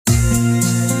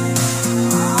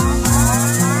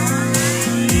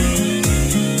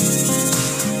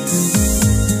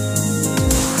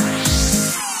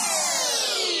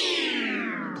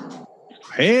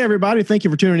Hey, everybody. Thank you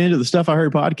for tuning into the Stuff I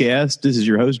Heard podcast. This is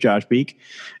your host, Josh Peak.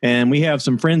 And we have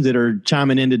some friends that are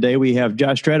chiming in today. We have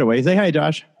Josh Treadaway. Say hi,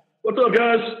 Josh. What's up,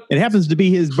 guys? It happens to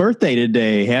be his birthday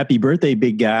today. Happy birthday,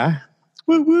 big guy.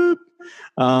 Whoop, whoop.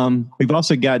 We've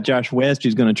also got Josh West,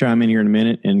 who's going to chime in here in a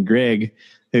minute, and Greg,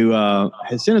 who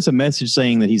has sent us a message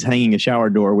saying that he's hanging a shower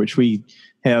door, which we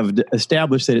have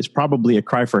established that it's probably a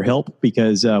cry for help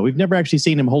because we've never actually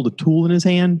seen him hold a tool in his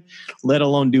hand, let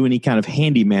alone do any kind of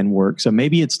handyman work. So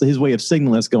maybe it's his way of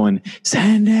signaling us going,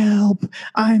 send help,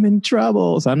 I'm in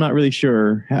trouble. So I'm not really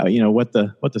sure how, what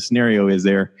the scenario is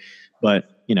there. But,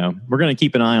 we're going to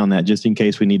keep an eye on that just in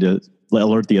case we need to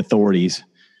alert the authorities.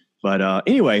 But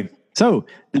anyway, so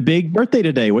the big birthday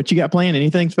today, what you got planned?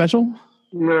 Anything special?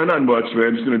 No, not much,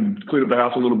 man. Just going to clean up the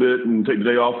house a little bit and take the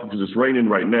day off because it's raining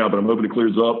right now, but I'm hoping it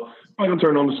clears up. I'm going to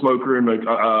turn on the smoker and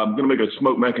I'm going to make a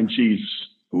smoked mac and cheese.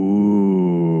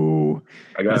 Ooh,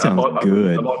 that sounds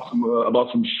good. I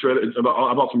bought some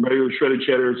regular shredded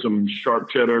cheddar, some sharp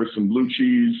cheddar, some blue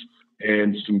cheese,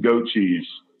 and some goat cheese.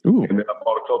 Ooh. And then I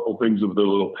bought a couple things of the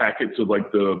little packets of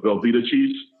like the Velveeta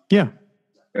cheese. Yeah.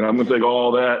 And I'm going to take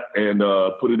all that and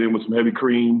put it in with some heavy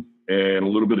cream and a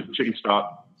little bit of chicken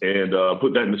stock. And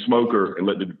put that in the smoker and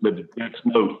let that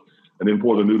smoke, and then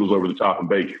pour the noodles over the top and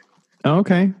bake it. Oh,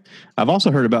 okay. I've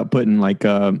also heard about putting like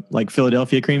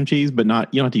Philadelphia cream cheese, but you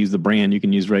don't have to use the brand. You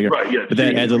can use regular. Right. Yeah. But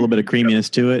that adds a little bit of creaminess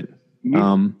to it, a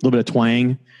little bit of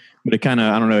twang. But it kind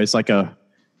of, I don't know. It's like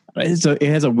it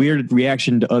has a weird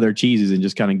reaction to other cheeses and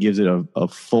just kind of gives it a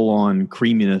full on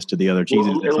creaminess to the other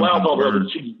cheeses. Well, it allows all the other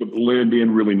cheeses to blend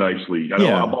in really nicely. I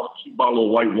bought a bottle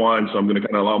of white wine, so I'm going to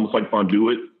kind of almost like fondue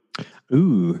it.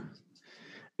 Ooh,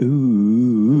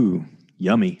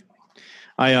 yummy.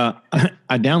 I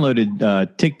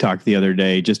downloaded TikTok the other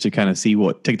day just to kind of see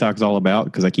what TikTok's all about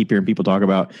because I keep hearing people talk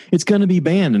about it's going to be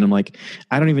banned, and I'm like,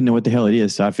 I don't even know what the hell it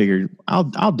is. So I figured I'll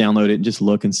download it and just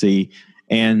look and see.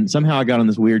 And somehow I got on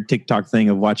this weird TikTok thing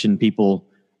of watching people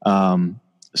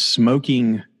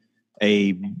smoking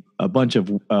a bunch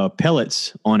of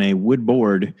pellets on a wood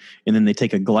board, and then they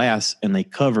take a glass and they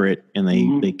cover it and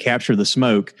they capture the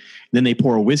smoke. Then they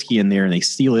pour a whiskey in there and they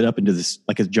seal it up into this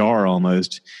like a jar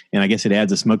almost. And I guess it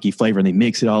adds a smoky flavor and they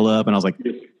mix it all up. And I was like,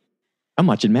 I'm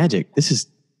watching magic. This is,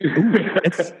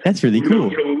 that's really cool.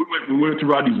 We went to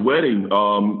Rodney's wedding.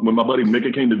 When my buddy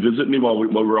Micah came to visit me while we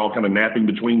were all kind of napping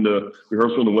between the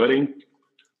rehearsal and the wedding,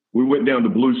 we went down to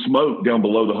Blue Smoke down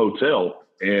below the hotel.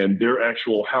 And their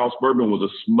actual house bourbon was a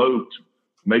smoked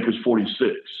Maker's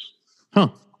 46. Huh.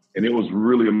 And it was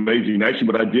really amazing. Actually,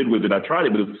 what I did with it, I tried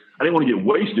it, but I didn't want to get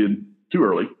wasted too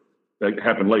early. That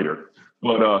happened later.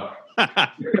 But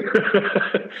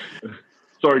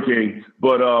sorry, King.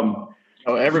 But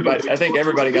everybody. I think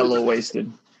everybody got a little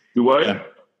wasted. Do what? Yeah.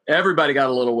 Everybody got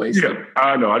a little wasted. Yeah,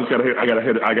 I know. I got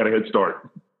a head start.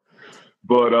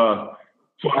 But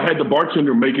so I had the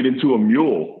bartender make it into a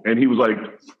mule, and he was like,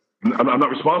 I'm not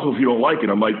responsible if you don't like it.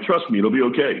 I'm like, trust me, it'll be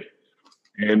okay.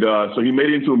 And so he made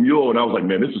it into a mule, and I was like,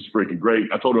 man, this is freaking great.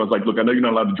 I told him, I was like, look, I know you're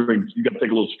not allowed to drink. You got to take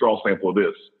a little straw sample of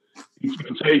this. He took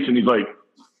a taste, and he's like,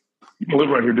 you don't live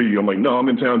right here, do you? I'm like, no, I'm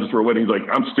in town just for a wedding. He's like,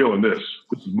 I'm stealing this.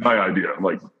 This is my idea. I'm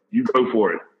like, you go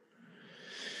for it.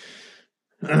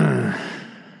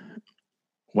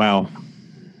 Wow.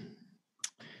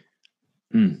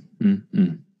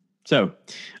 So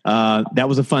that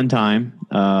was a fun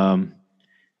time.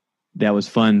 That was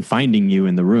fun finding you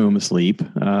in the room asleep.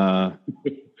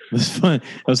 It was fun.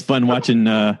 It was fun watching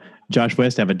Josh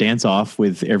West have a dance off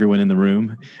with everyone in the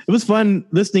room. It was fun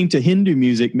listening to Hindu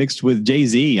music mixed with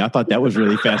Jay-Z. I thought that was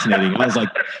really fascinating. I was like,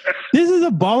 this is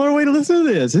a baller way to listen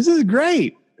to this. This is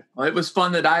great. Well, it was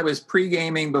fun that I was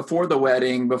pre-gaming before the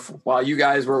wedding, while you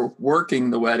guys were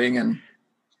working the wedding, and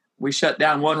we shut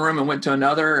down one room and went to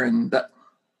another. And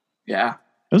yeah.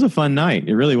 It was a fun night.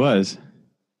 It really was.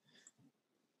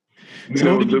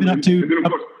 So what have you been up to?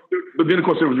 But then, of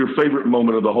course, it was your favorite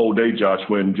moment of the whole day, Josh,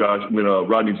 when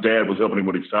Rodney's dad was helping him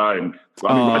with his tie. And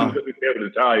Rodney was helping him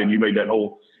with the tie, and you made that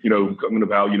whole, coming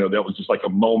about, that was just like a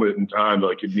moment in time,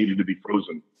 like it needed to be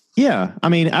frozen. Yeah. I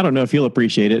mean, I don't know if you'll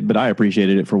appreciate it, but I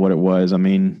appreciated it for what it was. I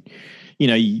mean,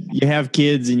 you have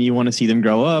kids and you want to see them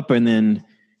grow up. And then,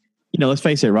 let's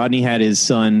face it, Rodney had his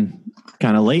son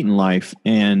kind of late in life.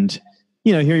 And,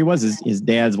 here he was, his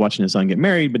dad's watching his son get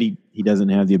married, but he doesn't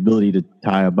have the ability to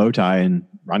tie a bow tie, and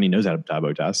Rodney knows how to tie a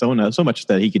bow tie. So much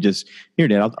that he could just, here,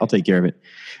 Dad, I'll take care of it.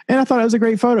 And I thought it was a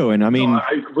great photo. And I mean,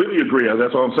 I completely agree.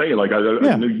 That's what I'm saying. Like, I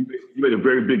knew you made a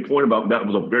very big point about that.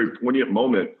 Was a very poignant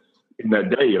moment in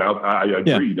that day. And I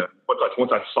agree that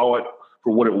once I saw it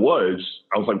for what it was,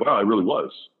 I was like, wow, it really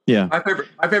was. Yeah.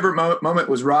 My favorite moment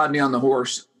was Rodney on the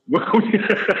horse Well,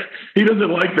 he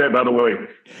doesn't like that, by the way.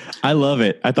 I love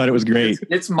it. I thought it was great.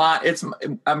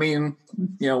 I mean,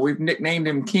 we've nicknamed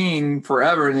him King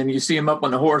forever, and then you see him up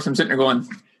on the horse. I'm sitting there going,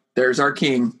 "There's our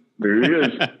king." There he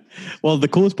is. Well, the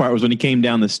coolest part was when he came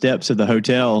down the steps of the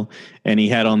hotel and he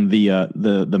had on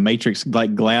the Matrix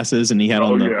like glasses, and he had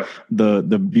on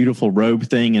the beautiful robe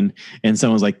thing, and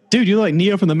someone was like, "Dude, you look like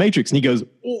Neo from the Matrix," and he goes,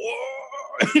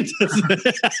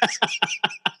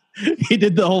 he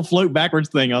did the whole float backwards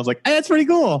thing. I was like, hey, that's pretty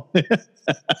cool.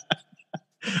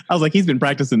 I was like, he's been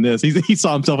practicing this. He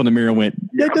saw himself in the mirror and went,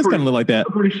 yeah, it does kind of look like that.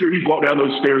 I'm pretty sure he's walked down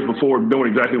those stairs before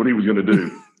knowing exactly what he was going to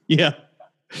do. Yeah.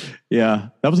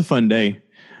 That was a fun day.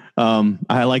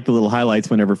 I like the little highlights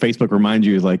whenever Facebook reminds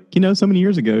you, like, so many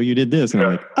years ago you did this. And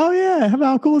I'm like, oh yeah,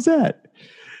 how cool is that?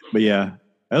 But yeah,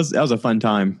 that was a fun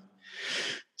time.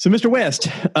 So, Mr. West,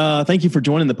 thank you for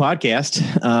joining the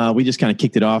podcast. We just kind of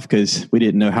kicked it off because we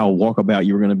didn't know how walkabout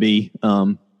you were going to be.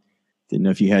 Didn't know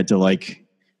if you had to like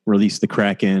release the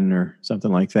Kraken or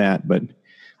something like that. But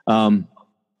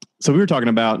so we were talking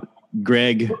about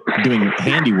Greg doing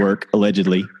handiwork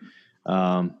allegedly.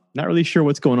 Not really sure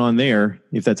what's going on there,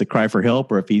 if that's a cry for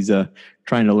help or if he's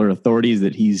trying to alert authorities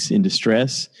that he's in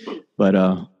distress. But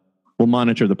we'll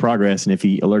monitor the progress, and if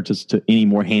he alerts us to any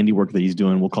more handiwork that he's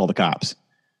doing, we'll call the cops.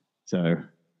 So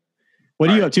what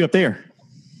are you up to up there?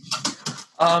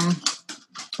 Well,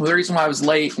 the reason why I was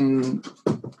late and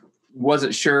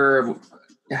wasn't sure of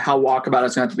how walkabout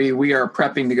it's going to be, we are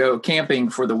prepping to go camping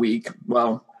for the week.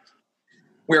 Well,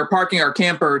 we are parking our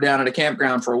camper down at a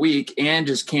campground for a week and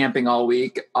just camping all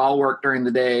week. I'll work during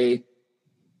the day,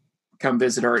 come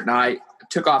visit her at night.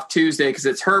 Took off Tuesday because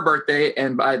it's her birthday,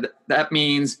 and that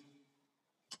means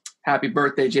happy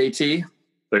birthday, JT.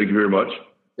 Thank you very much.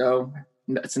 So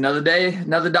it's another day,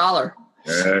 another dollar.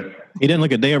 Yeah. He didn't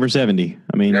look a day over 70.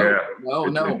 I mean,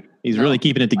 no. He's really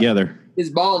keeping it together. His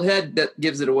bald head that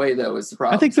gives it away, though, is the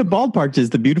problem. I think the bald part is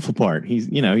the beautiful part. He's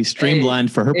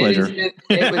streamlined for her pleasure.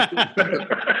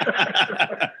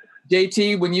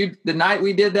 JT, the night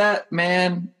we did that,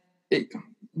 man,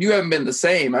 you haven't been the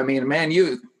same. I mean, man,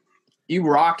 you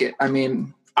rock it. I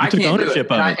mean, I can't do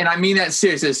it. And I mean that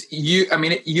serious.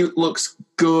 It looks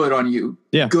good on you.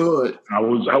 Yeah. Good. I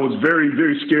was very,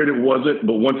 very scared it wasn't,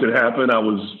 but once it happened, I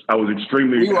was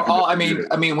extremely. We were all. I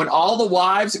mean, when all the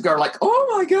wives are like,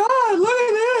 "Oh my God, look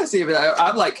at this!" Even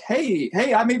I'm like, "Hey,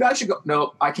 maybe I should go."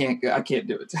 No, I can't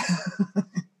do it.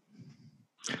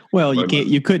 Well,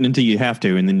 you couldn't until you have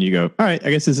to, and then you go, "All right,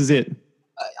 I guess this is it."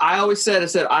 I always said,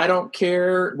 I don't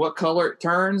care what color it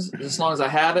turns as long as I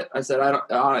have it. I said, I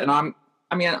don't,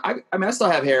 and I still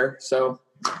have hair, so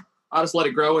I'll just let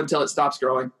it grow until it stops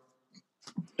growing.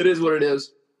 It is what it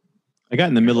is. I got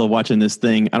in the middle of watching this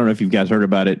thing. I don't know if you guys heard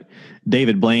about it.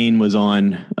 David Blaine was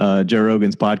on Joe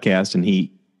Rogan's podcast, and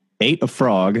he ate a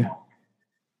frog,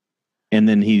 and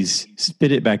then he's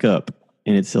spit it back up,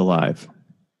 and it's still alive.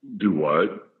 Do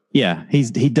what? Yeah, he's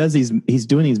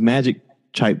doing these magic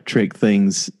type trick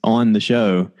things on the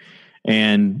show.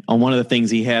 And on one of the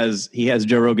things he has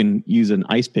Joe Rogan use an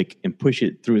ice pick and push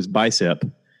it through his bicep,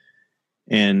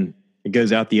 and it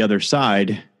goes out the other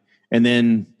side. And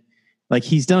then like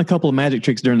he's done a couple of magic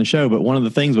tricks during the show, but one of the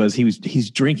things was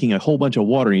he's drinking a whole bunch of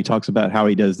water, and he talks about how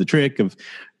he does the trick of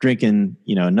drinking,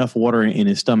 enough water in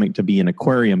his stomach to be an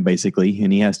aquarium basically.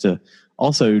 And he has to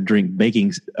also drink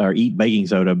eat baking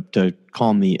soda to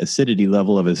calm the acidity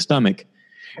level of his stomach.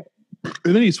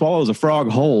 And then he swallows a frog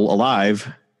whole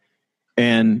alive,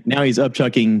 and now he's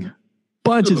upchucking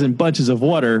bunches and bunches of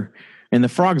water, and the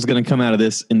frog's going to come out of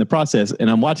this in the process. And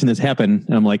I'm watching this happen,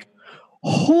 and I'm like,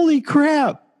 holy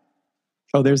crap.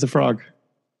 Oh, there's the frog.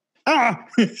 Ah!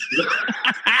 It's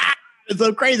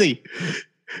so crazy.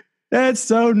 That's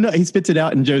so nuts. He spits it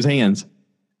out in Joe's hands,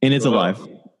 and it's alive.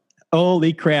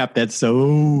 Holy crap. That's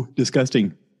so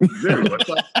disgusting. Very much.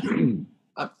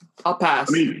 I'll pass.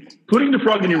 I mean, putting the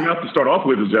frog in your mouth to start off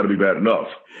with has got to be bad enough.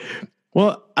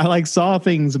 Well, I saw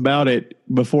things about it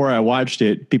before I watched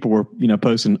it. People were,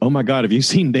 posting, "Oh my God, have you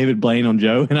seen David Blaine on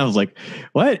Joe?" And I was like,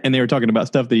 "What?" And they were talking about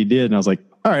stuff that he did. And I was like,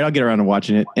 all right, I'll get around to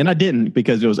watching it. And I didn't,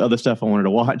 because there was other stuff I wanted to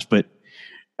watch, but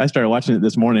I started watching it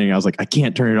this morning, and I was like, I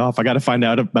can't turn it off. I got to find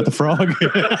out about the frog.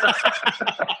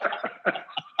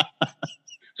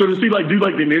 So does he do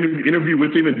an interview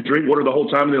with him and drink water the whole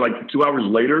time, and then 2 hours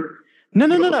later?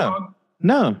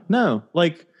 No.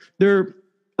 Like they're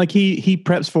like he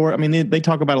preps for it. I mean, they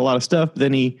talk about a lot of stuff, but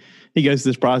then he goes through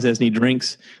this process and he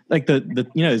drinks like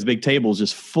the his big table is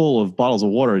just full of bottles of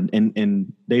water,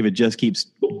 and David just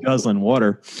keeps guzzling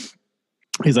water.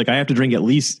 He's like, I have to drink at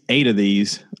least 8 of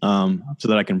these so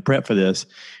that I can prep for this.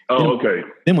 Oh, okay.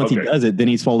 Then once he does it, then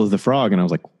he swallows the frog, and I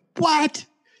was like, what?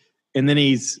 and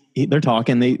then they're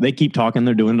talking. They keep talking.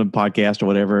 They're doing a podcast or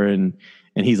whatever, and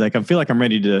he's like, I feel like I'm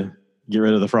ready to get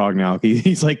rid of the frog now.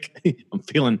 He's like, I'm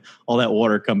feeling all that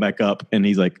water come back up, and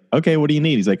he's like, okay, what do you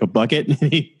need? He's like, a bucket.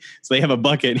 So they have a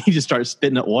bucket, and he just starts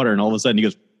spitting up water, and all of a sudden he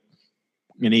goes,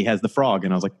 and he has the frog,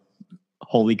 and I was like,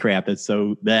 holy crap, that's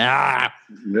so.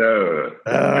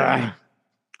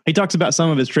 He talks about some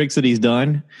of his tricks that he's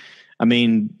done. I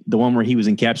mean, the one where he was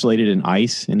encapsulated in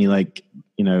ice, and he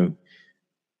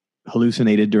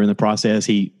hallucinated during the process.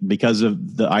 Because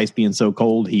of the ice being so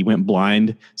cold, he went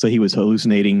blind. So he was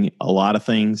hallucinating a lot of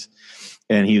things.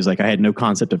 And he was like, I had no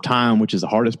concept of time, which is the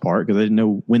hardest part because I didn't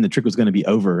know when the trick was going to be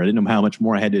over. I didn't know how much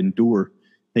more I had to endure.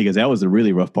 He goes, that was the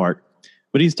really rough part.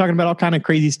 But he's talking about all kind of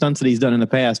crazy stunts that he's done in the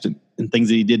past and things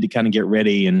that he did to kind of get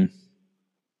ready. And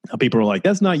people are like,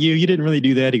 that's not you. You didn't really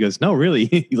do that. He goes, no, really.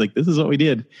 He's like, this is what we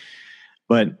did.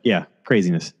 But yeah,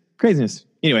 craziness.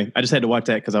 Anyway, I just had to watch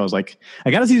that because I was like,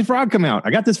 I got to see the frog come out.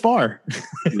 I got this far.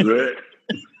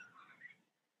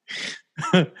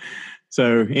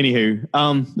 So, anywho,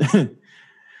 I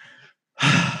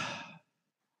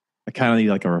kind of need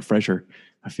like a refresher.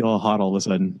 I feel all hot all of a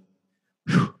sudden.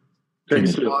 Take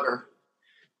some water.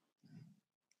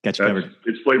 Got you covered.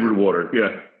 It's flavored water.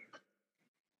 Yeah.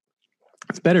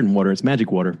 It's better than water. It's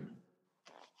magic water.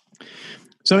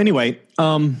 So anyway,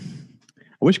 I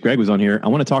wish Greg was on here. I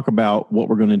want to talk about what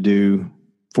we're going to do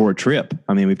for a trip.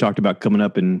 I mean, we've talked about coming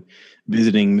up and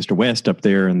visiting Mr. West up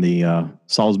there in the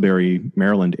Salisbury,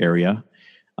 Maryland area.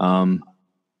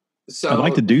 So I'd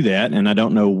like to do that, and I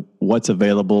don't know what's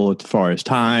available as far as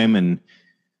time. And,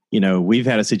 we've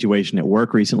had a situation at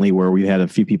work recently where we've had a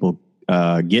few people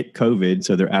get COVID,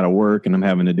 so they're out of work, and I'm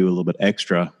having to do a little bit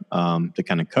extra to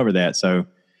kind of cover that. So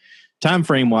time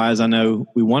frame wise, I know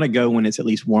we want to go when it's at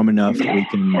least warm enough that we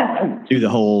can do the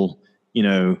whole,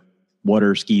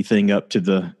 water ski thing up to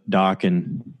the dock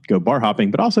and go bar hopping,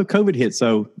 but also COVID hit.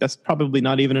 So that's probably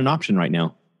not even an option right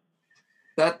now.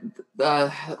 That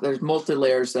there's multi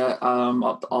layers that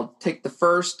I'll take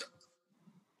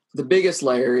the biggest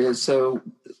layer is, so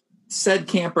said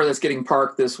camper that's getting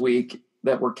parked this week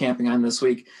that we're camping on this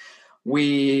week,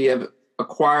 we have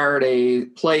acquired a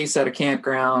place at a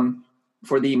campground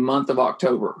for the month of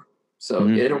October. So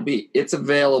it's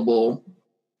available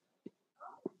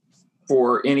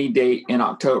for any date in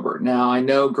October. Now I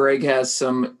know Greg has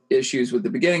some issues with the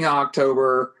beginning of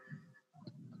October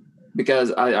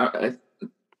because I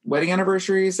wedding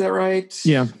anniversary, is that right?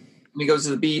 Yeah. He goes to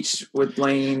the beach with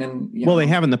Blaine and they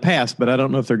have in the past, but I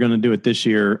don't know if they're going to do it this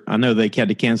year. I know they had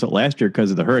to cancel it last year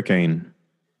because of the hurricane.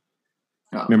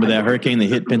 Remember that hurricane that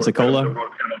hit Pensacola?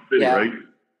 Yeah. Right?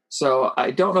 So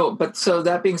I don't know, but so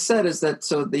that being said, is that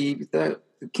so the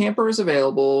camper is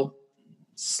available,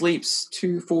 sleeps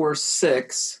 2, 4,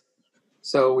 6,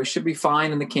 so we should be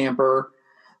fine in the camper.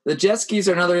 The jet skis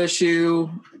are another issue.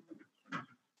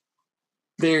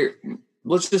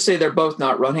 Let's just say they're both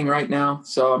not running right now,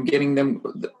 so I'm getting them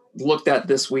looked at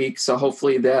this week. So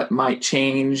hopefully that might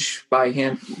change by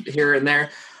here and there.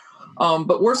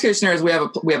 But worst case scenario is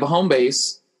we have a home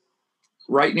base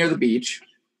right near the beach.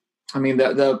 I mean,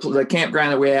 the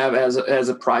campground that we have as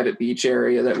a private beach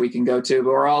area that we can go to, but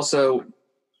we're also,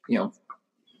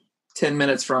 10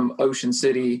 minutes from Ocean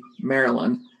City,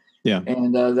 Maryland. Yeah.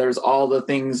 And there's all the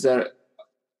things that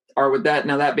are with that.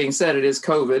 Now, that being said, it is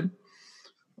COVID.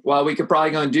 While we could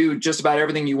probably go and do just about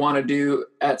everything you want to do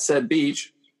at said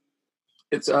beach,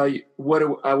 it's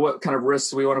what kind of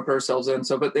risks we want to put ourselves in.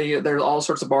 So, but there's all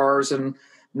sorts of bars and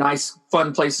nice,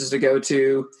 fun places to go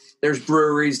to. There's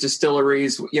breweries,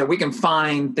 distilleries. We can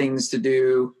find things to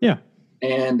do. Yeah.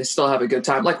 And still have a good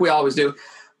time like we always do.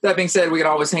 That being said, we can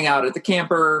always hang out at the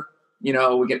camper.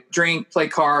 We get drink, play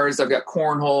cards. I've got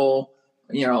cornhole.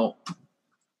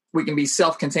 We can be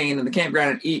self-contained in the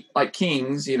campground and eat like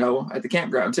kings, at the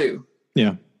campground too.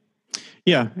 Yeah.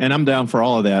 Yeah. And I'm down for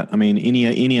all of that. I mean,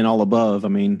 any and all above. I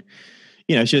mean,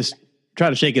 it's just try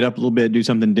to shake it up a little bit, do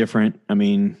something different. I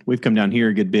mean, we've come down here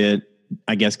a good bit,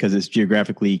 I guess, because it's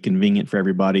geographically convenient for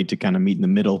everybody to kind of meet in the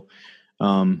middle.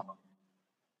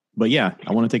 But yeah,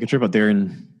 I want to take a trip up there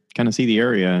and kind of see the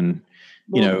area and,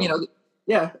 we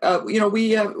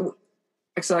have, like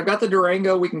I said, I've got the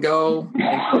Durango, we can go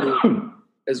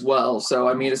as well. So,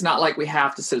 I mean, it's not like we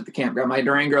have to sit at the campground. My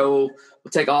Durango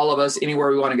will take all of us anywhere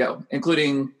we want to go,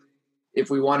 including if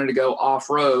we wanted to go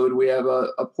off-road, we have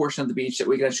a portion of the beach that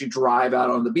we can actually drive out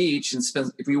on the beach and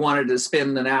spend. If we wanted to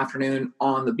spend an afternoon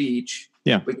on the beach,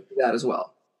 we can do that as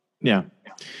well. Yeah.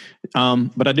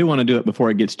 But I do want to do it before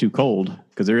it gets too cold,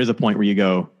 because there is a point where you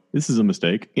go, this is a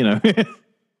mistake,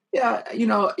 Yeah.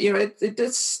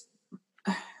 It's,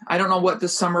 I don't know what the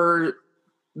summer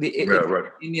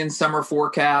Right. Indian summer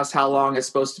forecast, how long it's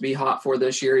supposed to be hot for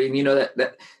this year. And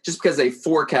that just because they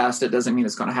forecast it doesn't mean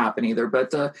it's going to happen either.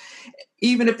 But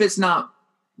even if it's not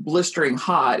blistering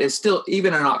hot, it's still,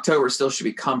 even in October, still should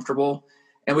be comfortable,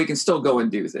 and we can still go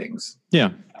and do things.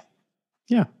 Yeah.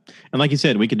 Yeah. And like you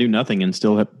said, we could do nothing and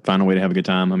still find a way to have a good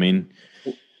time. I mean,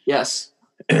 yes,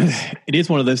 it is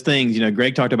one of those things,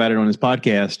 Greg talked about it on his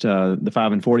podcast, the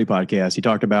 5 and 40 podcast. He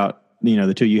talked about,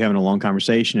 the two of you having a long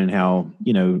conversation and how,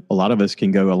 a lot of us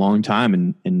can go a long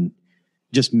time and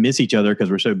just miss each other because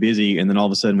we're so busy. And then all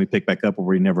of a sudden we pick back up where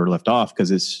we never left off.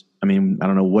 Cause I don't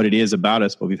know what it is about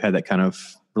us, but we've had that kind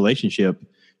of relationship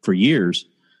for years.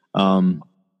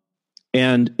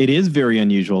 And it is very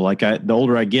unusual. Like the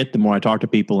older I get, the more I talk to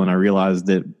people and I realize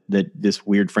that this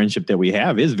weird friendship that we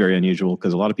have is very unusual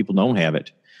because a lot of people don't have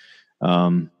it.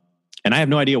 And I have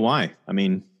no idea why. I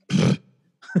mean,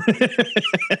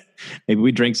 maybe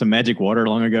we drank some magic water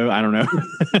long ago. I don't know.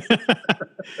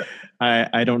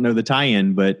 I don't know the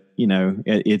tie-in, but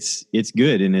it's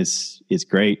good and it's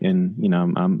great.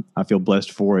 And, I feel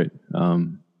blessed for it.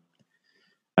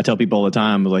 I tell people all the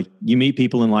time, like, you meet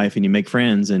people in life and you make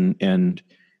friends and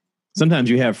sometimes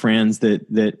you have friends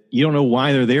that you don't know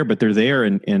why they're there, but they're there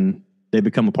and they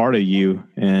become a part of you.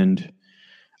 And,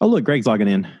 oh, look, Greg's logging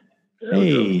in.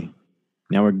 Hey,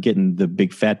 now we're getting the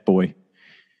big fat boy.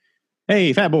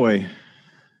 Hey, fat boy.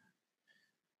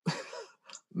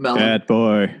 Fat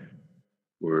boy.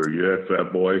 Where you at,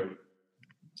 fat boy?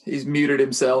 He's muted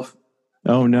himself.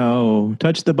 Oh no!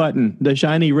 Touch the button, the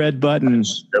shiny red button.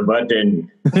 Touch the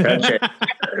button. Touch it.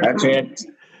 Touch it.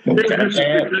 Touch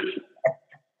it.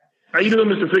 How you doing,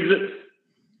 Mr. Fix-It?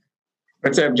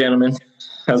 What's up, gentlemen?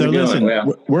 How's it going? Listen,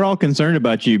 well, we're all concerned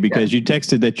about you because you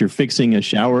texted that you're fixing a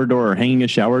shower door or hanging a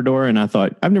shower door, and I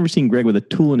thought, I've never seen Greg with a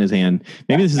tool in his hand.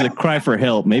 Maybe this is a cry for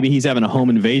help. Maybe he's having a home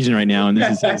invasion right now, and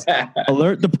this is his,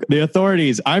 alert the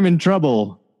authorities. I'm in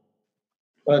trouble.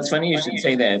 Well, it's funny you should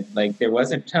say that. Like, there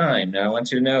was a time. Now, I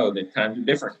want you to know that times are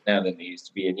different now than they used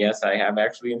to be. And yes, I have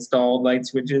actually installed light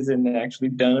switches and actually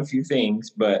done a few things.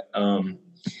 But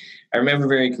I remember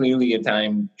very clearly a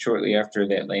time shortly after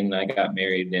that Lane and I got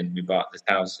married and we bought this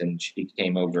house, and she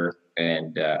came over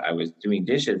and I was doing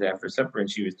dishes after supper and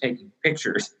she was taking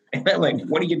pictures. And I'm like,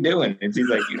 what are you doing? And she's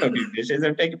like, you don't do dishes,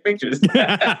 I'm taking pictures. So,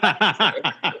 I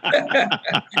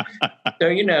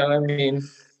mean,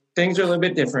 things are a little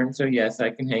bit different. So, yes, I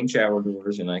can hang shower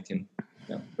doors and I can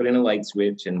put in a light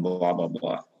switch and blah, blah,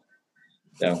 blah.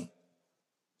 So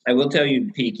I will tell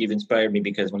you, Peak, you've inspired me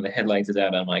because one of the headlights is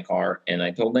out on my car. And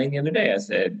I told Lane the other day, I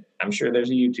said, I'm sure there's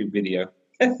a YouTube video.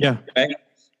 Yeah. Right?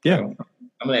 Yeah. So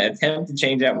I'm going to attempt to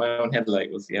change out my own headlight.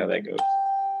 We'll see how that goes.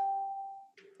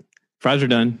 Fries are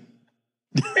done.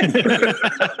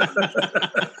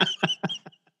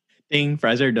 Ding,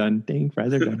 fries are done. Ding,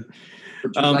 fries are done.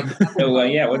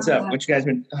 What's up? What you guys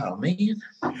been? Oh man,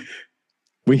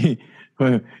 we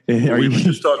were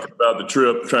just talking about the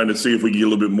trip, trying to see if we get a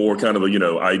little bit more kind of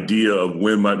a idea of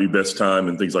when might be best time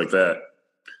and things like that.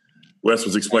 Wes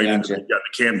was explaining that we got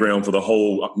the campground for the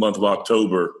whole month of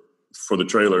October for the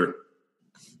trailer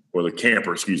or the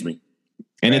camper, excuse me.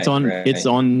 And it's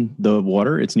on the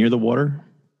water. It's near the water.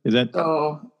 Is that?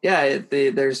 Oh yeah,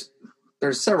 there's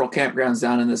several campgrounds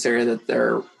down in this area that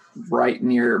they're right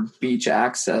near beach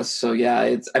access. So yeah,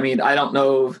 I don't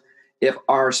know if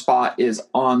our spot is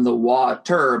on the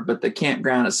water, but the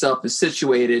campground itself is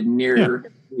situated near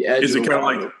the edge. Is it kind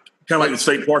of like the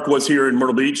state park was here in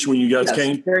Myrtle Beach when you guys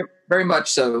came? Very, very much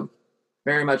so.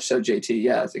 Very much so, JT.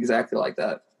 Yeah, it's exactly like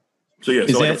that. So yeah,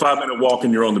 like a 5-minute walk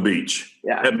and you're on the beach.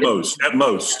 Yeah. At most.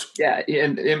 Yeah.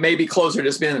 And it may be closer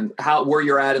just being where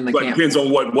you're at in the camp. Depends on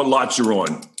what lots you're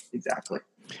on. Exactly.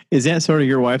 Is that sort of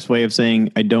your wife's way of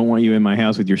saying, I don't want you in my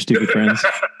house with your stupid friends?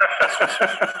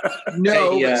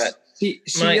 No, she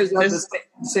is on the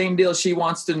same deal. She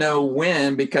wants to know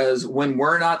when, because when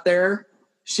we're not there,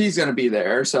 she's going to be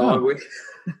there. So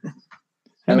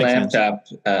the laptop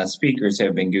speakers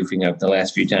have been goofing up the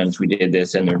last few times we did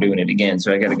this, and they're doing it again.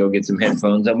 So I got to go get some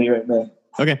headphones. I'll be right back.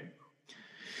 Okay.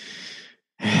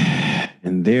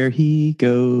 And there he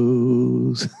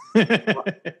goes.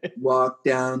 Walk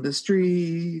down the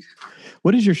street.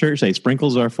 What does your shirt say?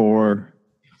 Sprinkles are for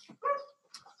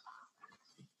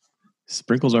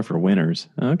winners.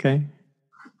 Okay.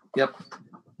 Yep.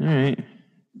 All right.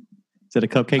 Is that a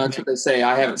cupcake? That's what they say.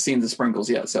 I haven't seen the sprinkles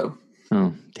yet, so.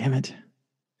 Oh, damn it.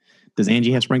 Does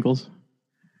Angie have sprinkles?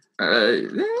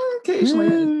 Occasionally.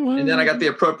 And then I got the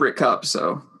appropriate cup,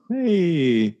 so.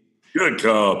 Hey. Good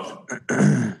cup.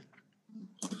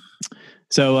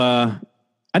 So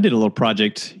I did a little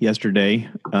project yesterday.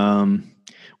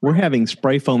 We're having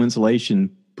spray foam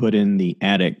insulation put in the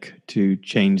attic to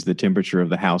change the temperature of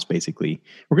the house. Basically,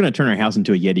 we're going to turn our house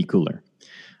into a Yeti cooler.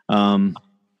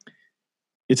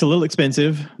 It's a little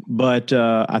expensive, but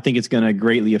I think it's going to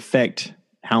greatly affect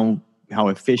how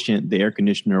efficient the air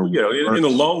conditioner works. In the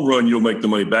long run, you'll make the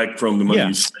money back from the money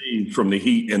you save from the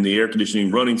heat and the air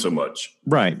conditioning running so much.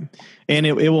 Right. And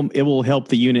it will help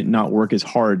the unit not work as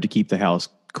hard to keep the house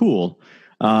cool.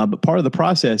 But part of the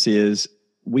process is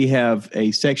we have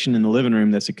a section in the living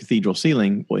room that's a cathedral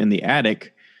ceiling. Well, in the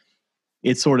attic,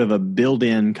 it's sort of a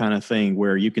built-in kind of thing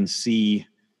where you can see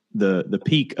the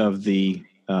peak of the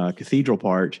cathedral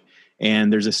part.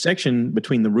 And there's a section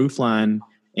between the roof line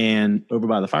and over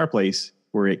by the fireplace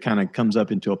where it kind of comes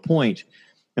up into a point.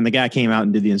 And the guy came out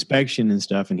and did the inspection and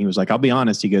stuff. And he was like, I'll be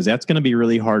honest. He goes, that's going to be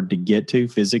really hard to get to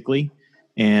physically.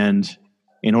 And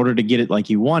in order to get it like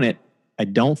you want it, I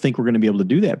don't think we're going to be able to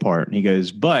do that part. And he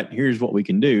goes, but here's what we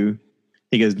can do.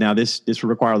 He goes, now this will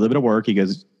require a little bit of work. He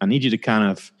goes, I need you to kind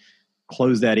of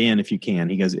close that in if you can.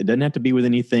 He goes, it doesn't have to be with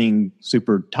anything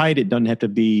super tight. It doesn't have to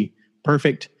be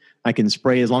perfect. I can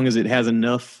spray as long as it has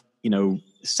enough,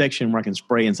 section where I can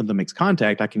spray and something makes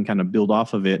contact. I can kind of build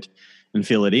off of it and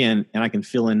fill it in, and I can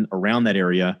fill in around that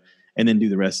area and then do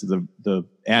the rest of the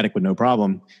attic with no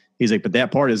problem. He's like, but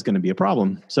that part is going to be a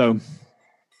problem. So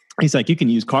he's like, you can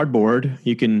use cardboard.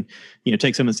 You can,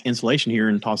 take some of this insulation here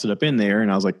and toss it up in there.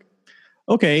 And I was like,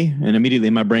 okay. And immediately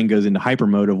my brain goes into hyper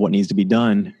mode of what needs to be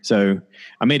done. So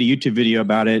I made a YouTube video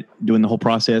about it, doing the whole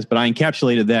process, but I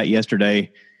encapsulated that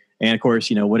yesterday. And of course,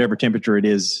 whatever temperature it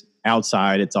is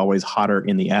outside, it's always hotter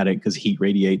in the attic because heat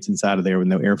radiates inside of there with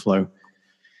no airflow.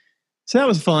 So that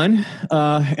was fun.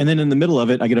 And then in the middle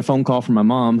of it, I get a phone call from my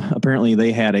mom. Apparently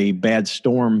they had a bad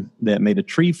storm that made a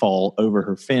tree fall over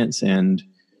her fence. And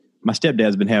my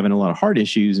stepdad's been having a lot of heart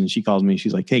issues. And she calls me.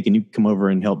 She's like, hey, can you come over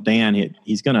and help Dan?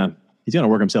 He's going to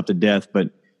work himself to death, but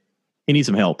he needs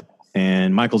some help.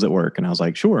 And Michael's at work. And I was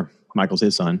like, sure. Michael's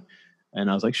his son. And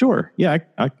I was like, sure. Yeah.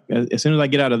 I as soon as I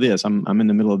get out of this, I'm in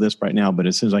the middle of this right now, but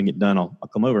as soon as I get done, I'll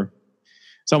come over.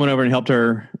 So I went over and helped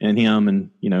her and him. And,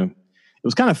 it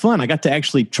was kind of fun. I got to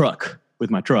actually truck with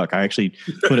my truck. I actually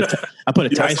put a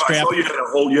tie strap. You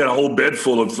had a whole bed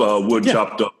full of wood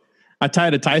chopped up. I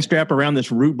tied a tie strap around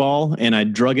this root ball and I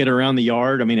drug it around the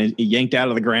yard. I mean, it yanked out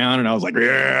of the ground and I was like,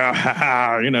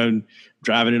 yeah,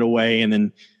 driving it away. And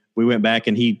then we went back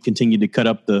and he continued to cut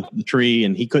up the tree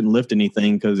and he couldn't lift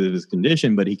anything because of his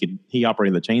condition, but he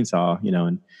operated the chainsaw,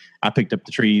 and I picked up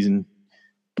the trees and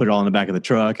put it all in the back of the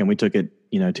truck. And we took it,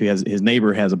 to his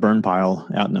neighbor has a burn pile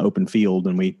out in the open field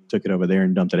and we took it over there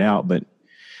and dumped it out. But,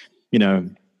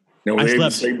 I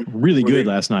slept really good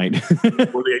last night.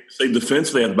 Were they save the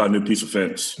fence? They had to buy a new piece of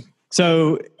fence.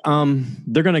 So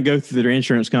they're going to go through their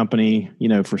insurance company,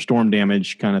 for storm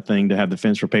damage kind of thing to have the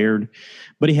fence repaired.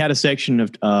 But he had a section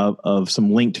of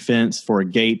some linked fence for a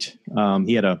gate.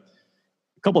 He had a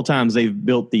couple of times they've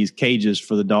built these cages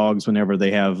for the dogs whenever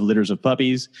they have litters of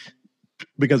puppies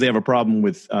because they have a problem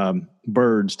with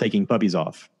birds taking puppies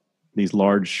off. These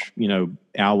large,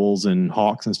 owls and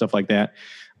hawks and stuff like that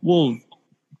will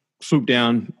swoop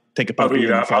down, take a puppy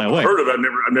and fly away. I've heard of it.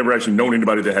 I've never actually known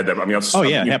anybody that had that. I mean,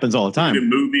 it happens all the time in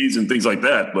movies and things like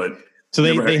that. But so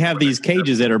they have these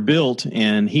cages that are built,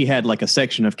 and he had like a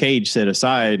section of cage set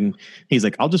aside, and he's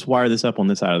like, "I'll just wire this up on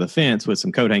this side of the fence with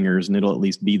some coat hangers, and it'll at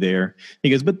least be there." He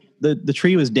goes, "But the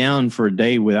tree was down for a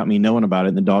day without me knowing about it,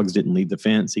 and the dogs didn't leave the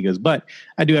fence." He goes, "But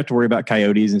I do have to worry about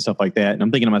coyotes and stuff like that." And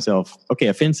I'm thinking to myself, "Okay,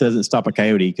 a fence doesn't stop a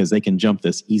coyote because they can jump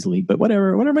this easily, but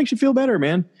whatever makes you feel better,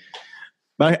 man."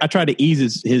 But I tried to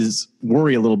ease his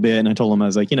worry a little bit, and I told him, I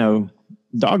was like,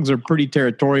 dogs are pretty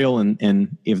territorial,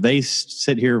 and if they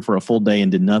sit here for a full day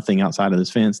and did nothing outside of this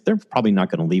fence, they're probably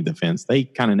not going to leave the fence. They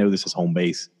kind of know this is home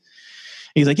base.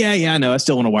 He's like, yeah, I know. I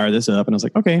still want to wire this up. And I was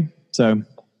like, okay. So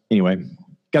anyway,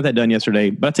 got that done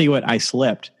yesterday. But I tell you what, I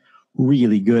slept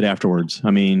really good afterwards. I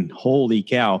mean, holy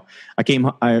cow.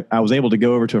 I was able to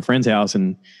go over to a friend's house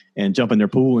and jump in their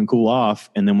pool and cool off.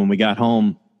 And then when we got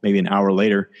home, maybe an hour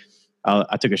later,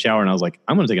 I took a shower and I was like,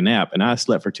 I'm going to take a nap. And I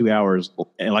slept for 2 hours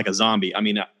like a zombie. I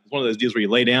mean, it's one of those deals where you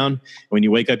lay down and when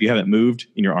you wake up, you haven't moved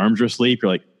and your arms are asleep.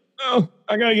 You're like, oh,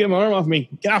 I got to get my arm off me.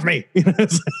 Get off me. You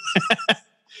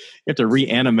have to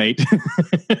reanimate.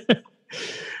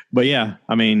 But yeah,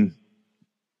 I mean,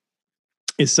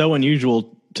 it's so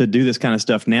unusual to do this kind of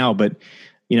stuff now, but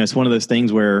it's one of those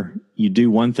things where you do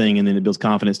one thing and then it builds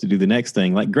confidence to do the next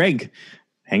thing. Like Greg,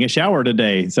 hang a shower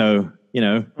today. So,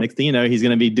 next thing you know, he's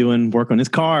going to be doing work on his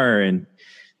car and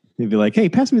he'll be like, hey,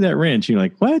 pass me that wrench. You're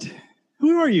like, what?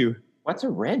 Who are you? What's a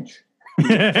wrench?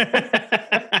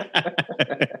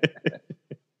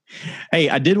 Hey,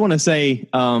 I did want to say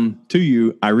to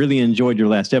you, I really enjoyed your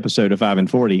last episode of 5 and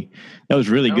 40. That was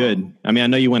really good. I mean, I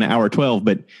know you went an hour 12,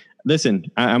 but listen,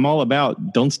 I'm all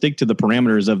about don't stick to the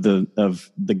parameters of the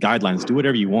guidelines. Do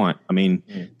whatever you want. I mean,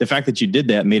 the fact that you did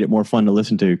that made it more fun to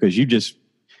listen to because you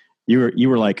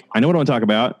were like, I know what I want to talk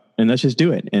about, and let's just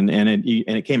do it. And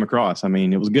it came across. I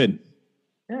mean, it was good.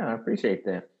 Yeah, I appreciate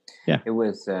that. Yeah, it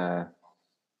was. It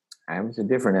was a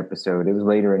different episode. It was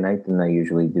later at night than I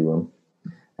usually do them.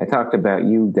 I talked about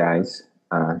you guys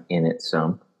in it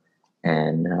some,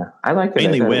 and I like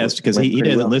mainly West because he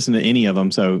doesn't listen to any of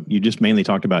them. So you just mainly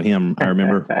talked about him. I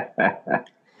remember. I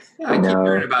keep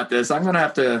hearing about this. I'm going to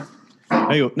have to.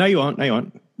 No, you won't. No, you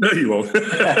won't.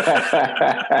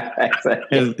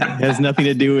 has nothing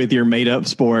to do with your made up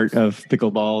sport of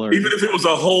pickleball. Or even if it was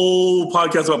a whole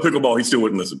podcast about pickleball, he still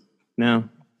wouldn't listen. No.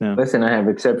 Listen, I have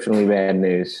exceptionally bad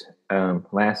news.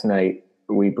 Last night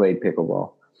we played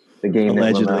pickleball. The game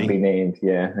Allegedly. that will not be named.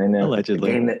 Yeah, I know.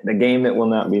 Allegedly. The game that will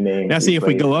not be named. Now, see, if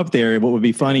we go up there, what would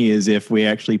be funny is if we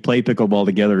actually play pickleball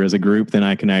together as a group, then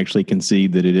I can actually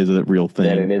concede that it is a real thing.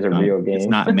 That it is a real game. It's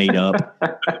not made up.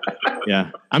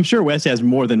 Yeah. I'm sure Wes has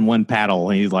more than one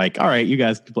paddle. And he's like, all right, you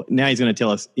guys, now he's going to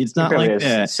tell us it's not like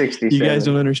that. 67. You guys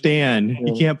don't understand.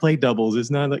 You can't play doubles.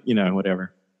 It's not like,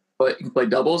 whatever. But you can play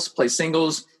doubles, play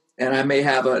singles, and I may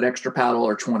have an extra paddle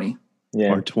or 20.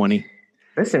 Yeah. Or 20.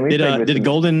 Listen, did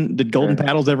Golden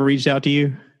Paddles ever reach out to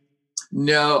you?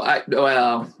 No, I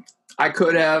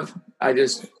could have. I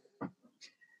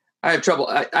have trouble.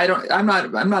 I'm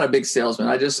not a big salesman.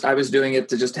 I was doing it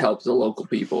to just help the local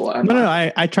people.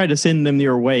 I tried to send them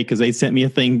your way because they sent me a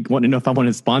thing wanting to know if I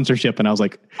wanted sponsorship, and I was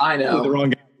like, I know the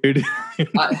wrong guy, dude.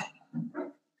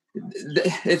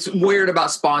 It's weird about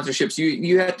sponsorships.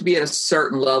 You have to be at a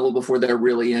certain level before they're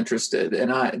really interested.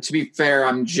 And to be fair,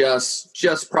 I'm just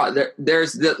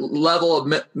there's the level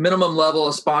of minimum level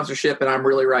of sponsorship, and I'm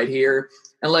really right here.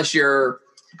 Unless you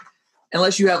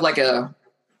have like a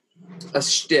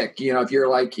shtick, if you're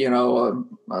like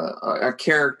a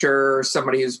character,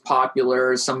 somebody who's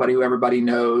popular, somebody who everybody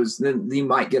knows, then you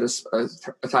might get a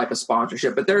type of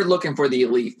sponsorship. But they're looking for the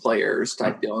elite players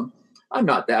type deal. I'm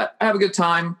not that. I have a good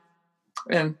time,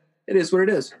 and it is what it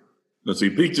is. Let's see.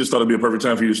 Pete just thought it'd be a perfect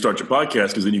time for you to start your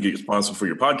podcast because then you get sponsored for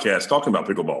your podcast talking about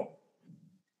pickleball.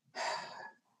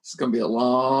 It's going to be a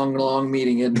long, long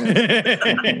meeting, isn't it?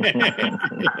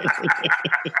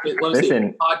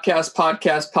 Listen.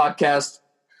 Podcast.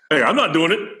 Hey, I'm not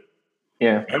doing it.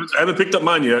 Yeah. I haven't picked up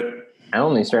mine yet. I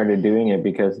only started doing it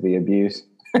because of the abuse.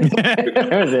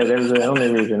 That was it. That was the only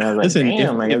reason. I was like, listen,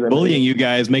 damn. If bullying you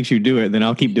guys makes you do it, then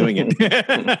I'll keep doing it.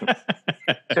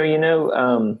 So,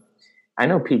 I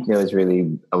know Pete knows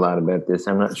really a lot about this.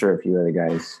 I'm not sure if you other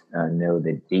guys know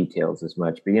the details as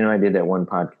much, but I did that one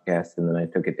podcast and then I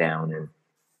took it down, and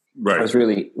right. I was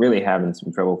really, really having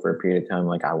some trouble for a period of time.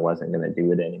 Like I wasn't going to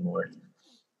do it anymore.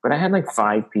 But I had like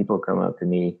 5 people come up to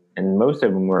me, and most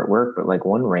of them were at work, but like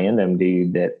one random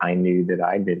dude that I knew that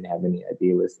I didn't have any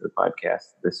idea listened to the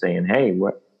podcast, just saying, hey,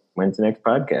 when's the next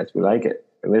podcast? We like it.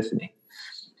 We're listening.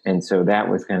 And so that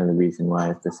was kind of the reason why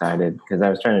I decided, because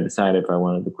I was trying to decide if I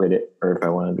wanted to quit it or if I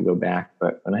wanted to go back.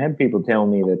 But when I had people tell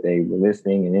me that they were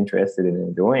listening and interested in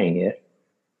enjoying it,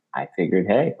 I figured,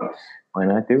 hey, why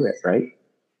not do it, right?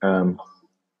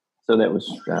 So that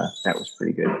was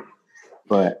pretty good.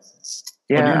 But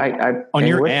yeah, on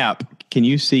your app, can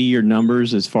you see your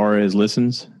numbers as far as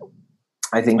listens?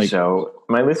 I think so.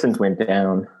 My listens went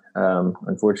down.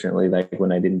 Unfortunately, like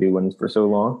when I didn't do ones for so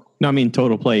long. No, I mean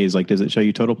total plays. Like, does it show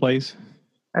you total plays?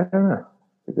 I don't know.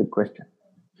 It's a good question.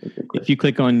 If you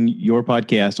click on your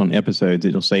podcast on episodes,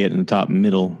 it'll say it in the top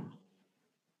middle.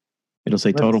 It'll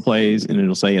say total plays, and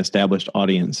it'll say established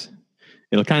audience.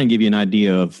 It'll kind of give you an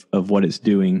idea of what it's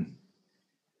doing.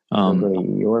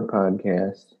 Your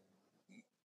podcast.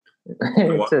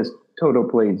 It says total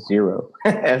plays 0.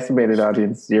 Estimated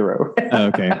audience 0.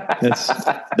 Okay, that's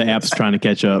the app's trying to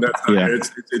catch up.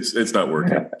 It's not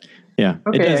working. Yeah,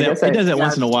 okay, it does that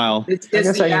once in a while. It's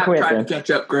the app trying to catch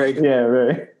up, Greg. Yeah,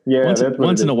 right. Yeah,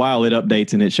 once in a while it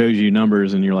updates and it shows you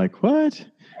numbers, and you're like, what?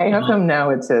 Hey, how come now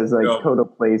it says like total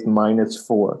plays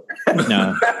 -4?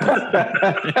 No.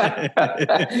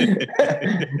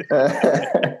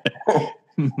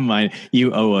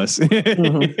 You owe us.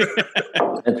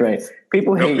 That's right.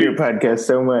 People hate your podcast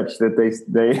so much that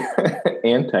they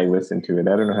anti-listen to it.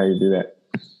 I don't know how you do that.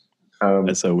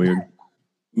 That's so weird.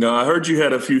 Now, I heard you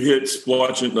had a few hits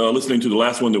listening to the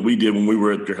last one that we did when we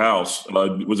were at your house.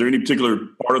 Was there any particular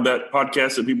part of that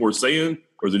podcast that people were saying,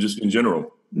 or is it just in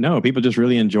general? No, people just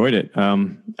really enjoyed it.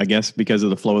 I guess because of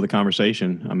the flow of the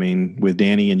conversation. I mean, with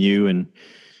Danny and you, and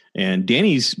And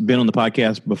Danny's been on the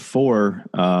podcast before,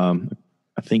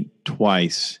 I think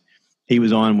twice. He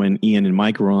was on when Ian and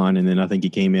Mike were on, and then I think he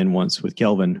came in once with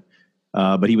Kelvin.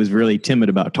 But he was really timid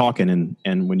about talking.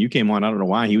 And when you came on, I don't know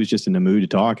why, he was just in the mood to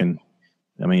talk. And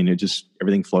I mean,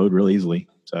 everything flowed real easily.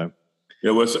 So.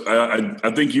 Yeah, Wes,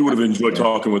 I think you would have enjoyed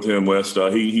talking with him, Wes.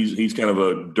 He's kind of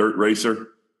a dirt racer.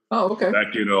 Oh, okay.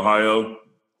 Back in Ohio.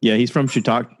 Yeah, he's from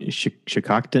Chautauquan,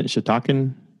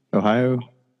 Ohio.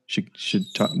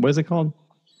 What is it called?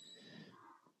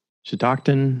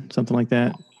 Chautauquan, something like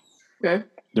that. Okay.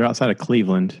 They're outside of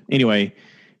Cleveland. Anyway,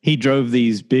 he drove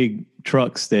these big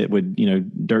trucks that would,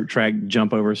 dirt track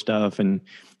jump over stuff. And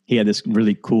he had this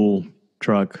really cool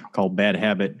truck called Bad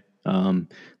Habit,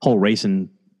 whole racing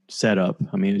setup.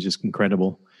 I mean, it's just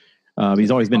incredible.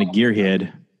 He's always been a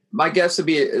gearhead. My guess would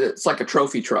be it's like a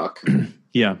trophy truck.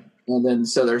 Yeah. And then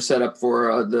so they're set up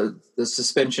for the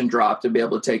suspension drop to be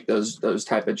able to take those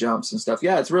type of jumps and stuff.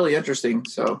 Yeah, it's really interesting.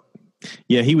 So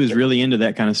yeah, he was really into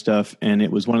that kind of stuff. And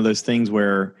it was one of those things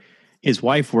where his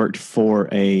wife worked for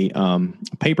a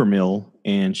paper mill,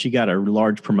 and she got a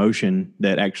large promotion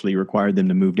that actually required them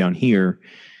to move down here.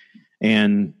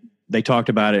 And they talked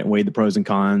about it and weighed the pros and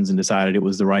cons and decided it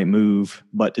was the right move.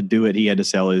 But to do it, he had to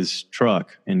sell his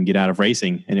truck and get out of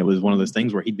racing. And it was one of those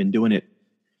things where he'd been doing it,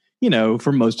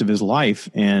 for most of his life.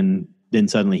 And then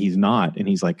suddenly he's not. And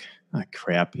he's like, oh,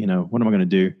 crap, what am I going to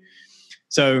do?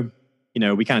 So,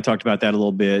 we kind of talked about that a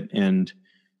little bit. And,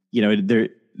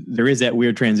 there is that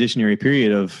weird transitionary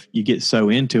period of you get so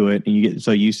into it and you get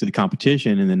so used to the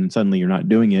competition, and then suddenly you're not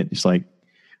doing it. It's like,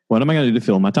 what am I going to do to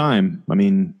fill my time? I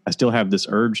mean, I still have this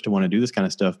urge to want to do this kind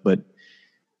of stuff, but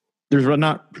there's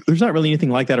not really anything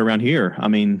like that around here. I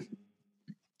mean,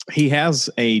 he has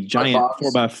a giant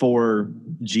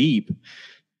 4x4 Jeep,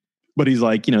 but he's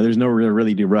like, there's no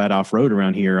really to ride off road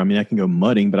around here. I mean, I can go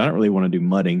mudding, but I don't really want to do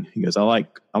mudding. He goes, I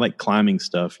like climbing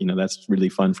stuff. That's really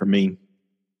fun for me.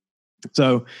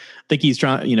 So I think he's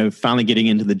trying, finally getting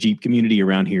into the Jeep community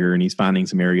around here, and he's finding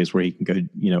some areas where he can go,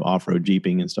 off-road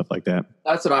Jeeping and stuff like that.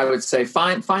 That's what I would say.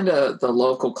 Find the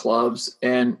local clubs.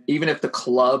 And even if the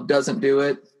club doesn't do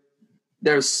it,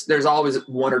 there's always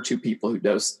one or two people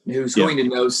who's going to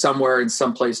know somewhere in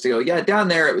some place to go. Yeah. Down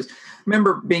there, it was,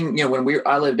 remember being, when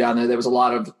I lived down there was a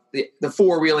lot of the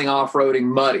four-wheeling off-roading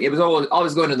mud. It was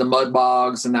always going to the mud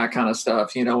bogs and that kind of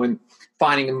stuff, and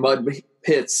finding mud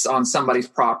pits on somebody's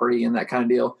property and that kind of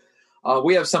deal.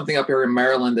 We have something up here in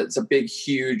Maryland that's a big,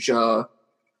 huge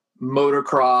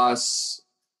motocross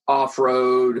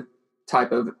off-road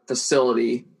type of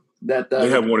facility that they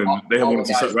have one right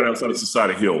outside of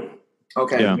Society Hill.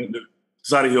 Okay. Yeah.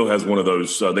 Society Hill has one of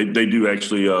those. They do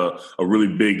actually a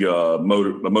really big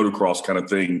motocross kind of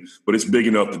thing, but it's big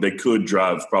enough that they could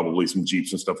drive probably some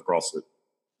Jeeps and stuff across it.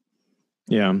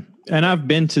 Yeah. And I've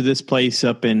been to this place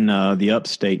up in the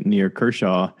upstate near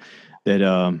Kershaw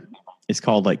that it's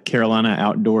called like Carolina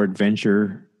Outdoor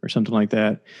Adventure or something like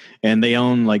that. And they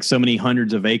own like so many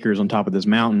hundreds of acres on top of this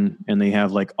mountain, and they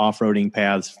have like off-roading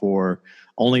paths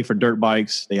only for dirt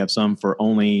bikes. They have some for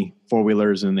only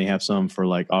four-wheelers, and they have some for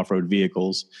like off-road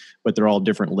vehicles, but they're all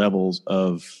different levels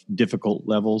of difficult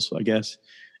levels, I guess.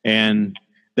 And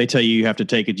they tell you have to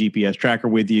take a GPS tracker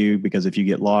with you, because if you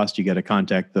get lost, you got to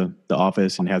contact the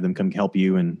office and have them come help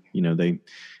you. And,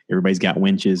 everybody's got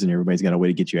winches and everybody's got a way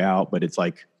to get you out, but it's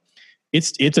like,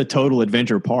 it's a total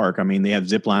adventure park. I mean, they have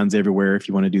zip lines everywhere if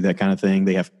you want to do that kind of thing.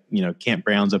 They have,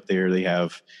 campgrounds up there. They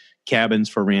have cabins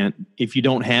for rent. If you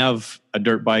don't have a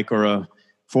dirt bike or a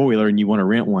four-wheeler and you want to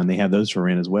rent one, they have those for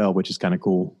rent as well, which is kind of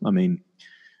cool. I mean,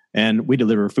 and we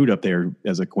deliver food up there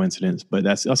as a coincidence, but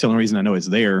that's the only reason I know it's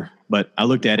there. But I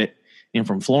looked at it, and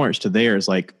from Florence to there is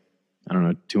like, I don't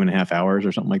know, 2.5 hours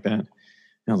or something like that. And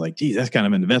I was like, geez, that's kind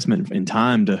of an investment in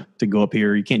time to go up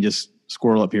here. You can't just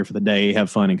squirrel up here for the day, have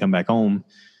fun, and come back home.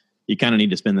 You kind of need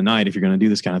to spend the night if you're going to do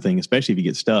this kind of thing, especially if you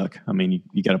get stuck. I mean,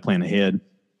 you got to plan ahead.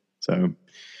 So,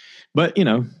 but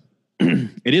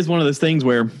it is one of those things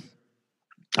where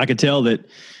I could tell that,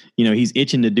 he's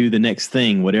itching to do the next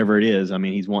thing, whatever it is. I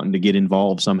mean, he's wanting to get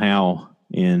involved somehow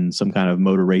in some kind of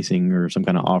motor racing or some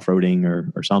kind of off-roading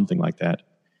or something like that.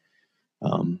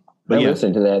 But I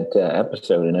listened to that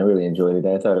episode, and I really enjoyed it.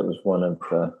 I thought it was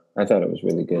I thought it was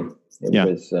really good. It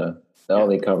was all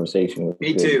the conversation was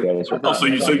Me good. too. I thought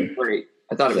it was great.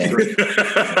 I thought it was great.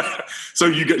 So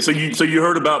you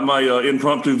heard about my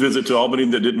impromptu visit to Albany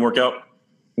that didn't work out?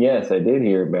 Yes, I did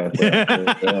hear about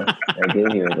that. Yeah, I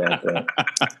did hear about that.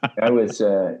 I was,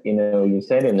 you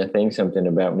said in the thing something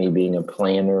about me being a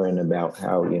planner and about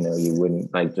how, you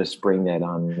wouldn't like just spring that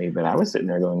on me. But I was sitting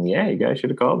there going, yeah, you guys should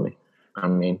have called me.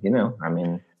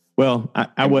 Well,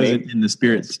 I wasn't in the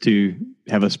spirits to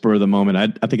have a spur of the moment.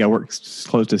 I think I worked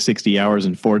close to 60 hours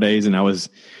in 4 days, and I was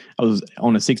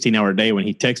on a 16-hour day when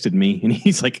he texted me, and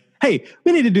he's like, "Hey,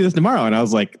 we need to do this tomorrow." And I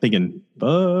was like thinking,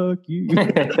 "Fuck you."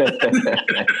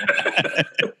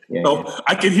 Yeah. Oh,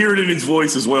 I could hear it in his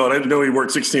voice as well. I didn't know he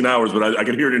worked 16 hours, but I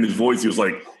could hear it in his voice. He was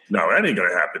like, "No, that ain't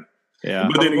gonna happen." Yeah.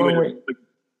 But then he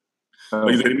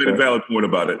made a valid point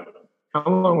about it. How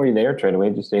long were you there, Treadaway?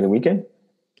 Did you stay the weekend?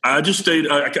 I just stayed.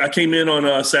 I came in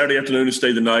on Saturday afternoon and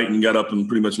stayed the night, and got up and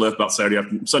pretty much left about Sunday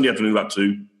afternoon about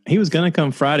 2. He was going to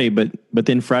come Friday, but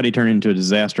then Friday turned into a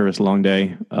disastrous long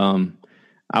day.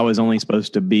 I was only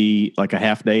supposed to be like a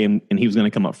half day, and he was going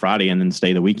to come up Friday and then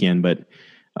stay the weekend. But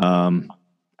I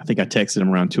think I texted him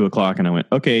around 2:00, and I went,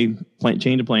 "Okay,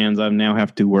 change of plans. I now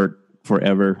have to work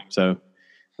forever, so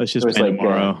let's just plan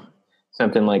tomorrow."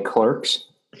 Something like Clerks.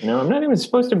 No, I'm not even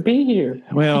supposed to be here.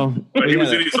 Well, he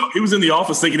was in the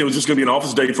office thinking it was just going to be an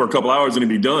office day for a couple hours and it'd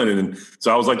be done. And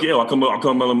so I was like, "Yeah, I'll come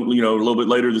a little bit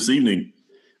later this evening."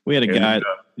 We had a guy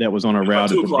that was on a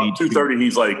route at the beach. 2:30.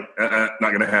 He's like, not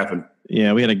going to happen.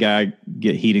 Yeah, we had a guy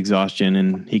get heat exhaustion,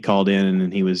 and he called in,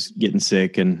 and he was getting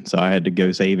sick, and so I had to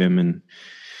go save him. And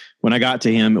when I got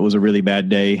to him, it was a really bad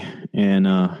day, and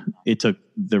it took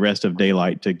the rest of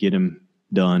daylight to get him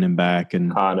done and back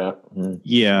and caught up.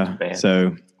 Yeah.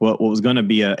 So what was going to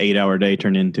be a 8-hour day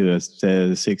turned into a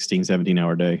 16,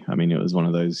 17-hour day. I mean, it was one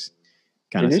of those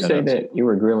kind of setups. Did you say that you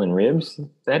were grilling ribs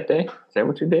that day? Is that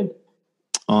what you did?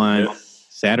 On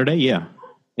Saturday? Yeah.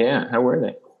 Yeah. How were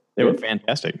they? They were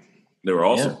fantastic. They were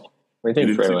awesome. Yeah. What do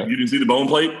you think, you didn't see the bone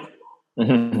plate?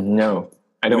 No.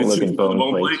 I don't look at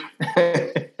bone plates.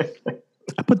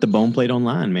 I put the bone plate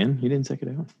online, man. You didn't check it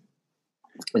out.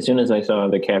 As soon as I saw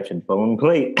the caption "bone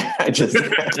plate," I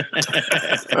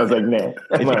was like, "Nah."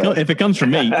 If it comes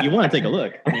from me, you want to take a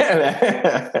look.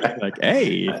 Like,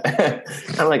 hey,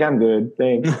 I'm like, I'm good,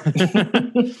 thanks.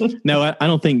 No, I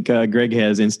don't think Greg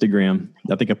has Instagram.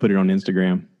 I think I put it on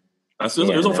Instagram. It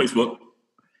was on Facebook.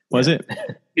 Was it?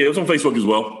 Yeah, it was on Facebook as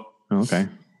well. Oh, okay.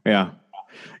 Yeah.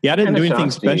 I didn't do anything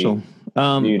special.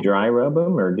 Do you dry rub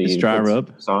them, or do you dry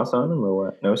rub sauce on them, or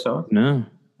what? No sauce? No.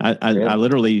 I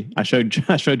literally showed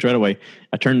Treadaway.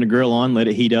 I turned the grill on, let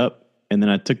it heat up, and then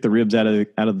I took the ribs out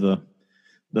of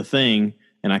the thing,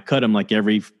 and I cut them like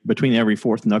between every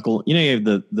fourth knuckle. You know, you have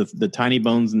the tiny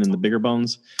bones and then the bigger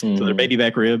bones. Mm-hmm. So they're baby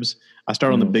back ribs. I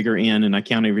start on the bigger end, and I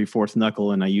count every fourth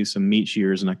knuckle, and I use some meat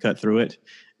shears, and I cut through it.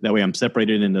 That way, I'm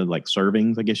separated into like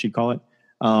servings, I guess you'd call it.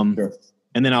 Sure.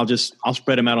 And then I'll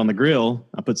spread them out on the grill.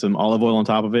 I put some olive oil on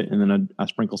top of it, and then I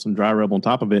sprinkle some dry rub on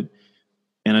top of it.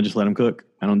 And I just let them cook.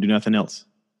 I don't do nothing else.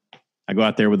 I go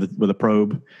out there with a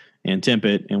probe and temp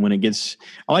it. And when it gets,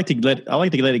 I like to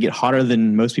let it get hotter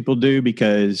than most people do,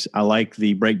 because I like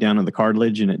the breakdown of the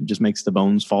cartilage, and it just makes the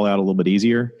bones fall out a little bit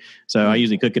easier. So I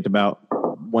usually cook it to about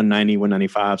 190,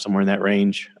 195, somewhere in that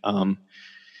range.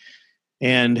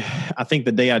 And I think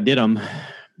the day I did them,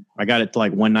 I got it to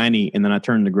like 190, and then I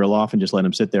turned the grill off and just let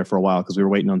them sit there for a while, because we were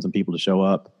waiting on some people to show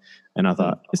up. And I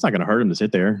thought, it's not going to hurt them to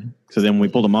sit there. So then when we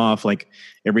pulled them off, like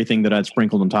everything that I'd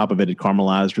sprinkled on top of it had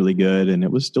caramelized really good, and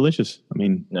it was delicious. I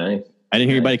mean, nice. I didn't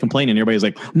hear anybody complaining. Everybody was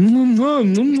like,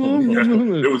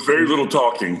 There was very little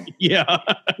talking. Yeah.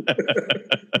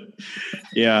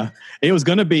 Yeah. It was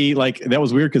going to be like, that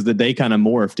was weird, because the day kind of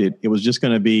morphed. It was just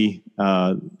going to be,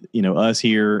 us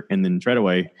here and then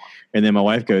Treadaway. And then my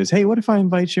wife goes, "Hey, what if I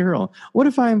invite Cheryl? What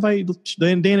if I invite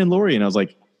Dan and Lori?" And I was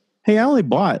like, "Hey, I only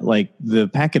bought like the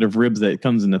packet of ribs that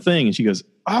comes in the thing." And she goes,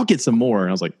 "I'll get some more." And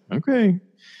I was like, "Okay."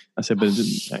 I said, "But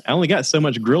I only got so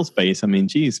much grill space. I mean,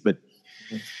 geez, but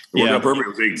yeah, perfect. It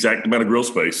was the exact amount of grill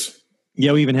space.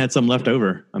 Yeah, we even had some left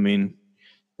over. I mean,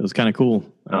 it was kind of cool.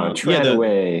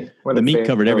 Treadaway. The meat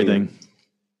covered everything.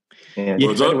 Yeah,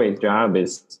 your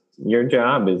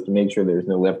job is to make sure there's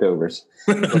no leftovers.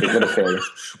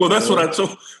 Well, that's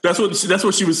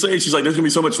what she was saying. She's like, "There's gonna be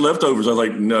so much leftovers." I was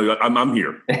like, "No, I'm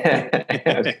here."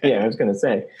 I was gonna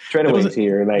say, Treadaway's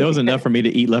here. Like, there was enough for me to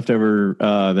eat leftover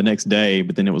the next day,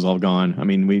 but then it was all gone. I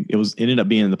mean, it ended up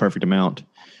being the perfect amount.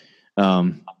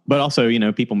 But also,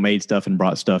 people made stuff and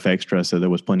brought stuff extra, so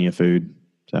there was plenty of food.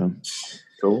 So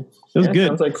cool. It was good.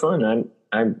 Sounds like fun.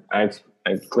 I'm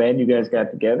glad you guys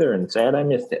got together, and sad I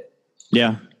missed it.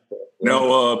 Yeah.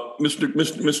 Now,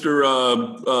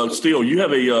 Mr. Steele, you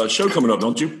have a show coming up,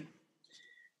 don't you?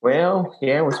 Well,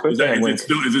 yeah, we're supposed to have one. Is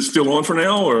it still on for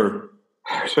now, or?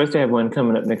 We're supposed to have one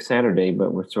coming up next Saturday,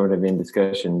 but we're sort of in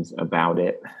discussions about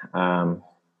it.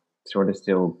 Sort of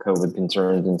still COVID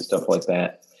concerns and stuff like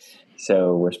that.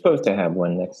 So we're supposed to have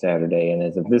one next Saturday, and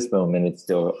as of this moment, it's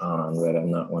still on, but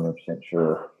I'm not 100%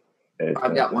 sure.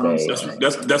 I've got one on Saturday.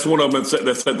 That's one of them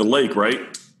that's at the lake, right?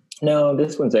 No,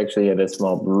 this one's actually at a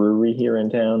small brewery here in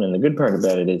town, and the good part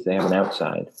about it is they have an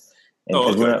outside. And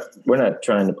Oh, okay. we're not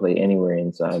trying to play anywhere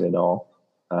inside at all,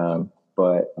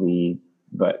 but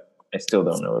I still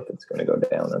don't know if it's going to go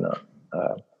down or not.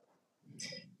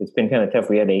 It's been kind of tough.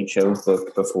 We had 8 shows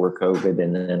booked before COVID,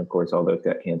 and then of course all those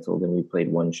got canceled, and we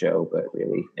played 1 show. But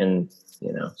really, and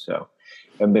so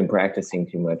I've been practicing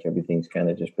too much. Everything's kind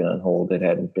of just been on hold. It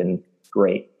hadn't been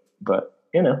great, but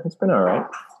it's been all right.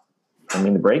 I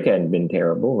mean, the break hadn't been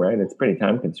terrible, right? It's pretty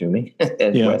time consuming,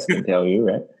 as Wes can tell you,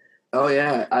 right? Oh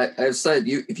yeah, I said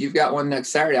if you've got one next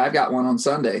Saturday, I've got one on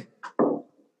Sunday.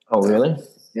 Oh really?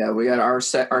 Yeah, we got our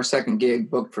second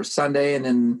gig booked for Sunday, and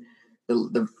then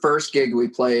the first gig we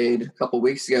played a couple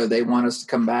weeks ago, they want us to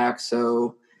come back,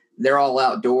 so they're all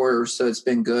outdoors. So it's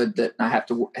been good that I have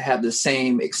to have the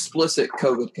same explicit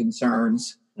COVID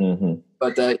concerns. Mm-hmm.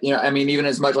 But even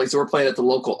as much so we're playing at the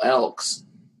local Elks.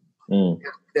 Mm.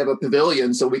 They have a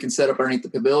pavilion, so we can set up underneath the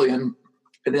pavilion.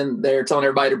 And then they're telling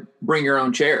everybody to bring your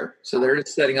own chair. So they're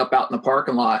just setting up out in the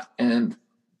parking lot, and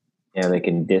they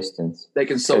can distance. They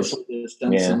can social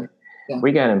distance. Yeah.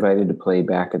 We got invited to play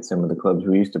back at some of the clubs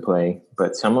we used to play,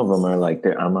 but some of them are like,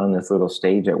 I'm on this little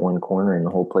stage at one corner and the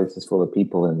whole place is full of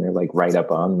people and they're like right up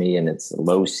on me and it's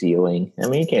low ceiling. I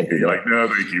mean, you can't do that. You're like, no,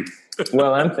 thank you.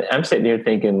 Well, I'm sitting here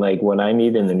thinking like what I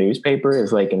need in the newspaper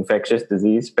is like infectious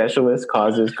disease specialist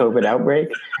causes COVID outbreak.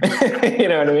 You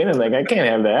know what I mean? I'm like, I can't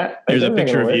have that. There's a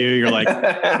picture of you. You're like,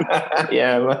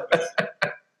 yeah.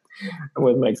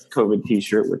 With my COVID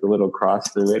T-shirt with a little cross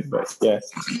through it, but yeah.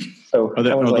 So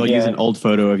they'll use an old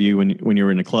photo of you when you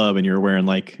were in a club and you were wearing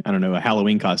like, I don't know, a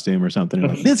Halloween costume or something.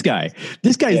 Like, this guy's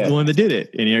the one that did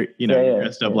it, and you're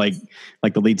dressed up like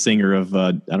the lead singer of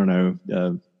I don't know,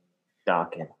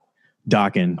 Dokken.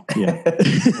 Yeah.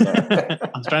 I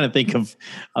was trying to think of.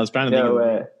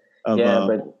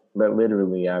 But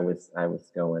literally, I was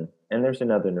going, and there's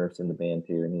another nurse in the band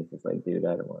too, and he's just like, dude,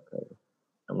 I don't want COVID.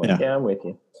 I'm like, yeah, I'm with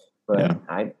you. But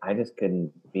I just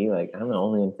couldn't be like, I'm the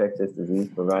only infectious disease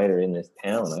provider in this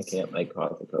town. I can't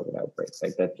cause a COVID outbreak.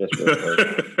 Like that just really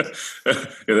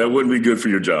yeah, that wouldn't be good for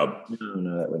your job.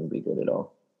 No, that wouldn't be good at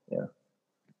all. Yeah.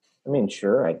 I mean,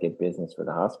 sure, I'd get business for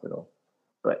the hospital,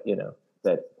 but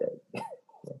that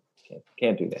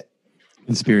can't do that.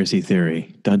 Conspiracy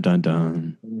theory. Dun dun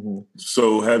dun. Mm-hmm.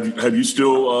 So have you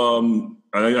still?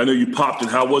 I know you popped it.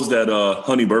 How was that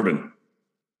honey bourbon?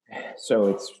 So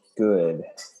it's good.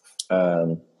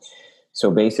 So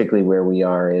basically where we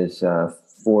are is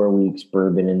 4 weeks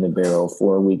bourbon in the barrel,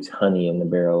 4 weeks honey in the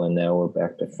barrel, and now we're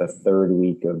back to the 3rd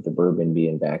week of the bourbon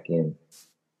being back in.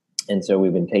 And so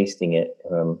we've been tasting it.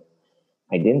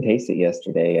 I didn't taste it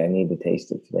yesterday. I need to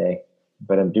taste it today.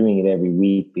 But I'm doing it every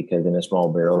week because in a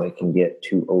small barrel it can get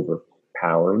too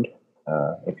overpowered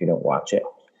if you don't watch it.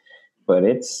 But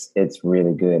it's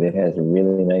really good. It has a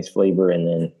really nice flavor, and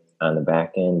then on the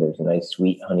back end, there's a nice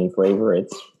sweet honey flavor. It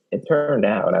turned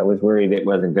out. I was worried it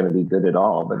wasn't going to be good at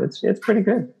all, but it's pretty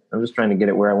good. I'm just trying to get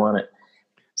it where I want it.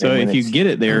 So if you get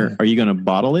it there, are you going to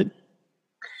bottle it?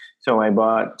 So I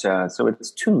bought, so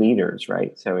it's 2 liters,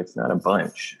 right? So it's not a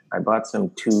bunch. I bought some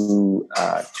 200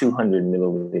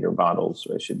 milliliter bottles,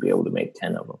 so I should be able to make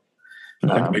 10 of them.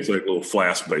 It makes like a little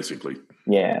flask, basically.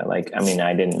 Yeah, I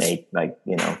didn't make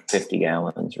 50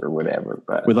 gallons or whatever,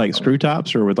 but with screw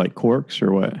tops or with corks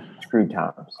or what? Screw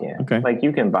tops, yeah. Okay.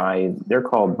 You can buy, they're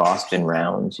called Boston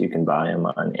Rounds. You can buy them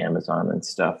on Amazon and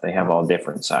stuff. They have all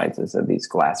different sizes of these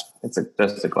glass. It's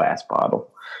just a glass bottle.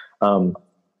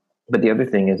 But the other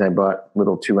thing is I bought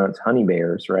little 2-ounce honey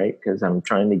bears, right? Because I'm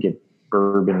trying to get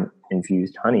bourbon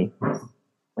infused honey.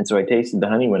 And so I tasted the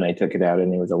honey when I took it out, and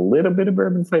there was a little bit of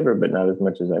bourbon flavor, but not as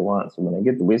much as I want. So when I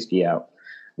get the whiskey out,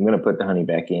 I'm going to put the honey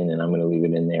back in, and I'm going to leave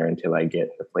it in there until I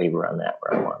get the flavor on that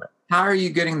where I want it. How are you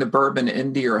getting the bourbon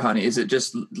into your honey? Is it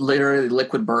just literally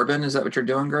liquid bourbon? Is that what you're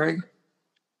doing, Greg?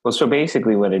 Well, so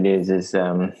basically what it is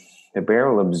the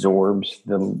barrel absorbs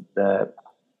the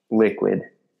liquid.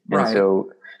 And right.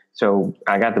 So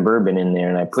I got the bourbon in there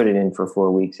and I put it in for 4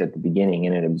 weeks at the beginning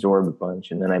and it absorbed a bunch.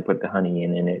 And then I put the honey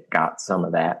in and it got some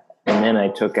of that. And then I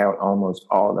took out almost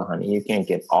all the honey. You can't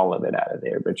get all of it out of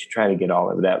there, but you try to get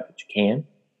all of it out that you can.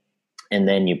 And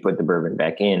then you put the bourbon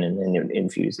back in and then it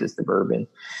infuses the bourbon.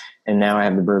 And now I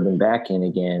have the bourbon back in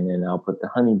again and I'll put the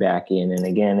honey back in. And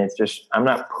again, it's just, I'm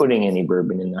not putting any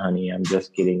bourbon in the honey. I'm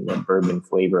just getting the bourbon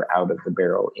flavor out of the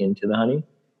barrel into the honey.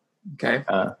 Okay.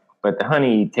 But the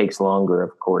honey takes longer,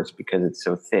 of course, because it's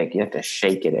so thick. You have to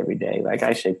shake it every day.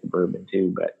 I shake the bourbon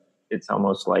too, but it's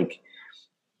almost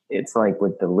it's like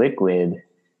with the liquid,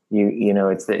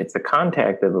 It's the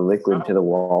contact of the liquid to the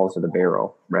walls of the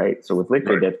barrel, right? So with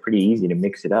liquid, that's pretty easy to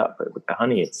mix it up, but with the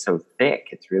honey, it's so thick,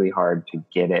 it's really hard to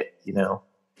get it, You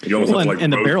almost have to,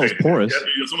 and the barrel's porous.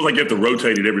 It's almost like you have to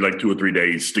rotate it every 2 or 3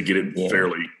 days to get it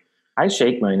fairly. I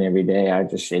shake mine every day. I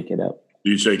just shake it up.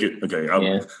 Do you shake it? Okay.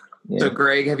 Yeah. So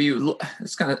Greg,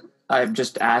 I'm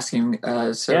just asking,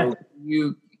 can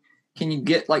you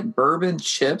get like bourbon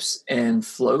chips and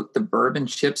float the bourbon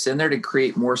chips in there to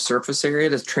create more surface area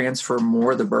to transfer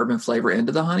more of the bourbon flavor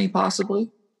into the honey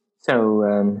possibly?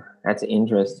 So that's an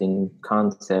interesting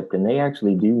concept. And they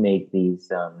actually do make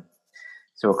these.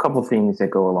 So a couple things that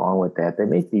go along with that. They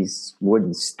make these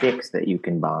wooden sticks that you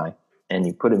can buy, and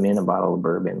you put them in a bottle of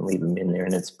bourbon and leave them in there,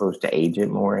 and it's supposed to age it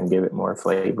more and give it more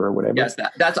flavor or whatever. Yes,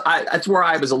 that's where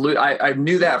I was I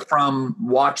knew that from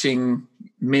watching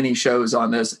many shows on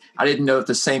this. I didn't know if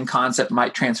the same concept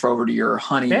might transfer over to your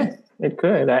honey. Yeah, it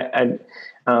could.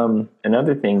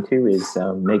 Another thing too is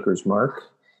Maker's Mark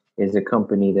is a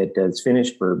company that does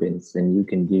finished bourbons, and you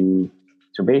can do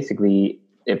so. Basically,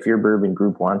 if your bourbon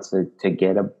group wants to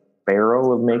get a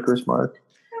barrel of Maker's Mark,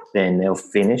 then they'll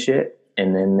finish it,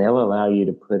 and then they'll allow you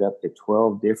to put up to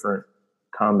 12 different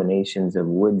combinations of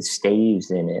wood staves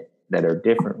in it that are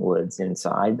different woods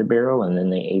inside the barrel, and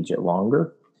then they age it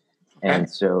longer. And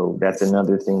so that's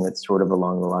another thing that's sort of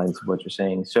along the lines of what you're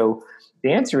saying. So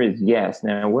the answer is yes.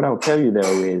 Now, what I'll tell you,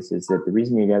 though, is that the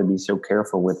reason you got to be so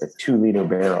careful with a 2-liter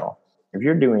barrel, if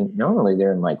you're doing, normally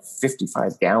they're in like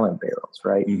 55-gallon barrels,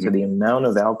 right? Mm-hmm. So the amount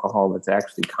of alcohol that's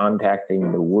actually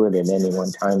contacting the wood at any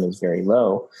one time is very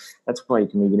low. That's why you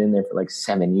can leave it in there for like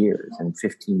 7 years and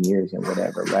 15 years and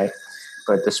whatever, right?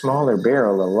 But the smaller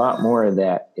barrel, a lot more of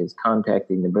that is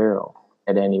contacting the barrel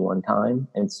at any one time.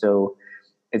 And so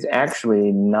it's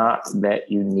actually not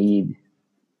that you need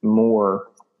more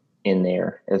in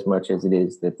there as much as it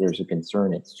is that there's a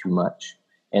concern it's too much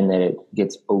and that it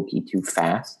gets oaky too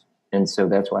fast. And so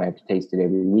that's why I have to taste it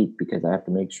every week, because I have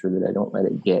to make sure that I don't let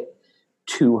it get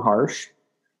too harsh,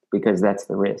 because that's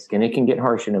the risk. And it can get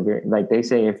harsh in a very, like they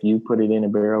say, if you put it in a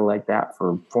barrel like that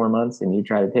for 4 months and you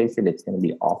try to taste it, it's going to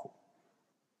be awful.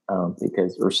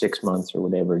 Or 6 months or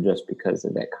whatever, just because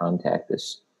of that contact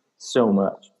is so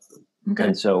much. Okay.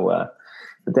 And so,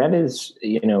 but that is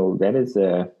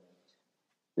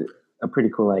a pretty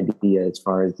cool idea as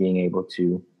far as being able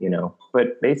to,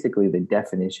 but basically the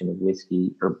definition of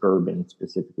whiskey or bourbon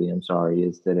specifically,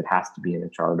 is that it has to be in a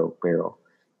charred oak barrel.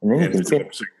 And then you can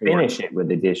finish it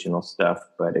with additional stuff,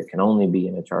 but it can only be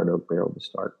in a charred oak barrel to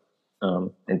start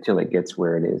until it gets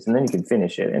where it is. And then you can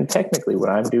finish it. And technically what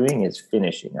I'm doing is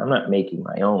finishing. I'm not making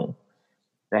my own.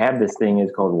 I have this thing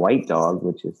is called White Dog,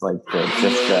 which is like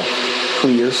just the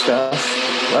clear stuff.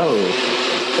 Whoa.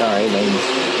 Sorry,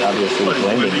 Lane's obviously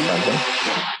blending something.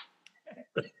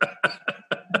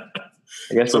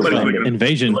 I guess somebody's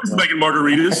invasion. Somebody's making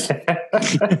margaritas.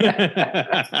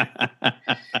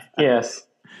 Yes.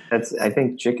 That's, I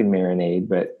think, chicken marinade,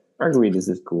 but margaritas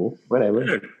is cool. Whatever.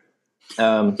 Yeah.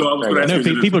 So I know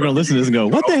people are going to listen to this and go,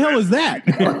 what the hell is that?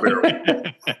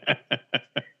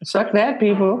 Suck that,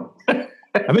 people.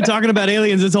 I've been talking about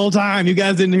aliens this whole time. You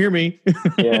guys didn't hear me.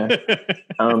 Yeah.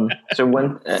 So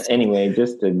anyway,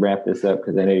 just to wrap this up,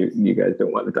 because I know you guys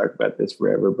don't want to talk about this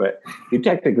forever, but you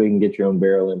technically can get your own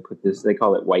barrel and put this, they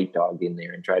call it White Dog, in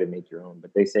there and try to make your own.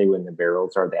 But they say when the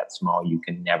barrels are that small, you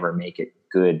can never make it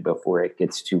good before it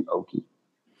gets too oaky.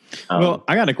 Well,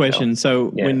 I got a question.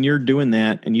 When you're doing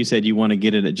that and you said you want to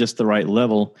get it at just the right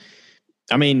level,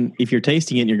 I mean, if you're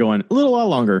tasting it and you're going a little while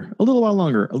longer,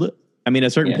 at a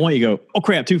certain point you go, oh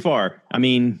crap, too far. I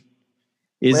mean,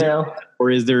 do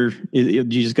you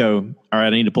just go, all right, I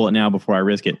need to pull it now before I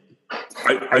risk it?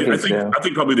 I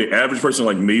think probably the average person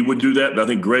like me would do that. But I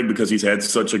think Greg, because he's had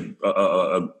such a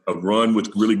run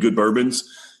with really good bourbons,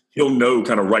 he'll know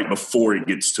kind of right before it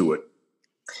gets to it.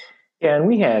 Yeah, and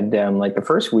we had like the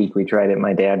first week we tried it.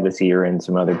 My dad was here, and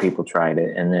some other people tried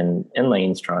it, and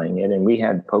Lane's trying it, and we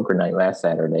had poker night last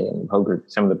Saturday, and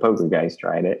some of the poker guys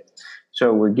tried it.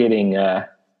 So we're getting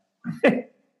what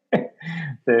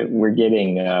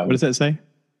does that say?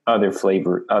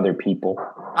 Other people.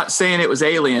 Not saying it was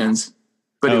aliens,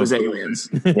 but it was aliens.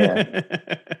 Yeah.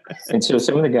 And so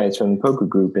some of the guys from the poker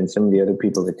group and some of the other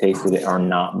people that tasted it are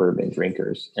not bourbon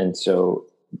drinkers, and so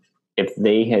if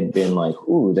they had been like,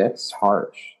 ooh, that's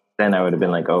harsh, then I would have been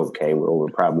like, okay, well, we're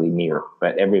probably near.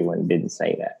 But everyone didn't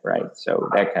say that, right? So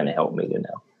that kind of helped me to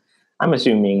know. I'm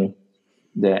assuming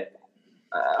that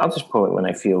I'll just pull it when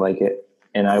I feel like it,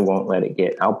 and I won't let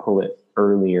it I'll pull it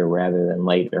earlier rather than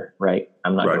later, right?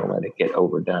 I'm not going to let it get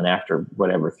overdone after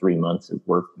whatever 3 months of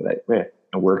work.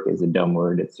 Work is a dumb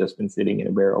word. It's just been sitting in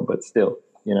a barrel, but still,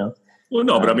 Well,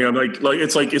 no, but I mean, I'm like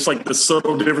it's like the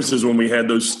subtle differences when we had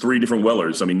those 3 different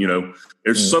Wellers. I mean,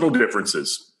 there's subtle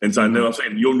differences, and so I know I'm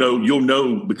saying you'll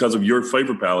know because of your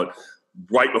flavor palette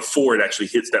right before it actually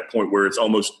hits that point where it's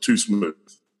almost too smooth.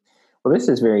 Well, this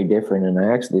is very different, and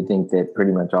I actually think that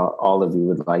pretty much all of you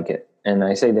would like it. And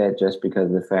I say that just because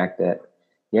of the fact that,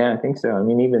 yeah, I think so. I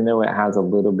mean, even though it has a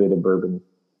little bit of bourbon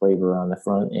flavor on the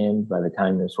front end, by the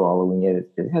time you're swallowing it,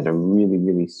 it has a really,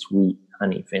 really sweet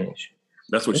honey finish.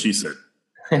 That's what she said.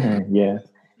 Yeah,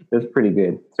 that's pretty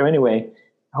good. So anyway,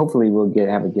 hopefully we'll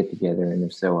have a get together, and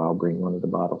if so, I'll bring one of the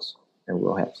bottles and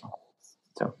we'll have some.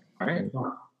 So, all right.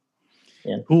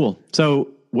 Yeah. Cool. So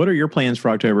what are your plans for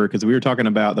October? Because we were talking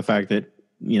about the fact that,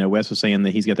 Wes was saying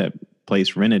that he's got that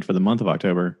place rented for the month of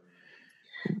October.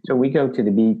 So we go to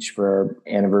the beach for our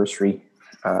anniversary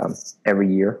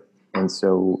every year. And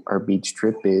so our beach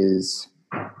trip is,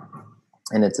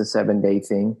 and it's a 7-day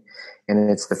thing, and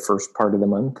it's the first part of the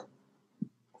month.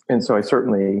 And so I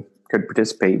certainly could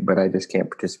participate, but I just can't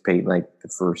participate like the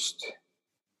first,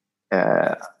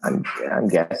 I'm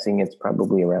guessing it's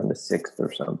probably around the 6th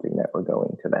or something that we're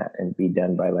going to that, and be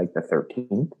done by like the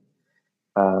 13th.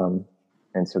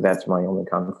 And so that's my only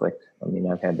conflict. I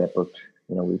mean, I've had that booked,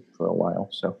 for a while.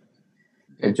 So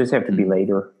it just have to be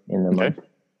later in the month,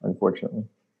 unfortunately.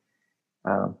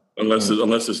 Unless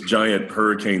this giant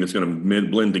hurricane that's going to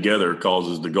blend together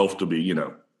causes the Gulf to be,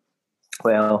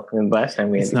 Well, and last time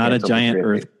we had it's not a giant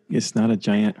earth. It's not a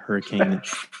giant hurricane.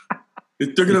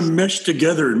 They're going to mesh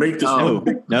together and make this. No.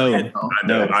 I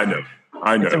know.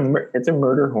 It's a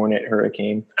murder hornet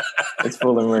hurricane. It's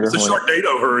full of murder hornets. It's a hornet.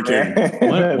 Sharknado hurricane.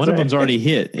 One of them's already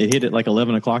hit. It hit at like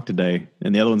 11 o'clock today,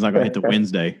 and the other one's not going to hit till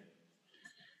Wednesday.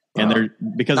 And they're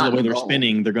because of the way they're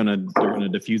spinning, they're gonna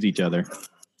diffuse each other.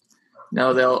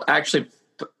 No, they'll actually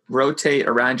rotate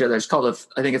around each other. I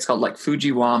think it's called like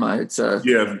Fujiwama. It's a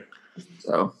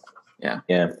So yeah.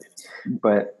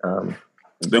 But I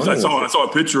saw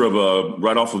a picture of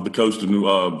right off of the coast of New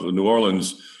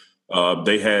Orleans.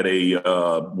 They had a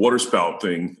water spout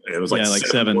thing. It was like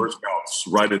 7 water spouts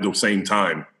right at the same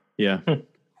time. Yeah.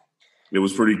 It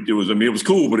was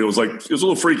cool, but it was a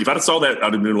little freaky. If I'd have saw that,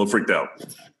 I'd have been a little freaked out.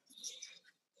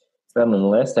 Well, and the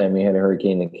last time we had a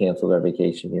hurricane that canceled our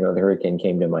vacation, the hurricane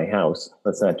came to my house.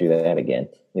 Let's not do that again.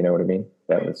 You know what I mean?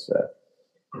 That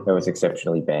was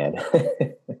exceptionally bad.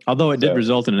 Although it did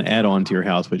result in an add-on to your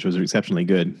house, which was exceptionally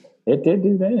good. It did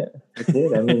do that. It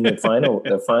did. I mean,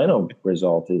 the final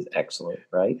result is excellent,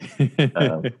 right?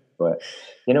 But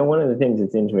one of the things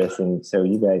that's interesting. So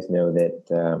you guys know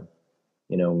that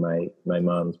my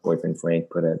mom's boyfriend Frank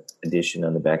put an addition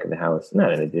on the back of the house.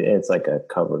 Not an addition; it's like a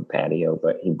covered patio,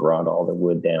 but he brought all the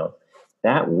wood down.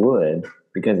 That wood,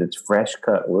 because it's fresh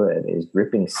cut wood, is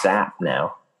dripping sap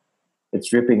now. It's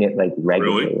dripping it like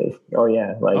regularly. Really? Oh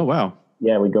yeah! Oh wow!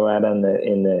 Yeah, we go out on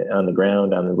the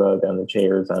ground, on the rug, on the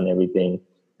chairs, on everything.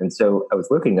 And so I was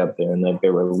looking up there, and like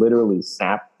there were literally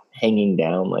sap hanging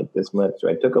down like this much. So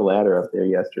I took a ladder up there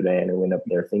yesterday, and I went up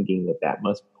there thinking that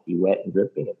must be wet and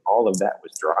dripping, and all of that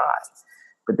was dry.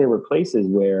 But there were places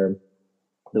where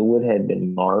the wood had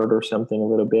been marred or something a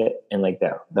little bit, and like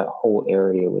that whole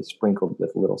area was sprinkled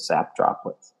with little sap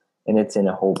droplets. And it's in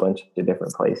a whole bunch of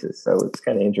different places. So it's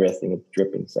kind of interesting. It's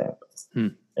dripping sap.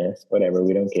 Whatever.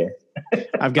 We don't care.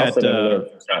 I've got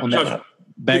on that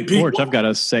back porch, I've got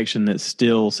a section that's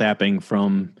still sapping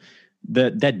from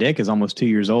that deck is almost 2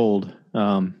 years old.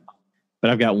 But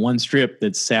I've got one strip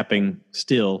that's sapping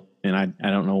still. And I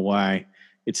don't know why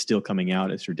it's still coming out.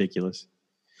 It's ridiculous.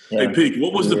 Yeah. Hey, Pete,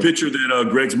 what was the picture that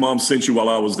Greg's mom sent you while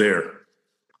I was there?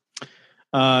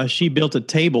 She built a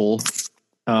table,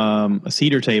 a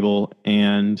cedar table,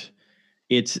 and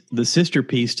it's the sister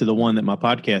piece to the one that my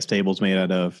podcast table is made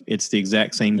out of. It's the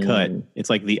exact same cut. It's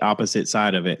like the opposite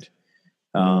side of it.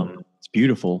 It's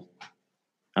beautiful.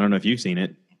 I don't know if you've seen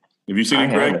it. Have you seen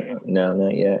it, Greg? No,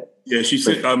 not yet. Yeah, she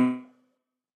said.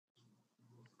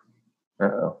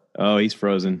 Oh, he's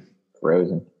frozen.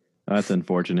 Frozen. That's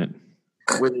unfortunate.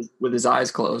 With his eyes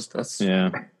closed. That's yeah.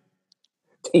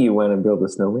 Do you want to build a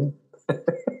snowman?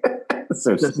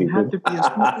 So stupid. Have to be a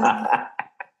snowman.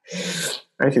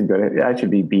 I should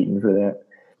be beaten for that.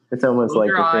 It's almost Close like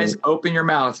your eyes, open your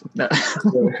mouth.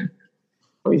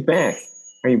 Oh, he's back.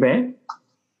 Are you back?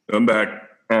 I'm back.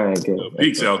 All right, good.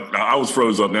 Pete's out. I was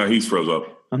froze up. Now he's froze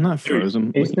up. I'm not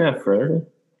frozen. He's not frozen.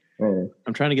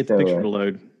 I'm trying to get the picture to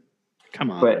load. Come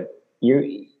on. But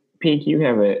Pete, you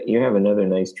have another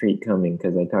nice treat coming,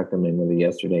 because I talked to my mother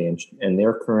yesterday, and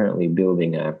they're currently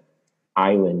building a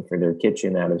island for their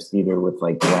kitchen out of cedar with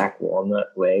like black walnut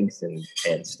legs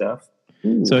and stuff.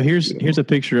 So here's a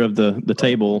picture of the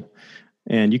table.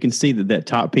 and you can see that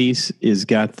top piece is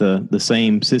got the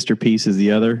same sister piece as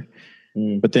the other.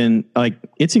 But then, like,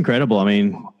 it's incredible. I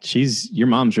mean, your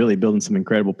mom's really building some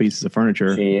incredible pieces of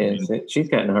furniture. She is. She's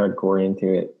gotten hardcore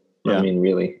into it. Yeah. I mean,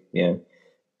 really, yeah.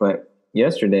 But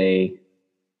yesterday,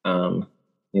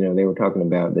 they were talking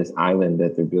about this island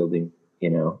that they're building,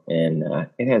 and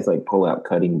it has like pull-out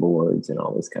cutting boards and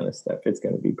all this kind of stuff. It's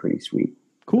going to be pretty sweet.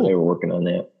 Cool. They were working on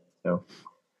that. So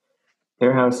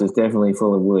their house is definitely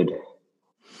full of wood.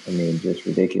 I mean, just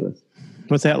ridiculous.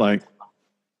 What's that like?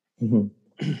 Mm-hmm.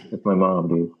 That's my mom,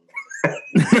 dude.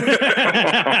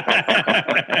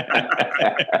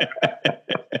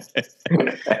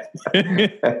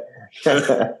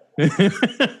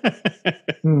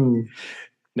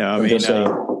 No, I mean,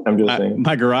 I'm just saying.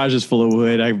 My garage is full of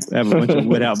wood. I have a bunch of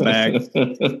wood out back.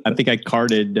 I think I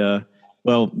carted,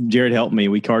 Jared helped me.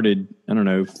 We carted,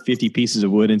 50 pieces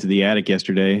of wood into the attic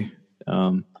yesterday,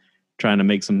 trying to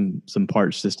make some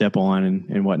parts to step on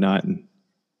and whatnot. And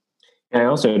I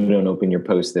also don't open your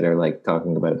posts that are like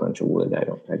talking about a bunch of wood.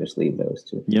 I just leave those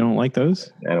too. You don't like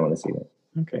those? I don't want to see that.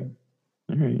 Okay.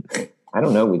 All right. I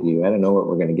don't know with you. I don't know what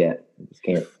we're going to get.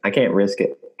 I can't risk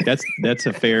it. That's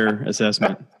a fair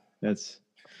assessment. I just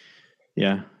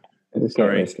can't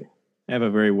risk it. I have a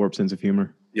very warped sense of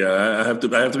humor. Yeah, I have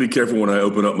to be careful when I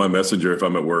open up my messenger if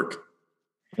I'm at work.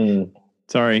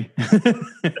 Sorry.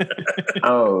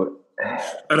 Oh.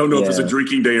 I don't know if it's a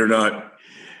drinking day or not.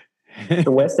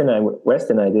 So West and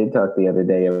I did talk the other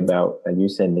day about you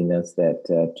sending us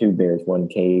that Two Bears One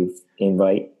Cave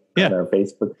invite on our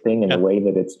Facebook thing, and the way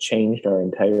that it's changed our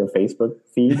entire Facebook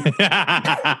feed.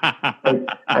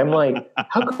 I'm like,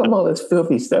 how come all this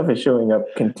filthy stuff is showing up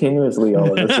continuously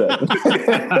all of a sudden?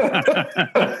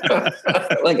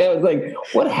 Like, I was like,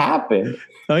 what happened?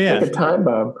 Oh yeah, like a time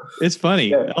bomb. It's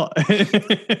funny. Yeah.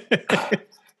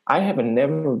 I have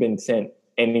never been sent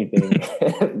anything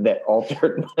that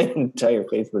altered my entire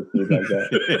Facebook feed like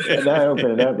that. And I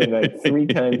open it up, and like 3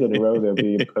 times in a row there'll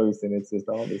be a post, and it's just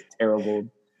all this terrible.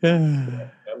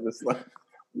 I'm just like,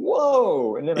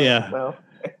 whoa! And then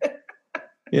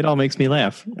it all makes me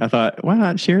laugh. I thought, why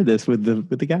not share this with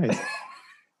the guys?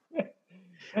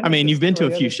 I mean, you've been to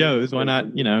a few shows. Why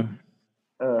not? Yeah.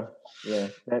 I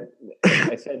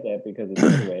said that because it's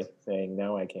anyway saying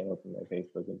now I can't open my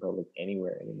Facebook in public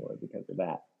anywhere anymore because of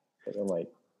that. Because I'm like,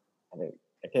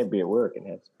 I can't be at work and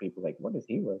have people like, what is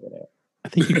he working at? I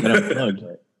think you got unplugged.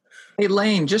 Hey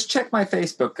Lane, just check my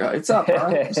Facebook. It's up.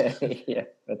 Yeah,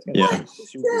 that's gonna be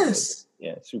super good.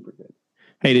 Yeah, super good.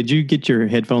 Hey, did you get your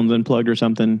headphones unplugged or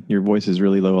something? Your voice is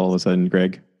really low all of a sudden,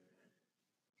 Greg.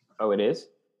 Oh, it is?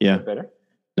 Yeah. Is that better?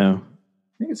 No.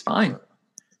 I think it's fine.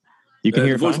 You can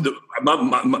hear it fine?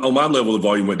 On my level, the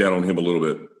volume went down on him a little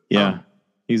bit. Yeah.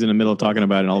 He's in the middle of talking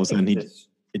about it, and all of a sudden it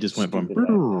just went from.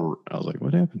 I was like,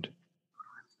 what happened?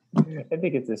 I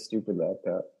think it's a stupid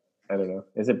laptop. I don't know.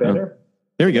 Is it better? Oh.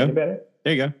 There you go. Better?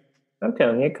 There you go. I'm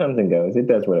telling you, it comes and goes. It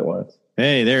does what it wants.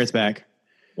 Hey, there it's back.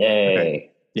 Yay.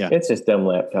 Okay. Yeah. It's just dumb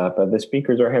laptop. The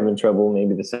speakers are having trouble.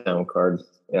 Maybe the sound card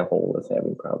hole is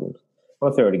having problems.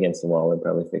 I'll throw it against the wall and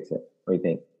probably fix it. What do you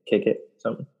think? Kick it?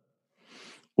 Something?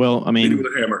 Well, I mean, with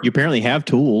a hammer. You apparently have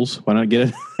tools. Why not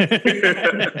get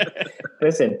it?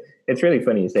 Listen, it's really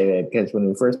funny you say that because when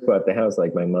we first bought the house,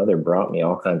 like my mother brought me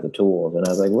all kinds of tools, and I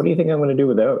was like, "What do you think I'm going to do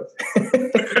with those?"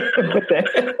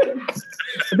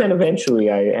 but then eventually,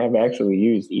 I have actually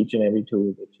used each and every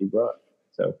tool that she brought.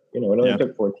 So it only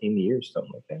took 14 years,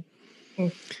 something like that.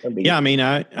 Yeah, I mean,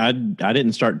 I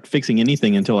didn't start fixing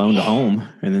anything until I owned a home,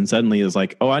 and then suddenly it was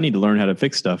like, oh, I need to learn how to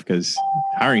fix stuff because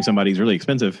hiring somebody is really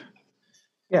expensive.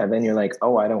 Yeah, then you're like,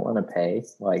 oh, I don't want to pay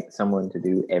like someone to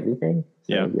do everything.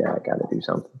 So, I got to do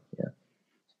something.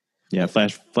 Yeah.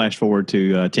 Flash forward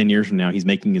to 10 years from now, he's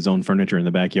making his own furniture in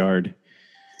the backyard.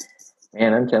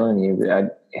 Man, I'm telling you,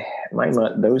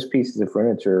 those pieces of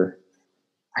furniture,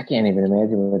 I can't even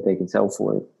imagine what they can sell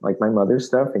for it. Like my mother's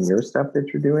stuff and your stuff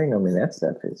that you're doing. I mean, that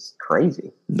stuff is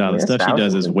crazy. No, the stuff she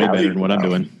does is way better than what I'm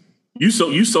doing. You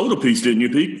sold a piece, didn't you,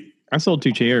 Pete? I sold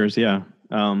 2 chairs, yeah.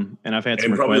 And I've had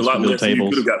some probably requests a lot for less than you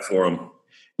tables. could have got for them.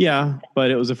 Yeah,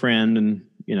 but it was a friend, and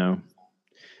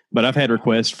but I've had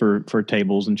requests for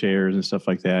tables and chairs and stuff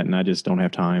like that, and I just don't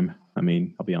have time. I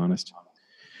mean, I'll be honest.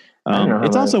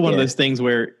 It's also one of those things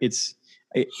where it's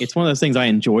one of those things I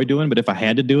enjoy doing, but if I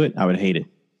had to do it, I would hate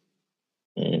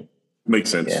it. Makes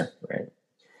sense. Yeah, right.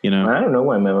 I don't know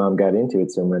why my mom got into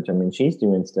it so much. I mean, she's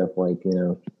doing stuff like,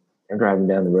 I'm driving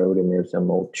down the road and there's some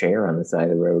old chair on the side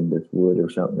of the road that's wood or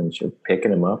something, and she's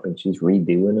picking them up and she's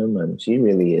redoing them, and she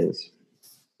really is.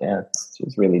 Yeah,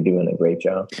 she's really doing a great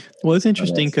job. Well, it's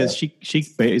interesting because she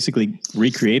basically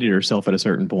recreated herself at a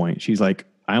certain point. She's like,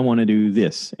 I want to do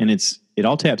this. And it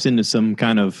all taps into some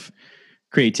kind of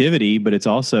creativity, but it's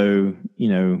also,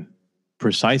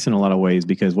 precise in a lot of ways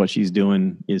because what she's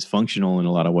doing is functional in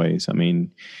a lot of ways. I mean,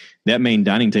 that main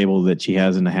dining table that she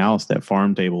has in the house, that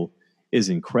farm table, is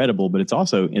incredible, but it's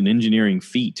also an engineering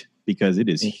feat because it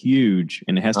is huge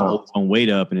and it has to hold its own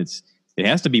weight up, and it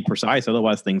has to be precise.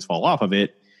 Otherwise things fall off of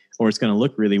it or it's going to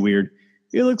look really weird.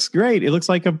 It looks great. It looks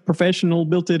like a professional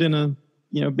built it in a,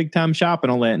 big time shop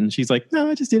and all that. And she's like,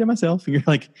 no, I just did it myself. And you're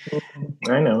like,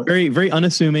 I know. Very, very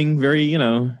unassuming, very,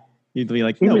 you'd be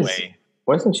like, no way.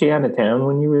 Wasn't she out of town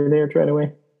when you were there,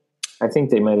 Treadaway? I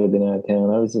think they might have been out of town.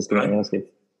 I was just going to ask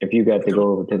if you got to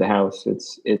go over to the house.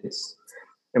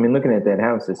 I mean, looking at that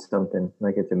house is something,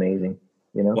 like, it's amazing,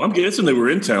 Well, I'm guessing they were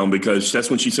in town because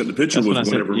that's when she sent the picture. So I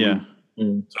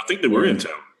think they were in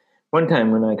town. One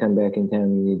time when I come back in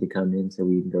town, you need to come in so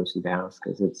we can go see the house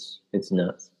because it's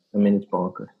nuts. I mean, it's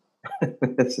bonkers.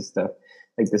 That's the stuff.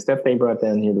 Like the stuff they brought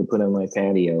down here to put on my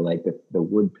patio, like the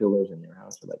wood pillars in their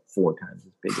house are like 4 times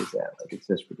as big as that. Like, it's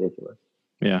just ridiculous.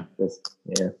 Yeah.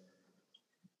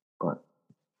 But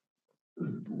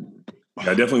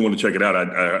I definitely want to check it out.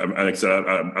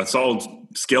 I saw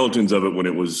skeletons of it when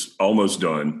it was almost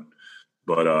done,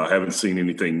 but I haven't seen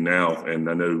anything now. And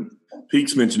I know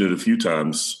Pete's mentioned it a few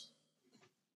times.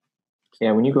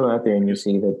 Yeah, when you go out there and you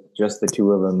see that just the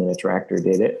 2 of them in a tractor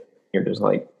did it, you're just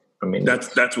like, I mean,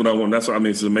 that's what I want. That's what I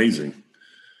mean. It's amazing.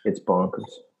 It's bonkers.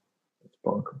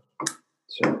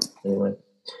 So anyway,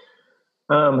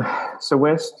 so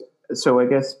West. So I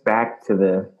guess back to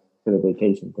the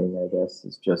vacation thing. I guess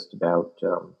is just about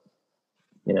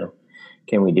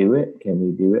can we do it? Can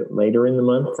we do it later in the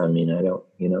month? I mean, I don't.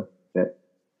 That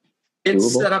it's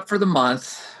doable? set up for the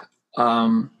month.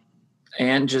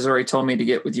 And Jiz already told me to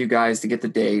get with you guys to get the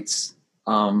dates.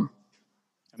 I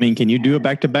mean, can you do a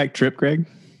back-to-back trip, Greg?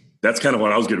 That's kind of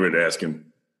what I was getting ready to ask him.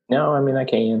 No, I mean, I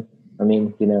can. I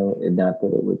mean, not that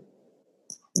it would.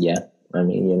 Yeah, I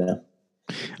mean,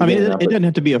 I mean, it doesn't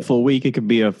have to be a full week. It could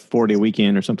be a 4-day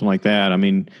weekend or something like that. I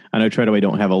mean, I know Treadaway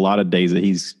don't have a lot of days that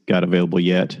he's got available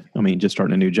yet. I mean, just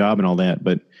starting a new job and all that.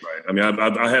 But right. I mean,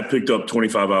 I have picked up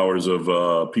 25 hours of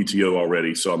PTO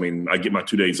already. So, I mean, I get my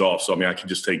 2 days off. So, I mean, I can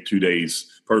just take 2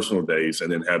 days, personal days,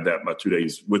 and then have my 2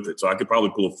 days with it. So I could probably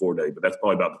pull a 4-day, but that's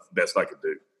probably about the best I could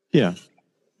do. Yeah.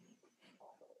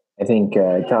 I think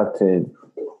I talked to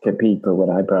Pete, but what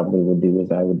I probably would do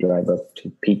is I would drive up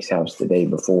to Pete's house the day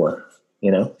before,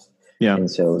 Yeah.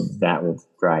 And so that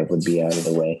drive would be out of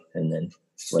the way, and then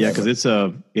whatever. Yeah, because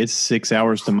it's 6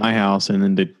 hours to my house, and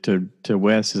then to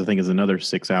Wes I think is another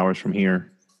 6 hours from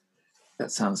here.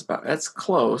 That's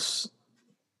close.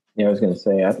 Yeah, I was going to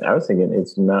say I was thinking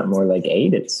it's not more like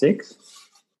 8, it's 6.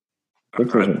 I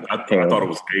thought it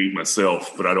was 8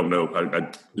 myself, but I don't know.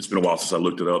 It's been a while since I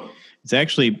looked it up. It's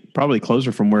actually probably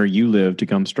closer from where you live to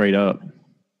come straight up.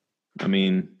 I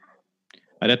mean,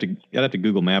 I'd have to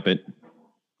Google map it.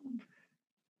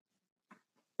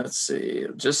 Let's see.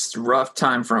 Just rough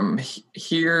time from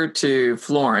here to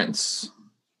Florence.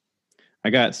 I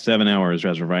got 7 hours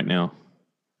as of right now.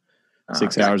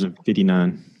 6 hours and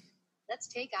 59. Let's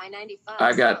take I-95.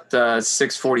 I got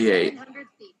 6:48.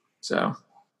 So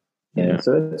yeah,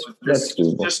 so that's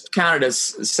doable. Just counted as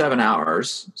 7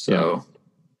 hours. So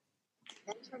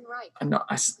Then turn right. no,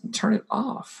 I turn it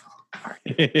off.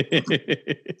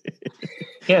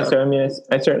 Yeah, so I mean,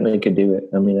 I certainly could do it.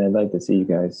 I mean, I'd like to see you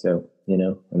guys. So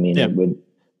I mean, It would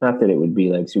not that it would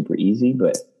be like super easy,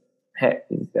 but heck,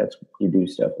 that's you do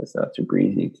stuff that's not super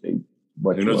easy. So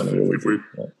what you want to really do.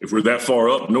 If we're that far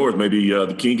up north, maybe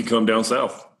the king could come down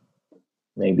south.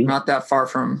 Maybe not that far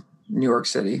from New York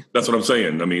City. That's what I'm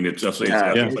saying. I mean, it's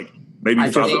like maybe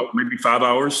 5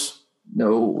 hours.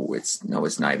 No, it's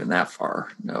not even that far.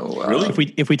 No,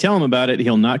 really. If we tell him about it,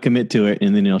 he'll not commit to it,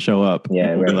 and then he'll show up.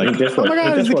 Yeah, right. Like, he just won't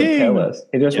tell us.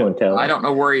 He just won't tell us. I don't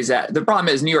know where he's at. The problem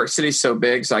is New York City's so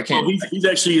big, so I can't. Oh, he's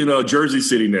actually in Jersey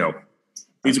City now.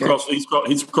 He's across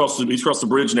the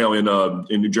bridge now in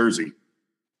New Jersey.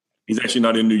 He's actually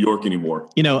not in New York anymore.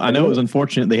 I know it was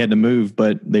unfortunate they had to move,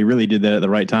 but they really did that at the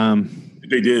right time.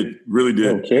 They did, really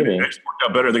did. No kidding. It actually worked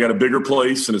out better. They got a bigger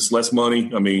place and it's less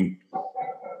money. I mean,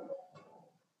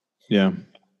 yeah.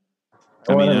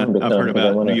 I mean, I've heard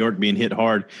about New York being hit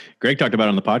hard. Greg talked about it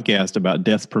on the podcast about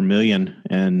deaths per million,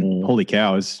 and holy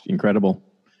cow, it's incredible.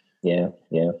 Yeah.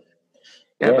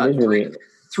 About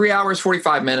 3 hours,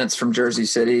 45 minutes from Jersey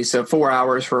City, so 4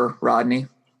 hours for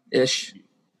Rodney-ish.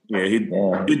 Yeah, he'd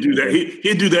do that.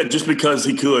 He'd do that just because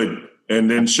he could,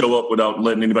 and then show up without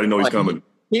letting anybody know he's coming.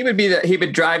 He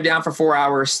would drive down for 4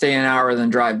 hours, stay an hour, then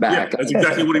drive Yeah, back. that's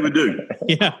exactly what he would do.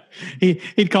 Yeah,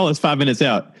 he'd call us 5 minutes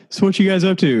out. So what you guys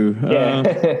up to?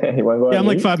 Yeah. You wanna go out I'm and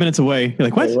like eat? 5 minutes away. You're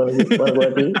like, what? You want to go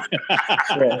out to eat?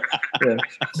 Yeah.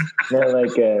 No,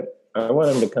 like I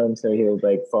want him to come so he'll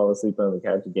like fall asleep on the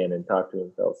couch again and talk to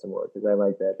himself some more because I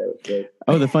like that. That was great.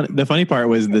 Oh, the funny part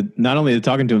was that not only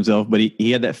talking to himself, but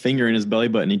he had that finger in his belly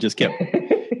button. He just kept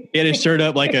he had his shirt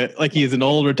up like he's an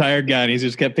old retired guy, and he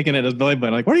just kept picking at his belly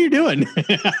button. Like, what are you doing?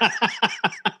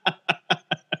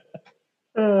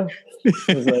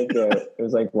 It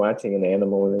was like watching an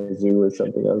animal in a zoo or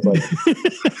something. I was like,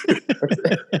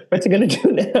 what's he gonna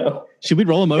do now? Should we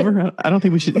roll him over? I don't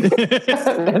think we should.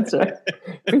 That's right.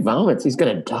 If he vomits, he's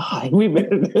gonna die. We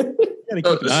better. Gotta keep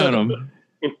an eye on him.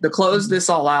 To close this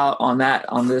all out on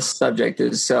this subject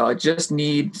is I just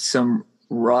need some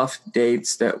rough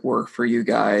dates that work for you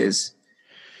guys.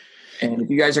 And if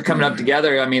you guys are coming up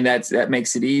together, I mean, that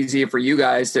makes it easier for you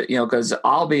guys to, because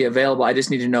I'll be available. I just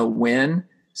need to know when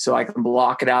so I can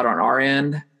block it out on our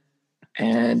end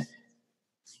and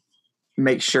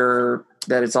make sure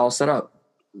that it's all set up.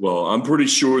 Well, I'm pretty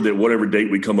sure that whatever date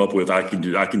we come up with, I can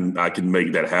do. I can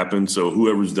make that happen. So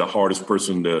whoever's the hardest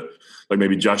person to, like,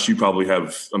 maybe Josh, you probably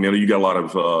have. I mean, I know you got a lot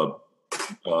of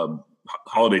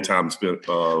holiday time spent.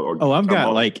 I've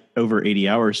got like over 80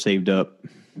 hours saved up,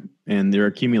 and they're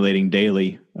accumulating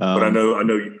daily. But I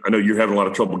know you're having a lot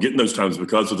of trouble getting those times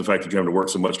because of the fact that you're having to work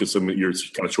so much because you're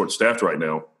kind of short staffed right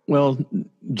now. Well,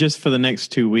 just for the next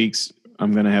 2 weeks,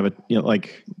 I'm going to have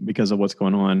because of what's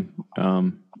going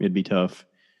on, it'd be tough.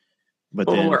 But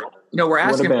then, we're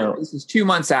asking about- this is 2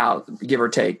 months out, give or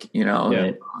take,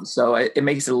 Yeah. So it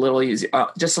makes it a little easy,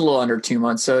 just a little under 2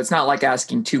 months. So it's not like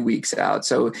asking 2 weeks out.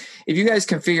 So if you guys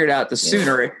can figure it out the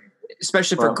sooner,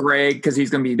 especially for Greg, because he's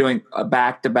going to be doing a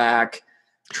back-to-back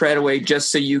Treadaway, just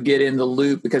so you get in the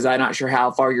loop, because I'm not sure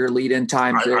how far your lead-in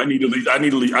time is. I need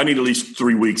at least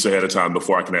 3 weeks ahead of time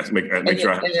before I can make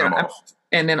sure I have time off.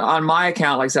 And then on my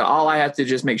account, like I said, all I have to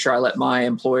just make sure I let my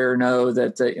employer know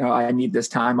that I need this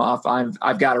time off.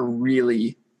 I've got a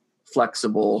really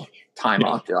flexible time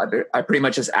off. I pretty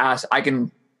much just ask. I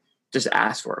can just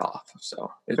ask for it off. So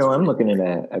I'm looking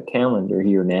at a calendar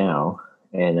here now,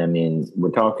 and I mean,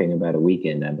 we're talking about a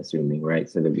weekend, I'm assuming, right?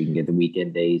 So that we can get the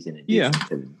weekend days in addition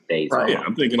to the days off. Yeah,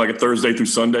 I'm thinking like a Thursday through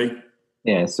Sunday.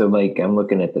 Yeah, so like I'm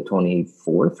looking at the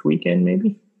 24th weekend,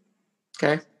 maybe.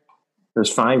 Okay. There's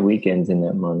 5 weekends in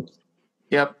that month.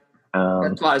 Yep.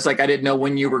 That's why I was like, I didn't know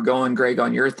when you were going, Greg,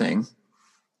 on your thing.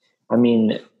 I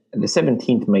mean, the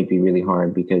 17th might be really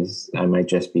hard because I might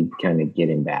just be kind of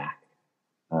getting back.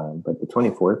 But the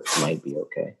 24th might be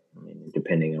okay. I mean,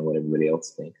 depending on what everybody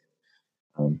else thinks.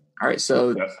 All right.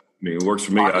 So, it works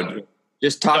for me.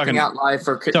 Just talking out live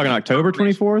for talking October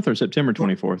 24th or September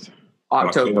 24th?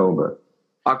 October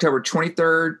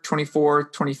 23rd,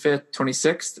 24th, 25th,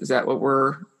 26th. Is that what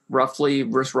we're roughly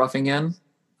just roughing in?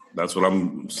 That's what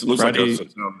I'm. Looks Friday,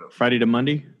 like Friday to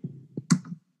Monday.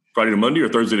 Friday to Monday or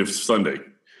Thursday to Sunday.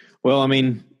 Well, I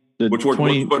mean, which works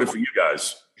better for you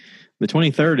guys? The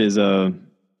 23rd is a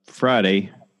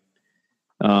Friday.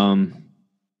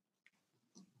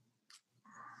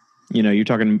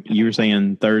 You were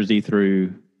saying Thursday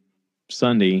through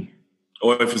Sunday.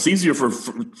 Well, if it's easier for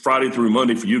Friday through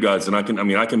Monday for you guys, then I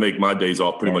can make my days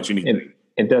off pretty much anything.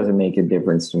 It doesn't make a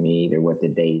difference to me either what the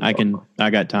days are. I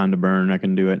got time to burn. I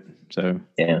can do it. So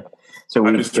yeah. So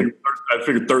I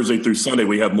figured Thursday through Sunday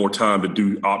we have more time to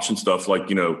do option stuff, like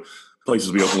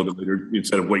places we open a little bit later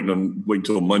instead of waiting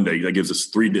until Monday. That gives us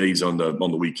 3 days on the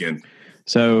weekend.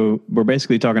 So we're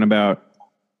basically talking about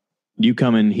you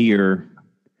coming here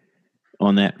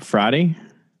on that Friday,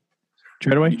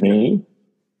 Treadaway? Me?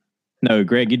 No,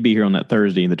 Greg, you'd be here on that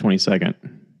Thursday, the 22nd.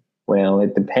 Well,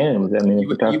 it depends. I mean, you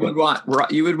would want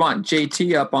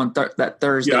JT up on that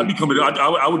Thursday. Yeah, I'd be coming.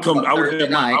 I would come. I would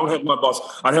have my boss.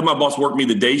 I'd have my boss work me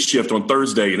the day shift on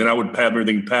Thursday, and then I would have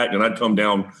everything packed, and I'd come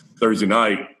down Thursday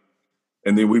night,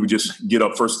 and then we would just get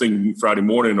up first thing Friday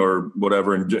morning or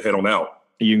whatever and head on out.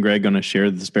 Are you and Greg going to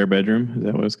share the spare bedroom? Is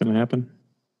that what's going to happen?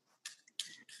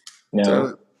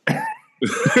 No.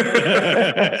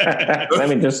 Let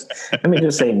me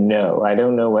just say no. I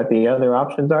don't know what the other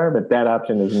options are, but that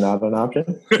option is not an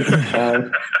option. Well,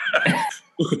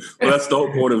 that's the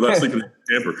whole point of that sleeping in the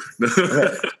camper.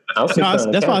 That's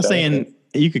why I was saying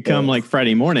you could come like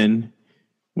Friday morning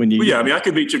when you. Well, yeah, I mean, I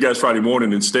could meet you guys Friday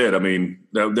morning instead. I mean,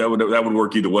 that would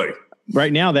work either way.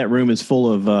 Right now, that room is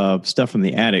full of stuff from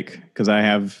the attic because I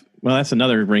have. Well, that's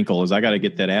another wrinkle is I got to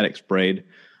get that attic sprayed.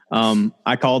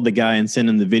 I called the guy and sent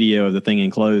him the video of the thing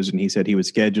enclosed, and he said he would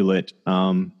schedule it.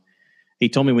 he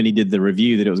told me when he did the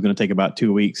review that it was going to take about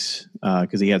 2 weeks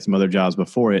because he had some other jobs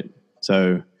before it.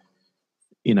 So,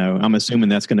 I'm assuming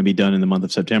that's going to be done in the month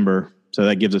of September. So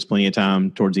that gives us plenty of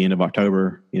time towards the end of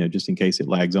October, just in case it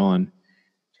lags on.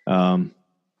 I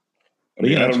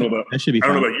don't know about that should be fun.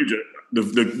 I don't know about you, Jeff.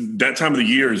 That time of the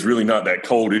year is really not that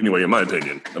cold anyway, in my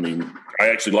opinion. I mean, I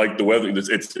actually like the weather.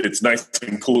 It's nice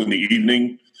and cool in the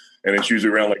evening, and it's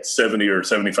usually around like 70 or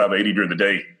 75, 80 during the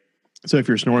day. So if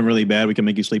you're snoring really bad, we can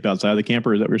make you sleep outside the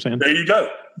camper. Is that what you're saying? There you go.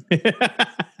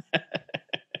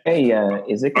 Hey,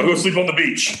 is it? I'll go sleep on the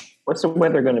beach. What's the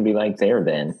weather going to be like there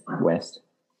then, West?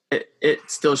 It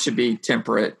still should be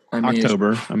temperate.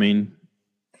 October.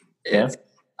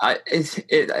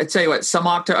 I'd say what some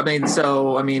October.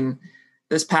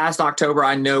 This past October,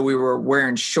 I know we were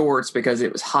wearing shorts because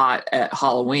it was hot at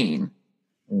Halloween.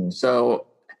 So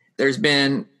there's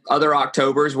been other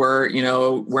Octobers where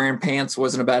wearing pants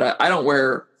wasn't a bad. I don't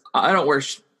wear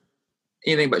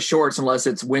anything but shorts unless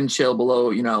it's wind chill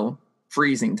below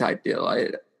freezing type deal.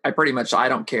 I pretty much I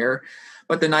don't care.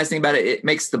 But the nice thing about it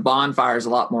makes the bonfires a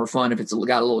lot more fun if it's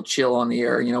got a little chill on the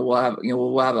air.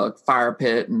 We'll have a fire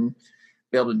pit and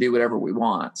be able to do whatever we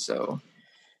want. So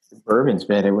bourbon's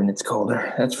better when it's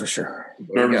colder. That's for sure.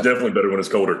 Bourbon's definitely better when it's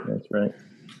colder. That's right.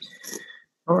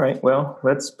 All right. Well,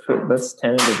 let's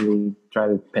tentatively try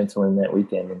to pencil in that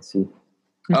weekend and see.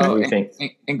 What do you think?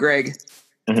 And Greg,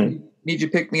 need you to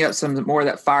pick me up some more of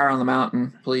that Fire on the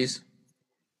Mountain, please.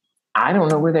 I don't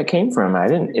know where that came from.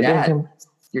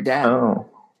 Your dad. Oh,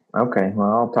 okay. Well,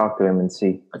 I'll talk to him and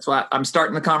see. That's why I'm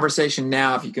starting the conversation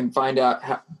now. If you can find out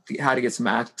how to get some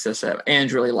access to it.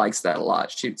 Ange really likes that a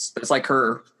lot. It's like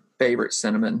her favorite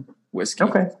cinnamon whiskey.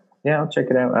 Okay. Yeah, I'll check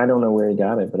it out. I don't know where he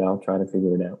got it, but I'll try to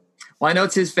figure it out. Well, I know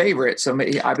it's his favorite, so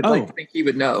I would like to think he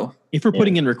would know. If we're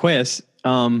putting in requests,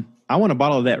 I want a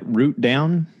bottle of that Root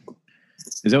Down.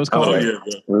 Is that what's called? Oh, yeah.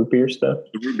 Root beer stuff?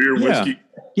 The root beer whiskey.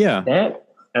 Yeah. That,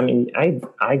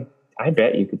 I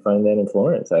bet you could find that in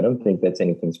Florence. I don't think that's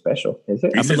anything special, is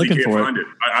it? He says he can't for find it.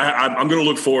 I'm going to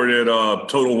look for it at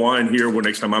Total Wine here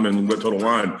next time I'm in Total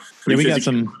Wine. Yeah, we got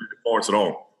some Florence at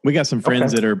all. We got some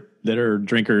friends that are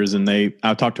drinkers, and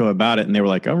I talked to them about it, and they were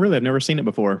like, "Oh, really? I've never seen it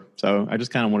before." So I just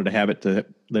kind of wanted to have it to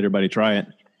let everybody try it.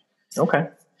 Okay.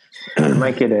 I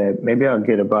might maybe I'll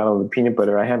get a bottle of the peanut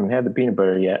butter. I haven't had the peanut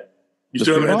butter yet. You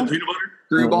still haven't had the peanut butter?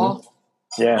 Screwball?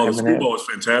 Yeah. Oh, the Screwball is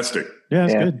fantastic. Yeah,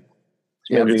 it's good.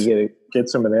 Yeah, maybe get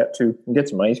some of that too. Get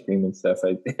some ice cream and stuff.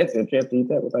 Did you have to eat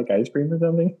that with like ice cream or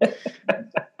something?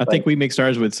 I think we mixed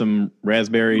ours with some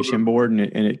raspberry Chimboard, and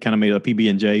it kind of made a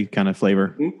PB&J kind of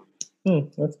flavor.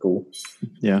 That's cool.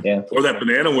 Yeah. Or that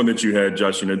banana one that you had,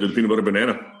 Josh. The peanut butter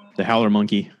banana. The Howler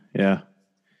Monkey. Yeah.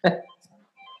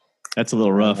 That's a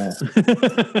little rough.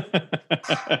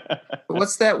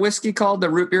 What's that whiskey called? The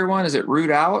root beer one? Is it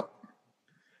Root Out?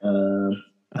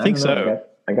 I think so.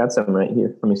 I got something right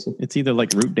here. Let me see. It's either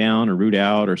like Root Down or Root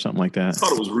Out or something like that. I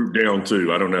thought it was Root Down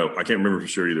too. I don't know. I can't remember for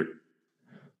sure either.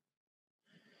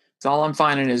 So all I'm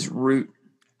finding is Root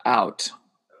Out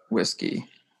whiskey.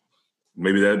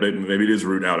 Maybe it is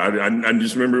Root Out. I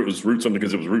just remember it was Root something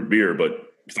because it was root beer, but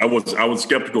I was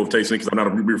skeptical of tasting it because I'm not a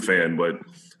root beer fan, but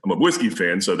I'm a whiskey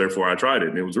fan, so therefore I tried it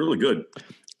and it was really good.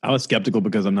 I was skeptical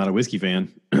because I'm not a whiskey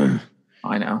fan.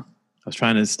 I know. I was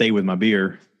trying to stay with my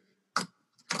beer,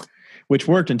 which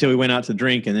worked until we went out to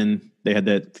drink, and then they had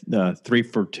that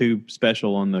 3-for-2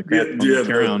 special on the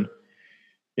carry-on.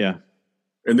 Yeah.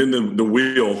 And then the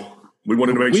wheel. We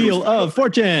wanted to make sure. Wheel of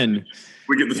Fortune.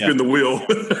 We get to spin the wheel.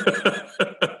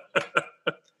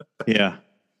 Yeah.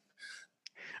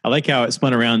 I like how it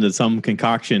spun around to some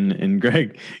concoction, and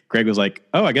Greg was like,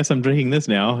 "Oh, I guess I'm drinking this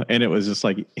now." And it was just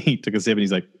like, he took a sip and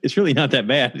he's like, "It's really not that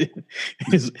bad."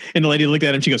 And the lady looked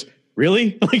at him. She goes,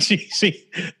 "Really?" Like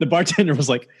the bartender was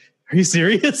like, "Are you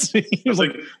serious?" He was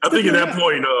like, I think at that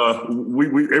point,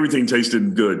 we everything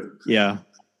tasted good. Yeah.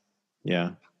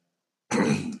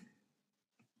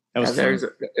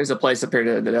 There's a place up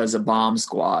here that has a bomb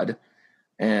squad,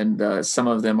 and some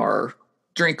of them are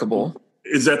drinkable.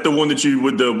 Is that the one that you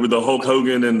with the Hulk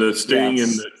Hogan and the Sting?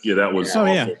 Yes. And that was. Oh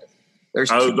yeah. There's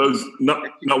those not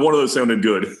one of those sounded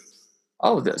good.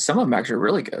 Oh, some of them actually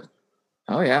really good.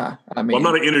 Oh yeah. I mean, I'm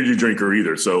not an energy drinker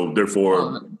either, so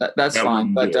therefore that's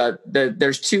fine. But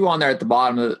there's two on there at the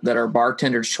bottom that are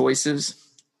bartender's choices,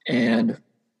 and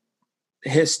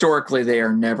historically they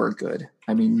are never good.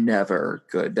 I mean, never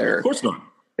good. Of course not.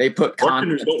 They put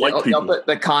bartenders don't like people. They'll put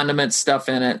the condiment stuff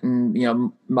in it,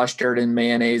 and mustard and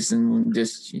mayonnaise, and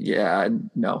just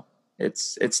no,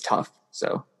 it's tough.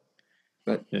 So,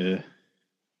 but yeah.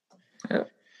 A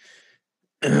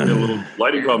little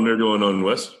lighting problem there going on,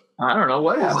 Wes. I don't know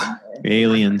what happened.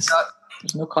 Aliens.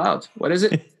 There's no clouds. What is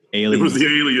it? It was the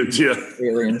aliens, yeah.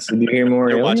 Aliens. Did you hear more?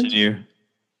 They're aliens? watching you.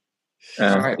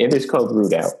 All right. It is called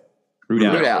Root Out. Root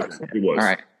out. Root out. It was. All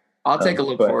right. I'll take a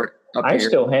look But for it up I here.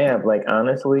 still have, like,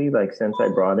 honestly, like, since I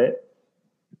brought it,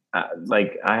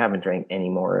 like, I haven't drank any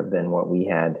more than what we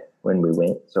had when we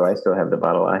went. So I still have the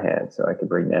bottle I had, so I could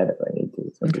bring that if I need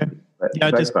to. So Okay. but Yeah,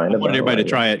 if I find a wanted everybody bottle, to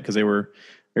try it because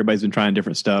everybody's been trying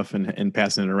different stuff and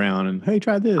passing it around. And hey,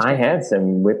 try this. I had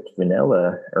some whipped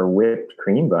vanilla or whipped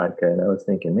cream vodka, and I was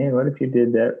thinking, man, what if you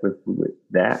did that with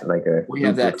that, like a We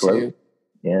have that float? too.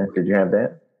 Yeah, did you have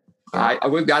that?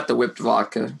 We've got the whipped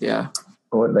vodka. Yeah.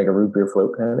 What, like a root beer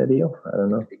float kind of deal? I don't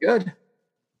know. Pretty good.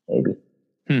 Maybe.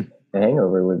 Hmm. The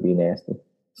hangover would be nasty,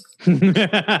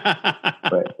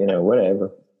 but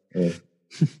whatever. Yeah.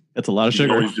 That's a lot of You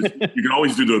can sugar.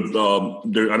 always do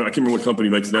the. I can't remember what company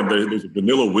makes them. There's a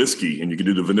vanilla whiskey, and you can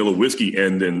do the vanilla whiskey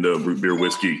and then the root beer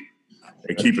whiskey,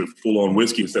 and keep it full on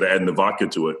whiskey instead of adding the vodka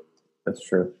to it. That's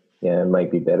true. Yeah, it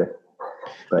might be better.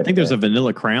 But, I think there's a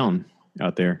vanilla crown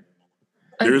out there.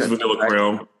 There is That's Vanilla right.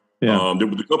 Crown. Yeah.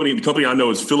 The company I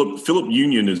know is Philip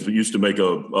Union used to make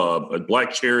a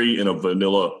black cherry and a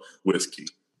vanilla whiskey.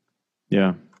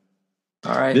 Yeah.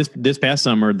 All right. This past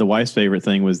summer, the wife's favorite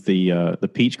thing was the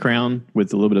peach crown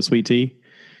with a little bit of sweet tea.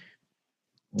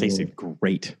 Tasted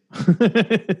great.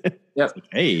 Yep.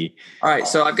 Hey. All right.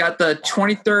 So I've got the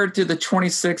 23rd to the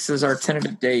 26th as our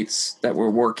tentative dates that we're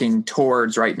working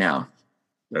towards right now.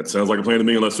 That sounds like a plan to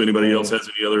me. Unless anybody else has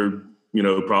any other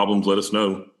problems, let us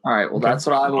know. All right. Well, that's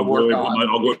what I will work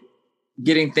on.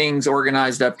 Getting things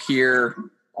organized up here.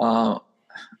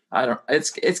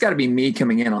 It's got to be me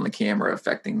coming in on the camera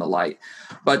affecting the light,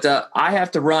 but I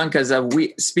have to run because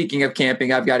speaking of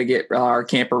camping, I've got to get our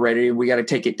camper ready. We got to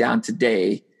take it down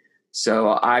today.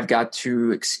 So I've got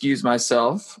to excuse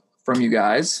myself from you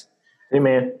guys. Hey,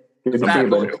 man. Good to see you,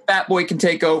 buddy. Fat Boy can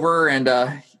take over, and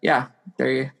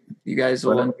there you guys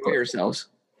will enjoy yourselves.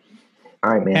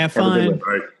 All right, man. Have a good fun. one.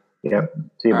 All right. Yeah.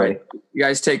 See you, All buddy. right. You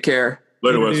guys take care.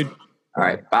 Later, Later, Wes. dude. All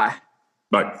right. Bye.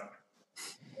 Bye.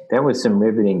 That was some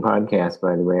riveting podcast,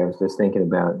 by the way. I was just thinking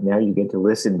about now you get to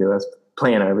listen to us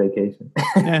plan our vacation.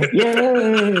 Yeah.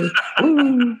 Yay!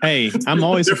 Woo! Hey, I'm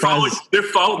always surprised.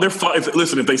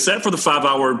 Listen, if they sat for the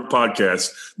 5-hour podcast,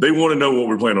 they want to know what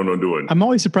we're planning on doing. I'm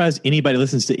always surprised anybody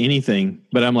listens to anything,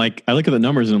 but I'm like, I look at the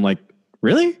numbers and I'm like,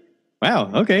 really?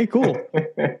 Wow. Okay, cool.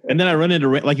 And then I run into,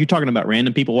 like you're talking about,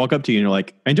 random people walk up to you and you're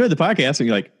like, I enjoyed the podcast. And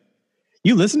you're like,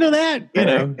 you listen to that?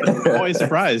 I'm always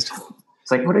surprised. It's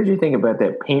like, what did you think about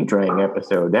that paint drying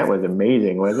episode? That was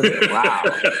amazing, wasn't it?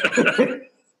 Wow.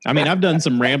 I mean, I've done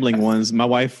some rambling ones. My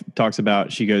wife talks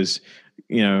about, she goes,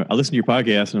 I listened to your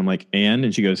podcast and I'm like,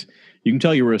 and she goes, you can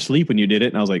tell you were asleep when you did it.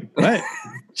 And I was like, what?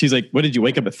 She's like, what, did you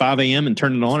wake up at 5 a.m. and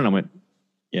turn it on? And I went,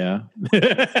 yeah.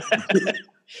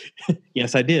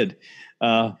 Yes, I did.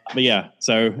 But yeah,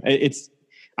 so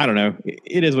I don't know.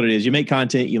 It is what it is. You make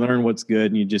content, you learn what's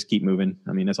good, and you just keep moving.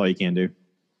 I mean, that's all you can do.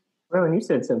 Well, and you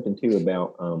said something too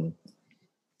about,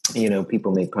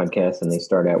 people make podcasts and they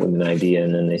start out with an idea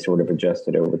and then they sort of adjust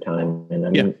it over time. And I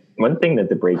mean, one thing that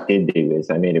the break did do is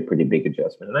I made a pretty big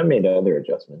adjustment, and I made other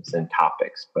adjustments in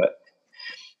topics. But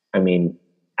I mean,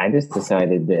 I just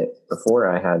decided that before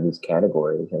I had these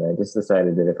categories, and I just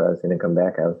decided that if I was going to come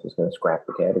back, I was just going to scrap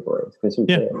the categories because who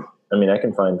cares? I mean, I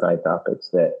can find 5 topics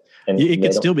that. And it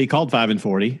could still be called 5 and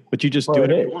 40, but you just do it.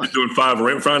 You're doing 5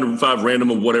 random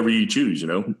of whatever you choose,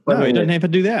 No, he doesn't have to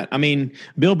do that. I mean,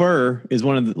 Bill Burr is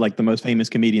one of the most famous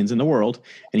comedians in the world,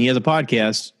 and he has a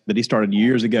podcast that he started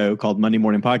years ago called Monday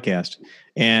Morning Podcast.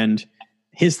 And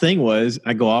his thing was,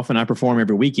 I go off and I perform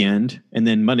every weekend, and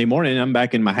then Monday morning I'm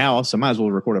back in my house. I might as well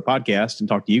record a podcast and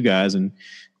talk to you guys, and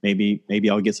maybe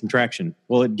I'll get some traction.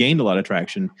 Well, it gained a lot of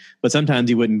traction, but sometimes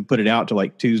he wouldn't put it out to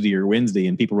like Tuesday or Wednesday,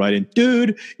 and people write in,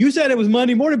 dude, you said it was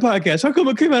Monday Morning Podcast. How come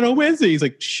it came out on Wednesday? He's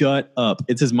like, shut up.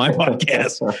 It's just my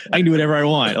podcast. I can do whatever I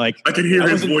want. Like, I can hear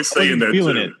his voice saying that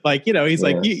feeling too. it. Like, he's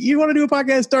like, you want to do a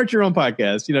podcast? Start your own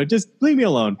podcast. Just leave me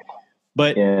alone.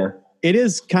 But it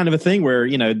is kind of a thing where,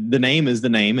 the name is the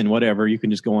name and whatever, you can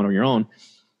just go on your own.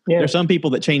 Yeah. There's some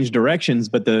people that change directions,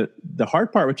 but the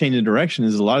hard part with changing direction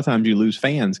is a lot of times you lose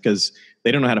fans because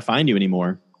they don't know how to find you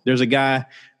anymore. There's a guy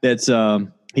that's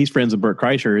he's friends with Bert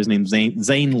Kreischer. His name's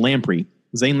Zane Lamprey.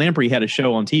 Zane Lamprey had a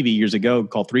show on TV years ago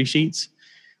called 3 Sheets,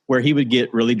 where he would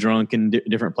get really drunk in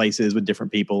different places with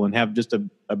different people and have just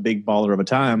a big baller of a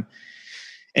time.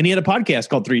 And he had a podcast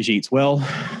called 3 Sheets. Well,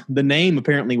 the name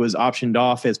apparently was optioned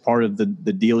off as part of the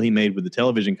deal he made with the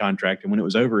television contract. And when it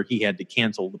was over, he had to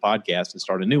cancel the podcast and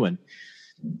start a new one.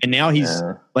 And now he's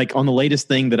like on the latest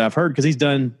thing that I've heard, because he's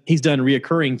done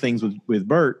reoccurring things with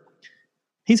Bert.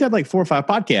 he's had like 4 or 5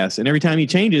 podcasts, and every time he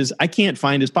changes, I can't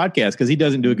find his podcast because he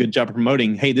doesn't do a good job of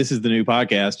promoting, hey, this is the new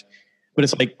podcast. But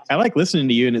it's like, I like listening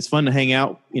to you, and it's fun to hang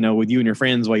out, with you and your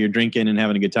friends while you're drinking and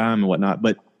having a good time and whatnot.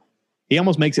 But he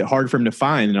almost makes it hard for him to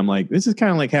find. And I'm like, this is kind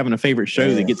of like having a favorite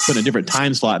show that gets put in a different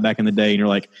time slot back in the day. And you're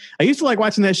like, I used to like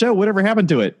watching that show. Whatever happened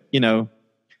to it?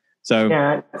 So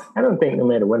yeah, I don't think no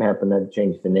matter what happened, I'd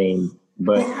change the name.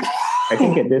 But I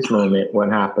think at this moment, what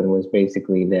happened was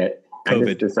basically that COVID. I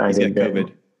just decided He's got that,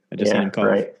 COVID. I just seen him cough.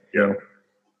 right. Yeah.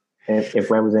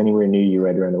 If I was anywhere near you,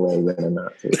 I'd run away, but I'm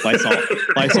not. Lysol.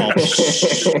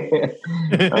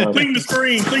 Clean the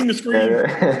screen. Clean the screen.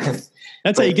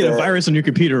 That's how you get a virus on your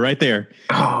computer right there.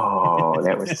 Oh,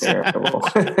 that was terrible.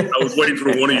 I was waiting for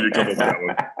one of you to come up with that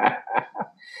one.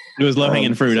 It was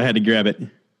low-hanging fruit. I had to grab it.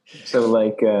 So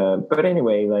but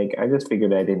anyway, I just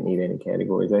figured I didn't need any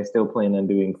categories. I still plan on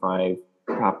doing 5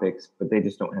 topics, but they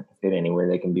just don't have to fit anywhere.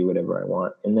 They can be whatever I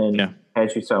want. And then,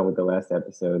 as you saw with the last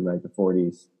episode, the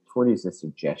 40s is a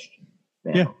suggestion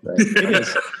now, right? It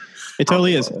is. It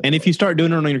totally is. And if you start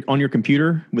doing it on your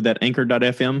computer with that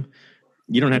Anchor.fm,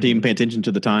 you don't have to even pay attention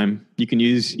to the time. You can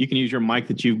use your mic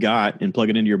that you've got and plug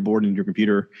it into your board into your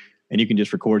computer, and you can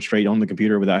just record straight on the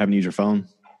computer without having to use your phone.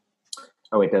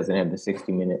 Oh, it doesn't have the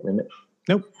 60-minute limit?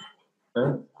 Nope.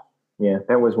 Yeah,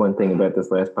 that was one thing about this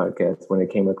last podcast. When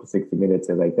it came up to 60 minutes,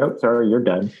 they're like, "Nope, sorry, you're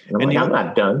done." And I'm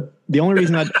not done. The only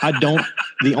reason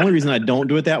I don't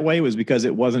do it that way was because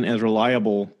it wasn't as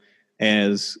reliable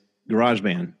as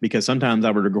GarageBand. Because sometimes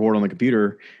I would record on the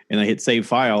computer and I hit save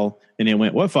file, and it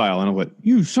went, "What file?" And I went,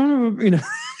 "You son of a,"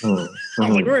 I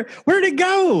was like, "Where'd it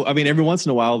go?" I mean, every once in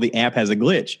a while the app has a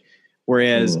glitch,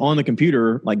 whereas on the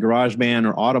computer, like GarageBand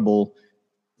or Audible,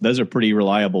 those are pretty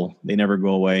reliable. They never go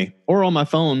away. Or on my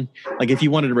phone, like if you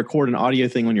wanted to record an audio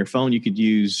thing on your phone, you could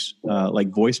use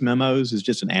Voice Memos is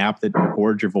just an app that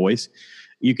records your voice.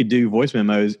 You could do voice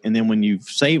memos, and then when you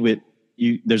save it,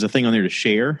 there's a thing on there to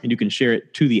share, and you can share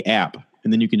it to the app,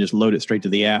 and then you can just load it straight to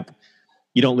the app.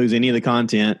 You don't lose any of the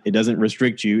content. It doesn't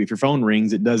restrict you. If your phone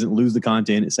rings, it doesn't lose the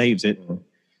content. It saves it,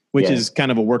 which is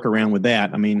kind of a workaround with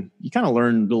that. I mean, you kind of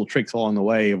learn little tricks along the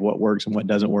way of what works and what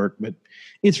doesn't work, but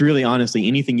it's really honestly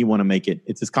anything you want to make it.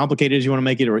 It's as complicated as you want to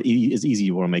make it or as easy as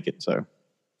you want to make it. So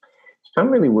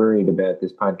I'm really worried about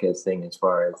this podcast thing as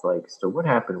far as so what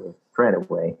happened with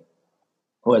Treadaway?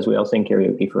 Well, as we all sing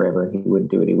karaoke forever, he wouldn't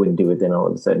do it. He wouldn't do it. Then all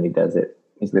of a sudden he does it.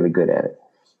 He's really good at it.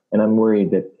 And I'm worried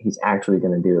that he's actually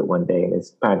going to do it one day and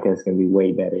his podcast is going to be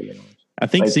way better than ours. I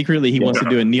think secretly he wants to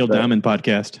do a Neil Diamond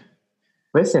podcast.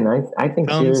 Listen, I think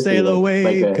come sail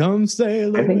away, come sail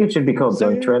away. I think it should be called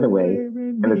Drunk Treadaway,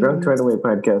 and the Drunk Treadaway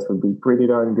podcast would be pretty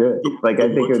darn good. I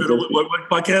think it would just what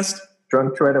podcast?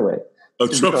 Drunk Treadaway. Oh,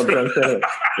 Drunk Treadaway.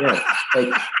 Yeah,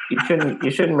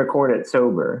 you shouldn't record it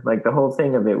sober. The whole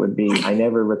thing of it would be I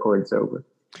never record sober.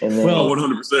 And then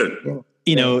 100%.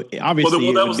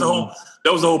 Obviously, that was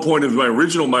the whole point of my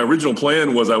original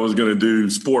plan was I was going to do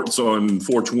sports on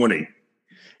 420.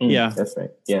 Yeah, that's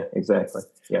right. Yeah, exactly.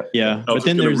 Yeah. But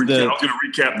then there's I was going to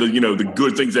recap the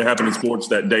good things that happened in sports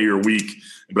that day or week,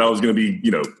 but I was going to be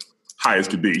high as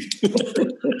could be.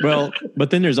 Well,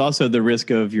 but then there's also the risk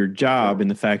of your job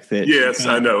and the fact that yes,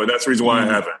 I know, and that's the reason why I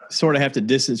haven't. Sort of have to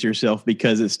distance yourself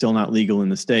because it's still not legal in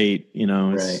the state.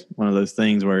 It's one of those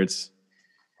things where it's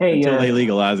until they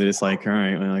legalize it, it's like, all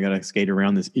right, well, I got to skate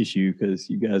around this issue because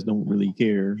you guys don't really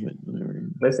care. But whatever.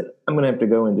 Listen, I'm going to have to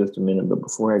go in just a minute, but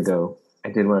before I go, I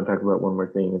did want to talk about one more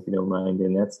thing, if you don't mind,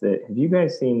 and that's that. Have you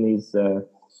guys seen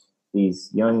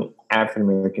these young African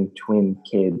American twin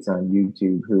kids on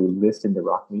YouTube who listened to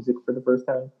rock music for the first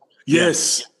time?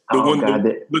 Yes,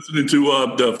 listening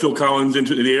to the Phil Collins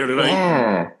Into the Air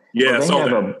Tonight. Yeah,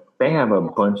 well, they have a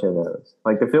bunch of those.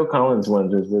 The Phil Collins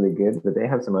ones was really good, but they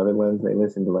have some other ones. They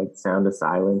listen to Sound of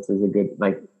Silence is a good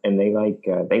and they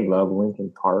love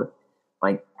Linkin Park.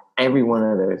 Every one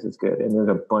of those is good, and there's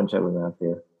a bunch of them out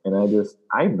there. And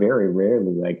I very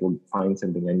rarely will find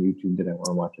something on YouTube that I want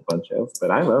to watch a bunch of,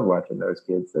 but I love watching those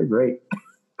kids. They're great.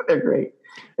 They're great.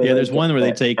 There's one where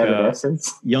they take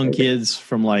young kids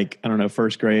from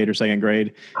first grade or second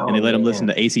grade, and they let them listen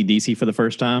to AC/DC for the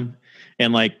first time.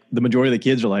 And the majority of the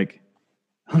kids are like,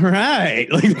 all right.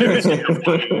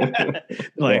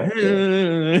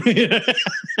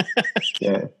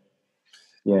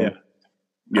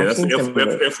 Yeah, that's the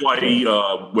FYE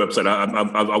website.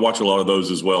 I watch a lot of those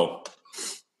as well.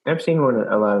 I've seen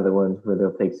a lot of the ones where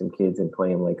they'll take some kids and play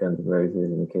them Guns N'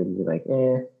 Roses, and the kids will be like,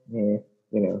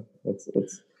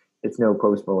 it's no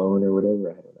Post Malone or whatever.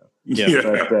 I don't know.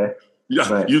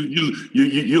 But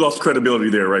you lost credibility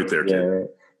there, right there. Yeah, right.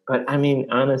 But I mean,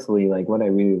 honestly, what I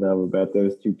really love about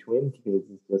those two twin kids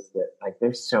is just that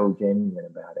they're so genuine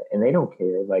about it, and they don't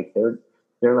care. Like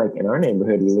they're like, in our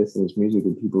neighborhood, we listen to this music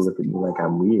and people look at me like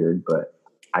I'm weird, but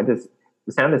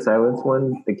the Sound of Silence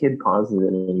one, the kid pauses it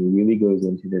and he really goes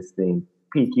into this thing.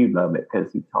 Pete, you'd love it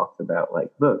because he talks about like,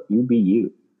 look, you be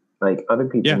you. Like other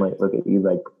people might look at you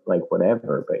like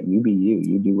whatever, but you be you.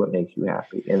 You do what makes you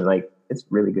happy, and like it's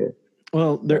really good.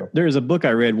 Well, there's a book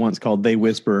I read once called They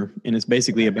Whisper, and it's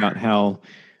basically about how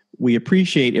we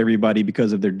appreciate everybody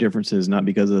because of their differences, not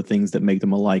because of the things that make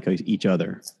them alike each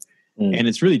other. And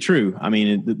it's really true. I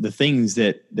mean, the things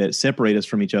that separate us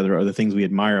from each other are the things we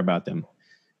admire about them.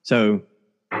 So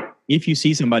if you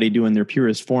see somebody doing their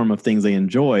purest form of things they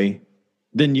enjoy,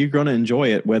 then you're going to enjoy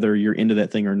it, whether you're into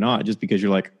that thing or not, just because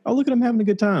you're like, oh, look at them having a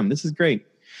good time. This is great.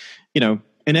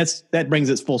 And that brings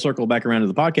us full circle back around to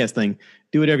the podcast thing.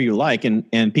 Do whatever you like,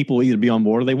 and people will either be on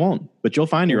board or they won't. But you'll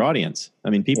find your audience. I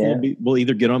mean, people will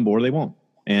either get on board or they won't.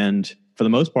 And for the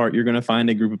most part, you're going to find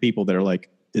a group of people that are like,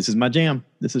 this is my jam.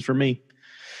 This is for me.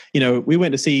 We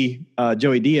went to see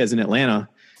Joey Diaz in Atlanta,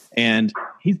 and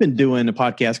he's been doing a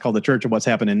podcast called The Church of What's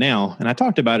Happening Now. And I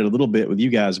talked about it a little bit with you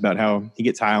guys about how he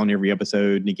gets high on every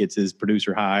episode, and he gets his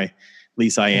producer high. Lee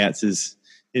Syatz is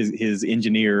his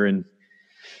engineer, and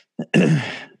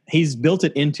he's built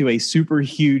it into a super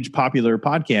huge popular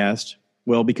podcast.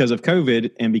 Well, because of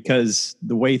COVID and because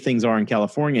the way things are in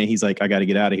California, he's like, I got to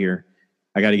get out of here.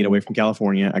 I got to get away from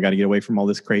California. I got to get away from all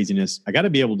this craziness. I got to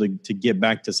be able to get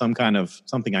back to some kind of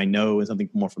something I know and something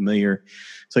more familiar.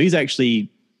 So he's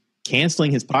actually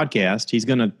canceling his podcast. He's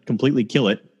going to completely kill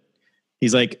it.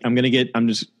 He's like, I'm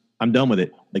done with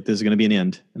it. Like, this is going to be an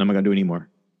end, and I'm not going to do it anymore.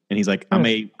 And he's like, I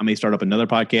may start up another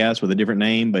podcast with a different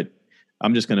name, but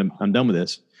I'm done with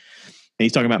this. And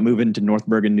he's talking about moving to North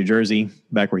Bergen, New Jersey,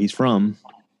 back where he's from.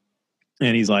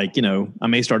 And he's like, I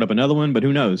may start up another one, but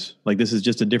who knows? Like, this is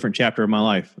just a different chapter of my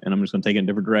life, and I'm just going to take it in a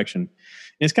different direction. And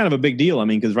it's kind of a big deal. I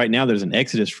mean, because right now there's an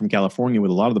exodus from California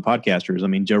with a lot of the podcasters. I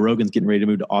mean, Joe Rogan's getting ready to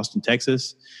move to Austin,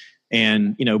 Texas.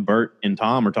 And, Bert and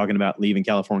Tom are talking about leaving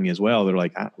California as well. They're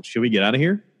like, should we get out of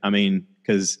here? I mean,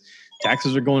 because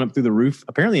taxes are going up through the roof.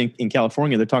 Apparently in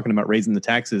California, they're talking about raising the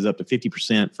taxes up to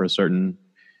 50% for a certain,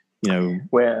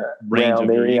 range of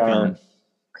your income.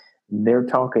 They're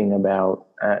talking about,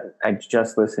 I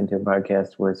just listened to a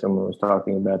podcast where someone was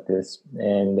talking about this,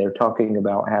 and they're talking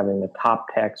about having the top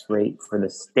tax rate for the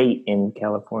state in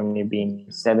California being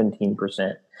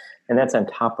 17%. And that's on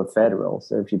top of federal.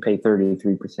 So if you pay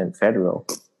 33% federal,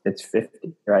 it's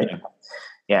 50, right?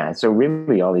 Yeah. So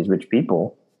really all these rich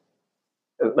people,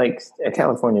 like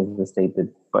California is the state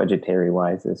that budgetary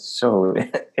wise is so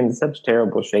in such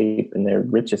terrible shape, and their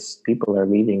richest people are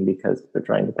leaving because they're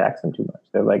trying to tax them too much.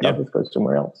 They're like, I'll just go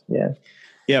somewhere else. Yeah.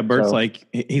 Yeah. Bert's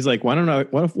he's like, why don't I,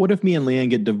 what if me and Leanne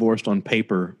get divorced on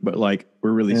paper, but like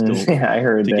we're really still I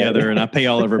heard together that. And I pay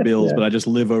all of her bills, but I just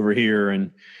live over here,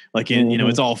 and like,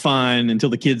 it's all fine until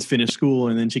the kids finish school,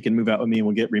 and then she can move out with me and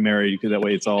we'll get remarried, because that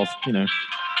way it's all,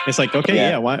 it's like,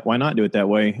 okay, why not do it that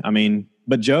way? I mean,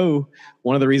 but Joe,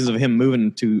 one of the reasons of him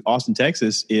moving to Austin,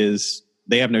 Texas is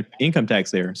they have no income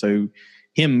tax there. So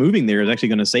him moving there is actually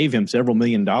going to save him several $1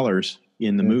 million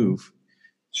in the move.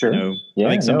 Sure. I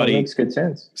think it makes good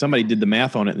sense. Somebody did the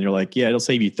math on it, and they're like, yeah, it'll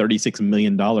save you $36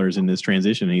 million in this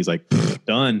transition. And he's like,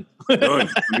 done. Done.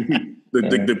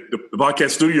 The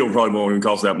podcast studio probably won't even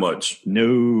cost that much.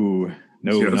 No,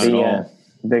 not at all.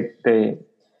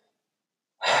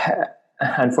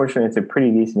 Unfortunately, it's a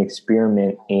pretty decent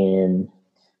experiment in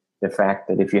the fact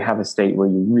that if you have a state where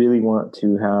you really want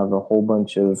to have a whole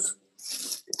bunch of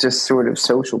just sort of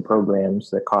social programs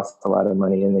that cost a lot of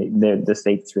money, and the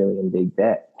state's really in big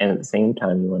debt, and at the same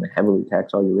time you want to heavily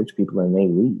tax all your rich people and they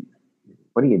leave,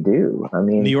 what do you do? I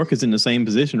mean, New York is in the same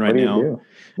position right now.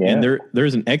 Yeah. And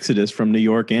there's an exodus from New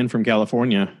York and from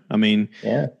California. I mean,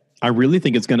 I really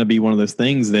think it's going to be one of those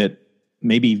things that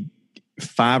maybe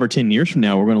 5 or 10 years from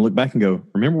now, we're going to look back and go,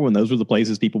 remember when those were the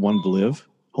places people wanted to live?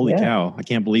 Holy cow. I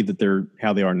can't believe that they're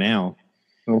how they are now.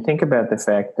 I mean, think about the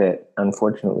fact that,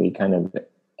 unfortunately,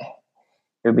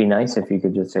 it would be nice if you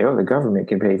could just say, oh, the government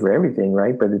can pay for everything,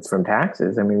 right? But it's from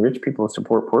taxes. I mean, rich people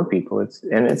support poor people. It's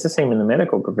the same in the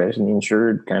medical profession. The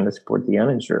insured kind of support the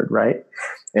uninsured, right?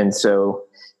 And so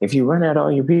if you run out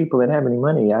all your people that have any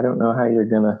money, I don't know how you're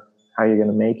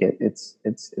gonna make it. It's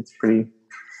pretty,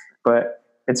 but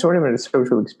it's sort of a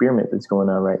social experiment that's going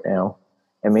on right now.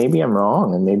 And maybe I'm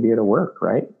wrong, and maybe it'll work,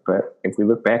 right? But if we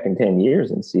look back in 10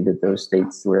 years and see that those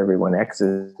states where everyone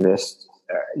exits, just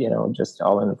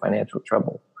all in financial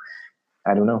trouble,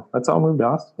 I don't know. Let's all move to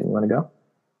Austin. You want to go?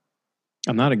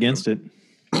 I'm not against it.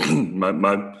 My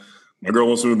girl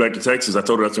wants to move back to Texas. I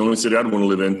told her that's the only city I'd want to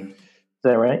live in. Is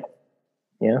that right?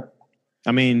 Yeah.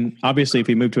 I mean, obviously, if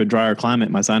we move to a drier climate,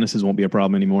 my sinuses won't be a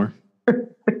problem anymore.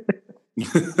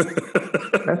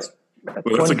 That's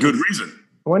a good reason.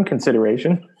 One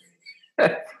consideration.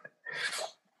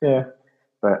 Yeah,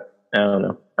 but I don't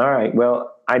know. All right.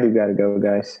 Well, I do got to go,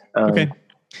 guys. Okay.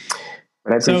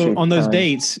 But I So on those time.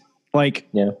 dates, like,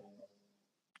 Yeah.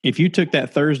 if you took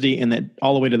that Thursday and that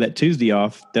all the way to that Tuesday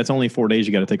off, that's only 4 days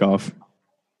you got to take off.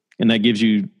 And that gives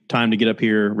you time to get up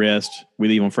here, rest. We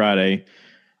leave on Friday,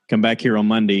 come back here on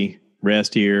Monday,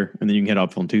 rest here, and then you can head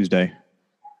off on Tuesday.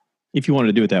 If you wanted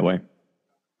to do it that way.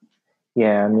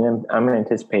 Yeah, I mean, I'm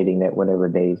anticipating that whatever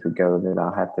days we go, that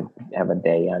I'll have to have a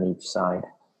day on each side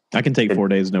I can take 4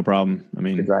 days, no problem. I to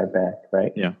mean, drive back,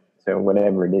 right? yeah. So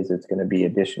whatever it is, it's going to be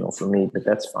additional for me, but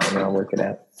that's fine. I'll work it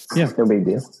out. Yeah. No big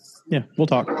deal. Yeah, we'll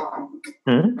talk.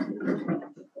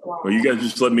 Well, you guys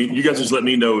just let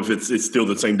me know if it's still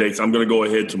the same dates. I'm going to go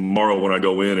ahead tomorrow when I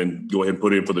go in and go ahead and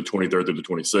put in for the 23rd to the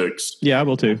 26th. Yeah, I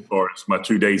will too. Or it's my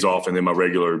 2 days off and then my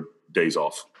regular days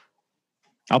off.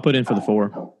 I'll put in for the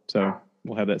 4. So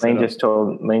we'll have that set Lane up. just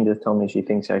told me she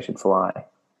thinks I should fly.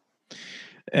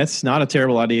 That's not a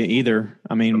terrible idea either.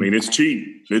 I mean, It's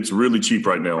cheap. It's really cheap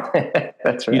right now.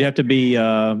 That's right. you'd have to be,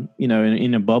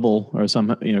 in a bubble or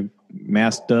some,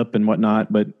 masked up and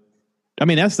whatnot. But I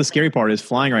mean, that's the scary part is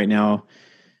flying right now.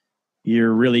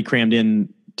 You're really crammed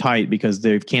in tight because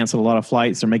they've canceled a lot of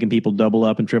flights. They're making people double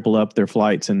up and triple up their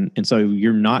flights. And so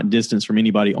you're not distanced from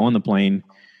anybody on the plane,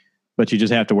 but you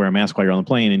just have to wear a mask while you're on the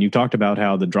plane. And you talked about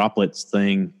how the droplets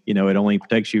thing, it only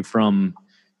protects you from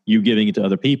you giving it to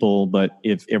other people. But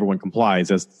if everyone complies,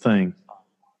 that's the thing.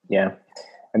 Yeah.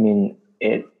 I mean,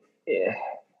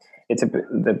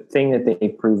 the thing that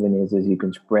they've proven is you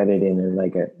can spread it in and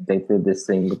they did this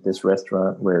thing with this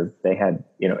restaurant where they had,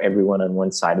 everyone on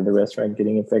one side of the restaurant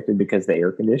getting infected because the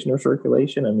air conditioner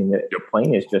circulation. I mean, the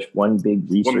plane is just one big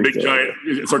research One big area.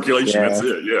 giant circulation. Yeah. That's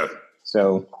it. Yeah.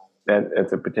 So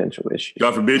that's a potential issue.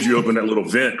 God forbid you open that little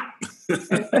vent.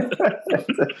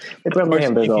 It's a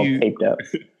lamp is all taped up.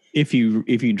 If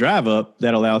you drive up,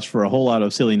 that allows for a whole lot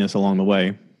of silliness along the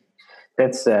way.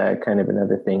 That's kind of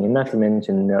another thing. And not to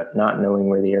mention not knowing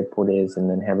where the airport is and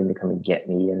then having to come and get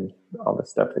me and all the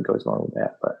stuff that goes along with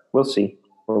that. But we'll see.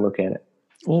 We'll look at it.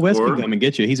 Well, Wes could come and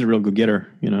get you. He's a real good getter,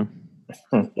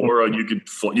 Or you could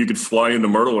fly into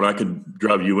Myrtle and I could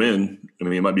drive you in. I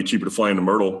mean, it might be cheaper to fly into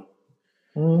Myrtle.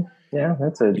 Yeah,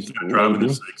 that's a driving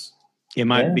to 6. It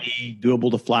might be doable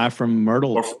to fly from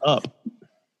Myrtle up.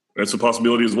 That's a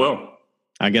possibility as well.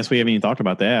 I guess we haven't even talked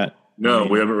about that. No,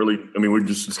 we haven't really. I mean, we're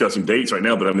just discussing dates right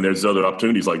now, but I mean, there's other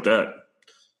opportunities like that.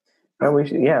 Well,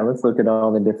 let's look at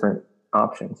all the different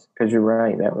options because you're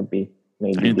right. That would be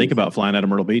maybe. I didn't think about flying out of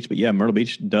Myrtle Beach, but yeah, Myrtle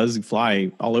Beach does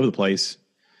fly all over the place.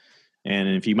 And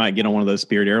if you might get on one of those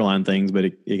Spirit airline things, but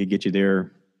it could get you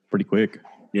there pretty quick.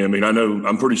 Yeah, I mean,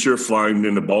 I'm pretty sure flying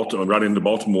into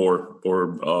Baltimore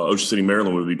or Ocean City,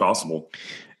 Maryland would be possible.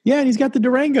 Yeah, and he's got the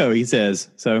Durango, he says.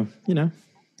 So,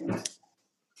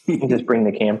 You can just bring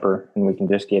the camper and we can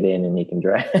just get in and he can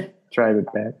drive it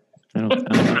back.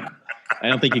 I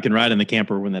don't think you can ride in the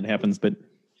camper when that happens, but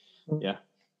yeah,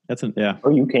 Oh,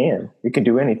 you can. You can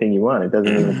do anything you want. It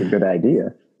doesn't mean it's a good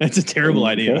idea. That's a terrible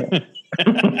idea.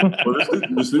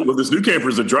 Well, this new camper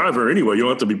is a driver anyway. You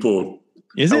don't have to be pulled.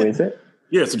 Is it? Is it?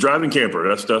 Yeah, it's a driving camper.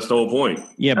 That's the whole point.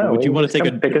 Yeah, but would you want to take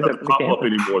pick us up Doesn't pop up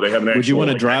anymore. They have an would you want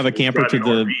to actual- drive a camper to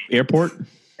driving the RV. airport?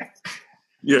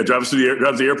 Yeah, drive to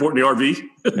the airport in the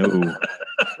RV. No.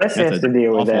 Wes That's has to an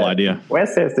deal with awful that. idea.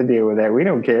 Wes has to deal with that. We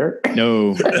don't care.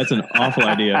 No, that's an awful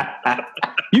idea.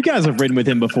 You guys have ridden with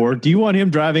him before. Do you want him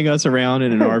driving us around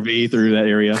in an RV through that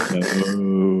area?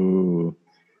 No.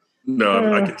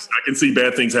 No, I can see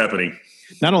bad things happening.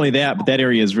 Not only that, but that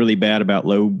area is really bad about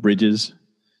low bridges,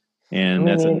 and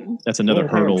that's another the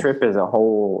entire hurdle. trip as a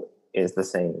whole is the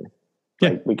same. Yeah.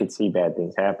 Like, we could see bad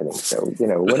things happening. So,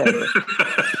 whatever.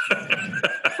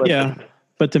 But- Yeah,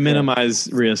 but to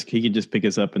minimize risk, he could just pick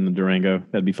us up in the Durango.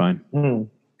 That'd be fine.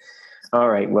 All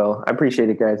right. Well, I appreciate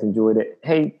it, guys. Enjoyed it.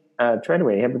 Hey,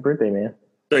 Treadway, happy birthday, man.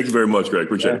 Thank you very much, Greg.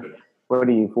 Appreciate it. What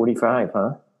are you, 45,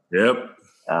 huh? Yep.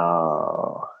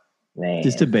 Oh, man.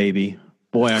 Just a baby.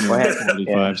 Boy, I'm Well,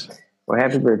 45s. Well,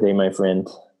 happy birthday, my friend.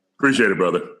 Appreciate it,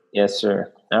 brother. Yes,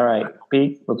 sir. All right.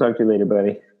 Pete, we'll talk to you later,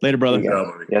 buddy. Later, brother.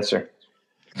 Yeah. Yes, sir.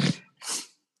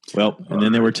 Well, and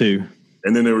then there were 2.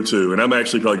 And then there were 2. And I'm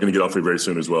actually probably going to get off here very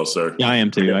soon as well, sir. Yeah, I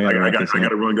am too. I got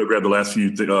to run, go grab the last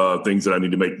few things that I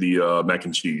need to make the mac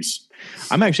and cheese.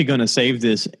 I'm actually going to save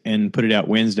this and put it out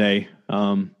Wednesday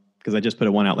because I just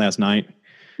put one out last night.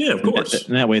 Yeah, of course.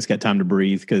 And that way it's got time to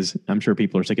breathe because I'm sure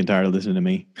people are sick and tired of listening to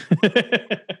me.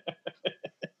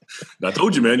 I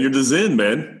told you, man, you're the Zen,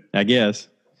 man. I guess.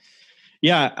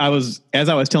 Yeah, as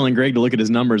I was telling Greg to look at his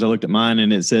numbers, I looked at mine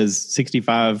and it says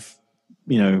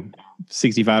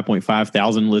 65.5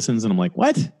 thousand listens. And I'm like,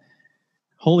 what?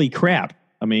 Holy crap.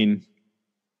 I mean,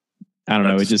 I don't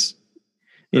know. It just,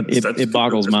 it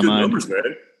boggles my mind. Numbers,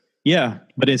 man. Yeah.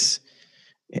 But in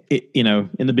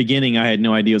the beginning, I had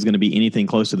no idea it was going to be anything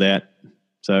close to that.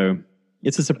 So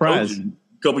it's a surprise. A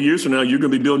couple years from now, you're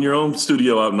going to be building your own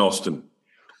studio out in Austin.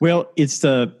 Well, it's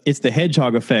the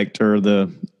hedgehog effect, or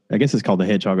I guess it's called the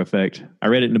hedgehog effect. I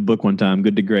read it in a book one time,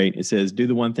 Good to Great. It says, do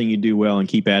the one thing you do well and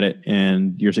keep at it,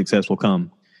 and your success will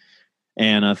come.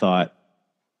 And I thought,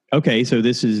 okay, so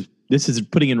this is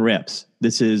putting in reps.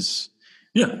 This is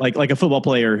like a football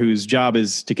player whose job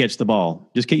is to catch the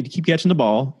ball. Just keep catching the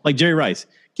ball, like Jerry Rice.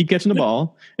 Keep catching the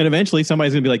ball, and eventually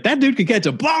somebody's going to be like, that dude can catch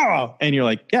a ball. And you're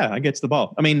like, yeah, I catch the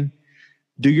ball. I mean,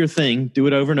 do your thing, do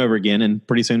it over and over again, and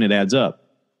pretty soon it adds up,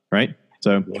 right?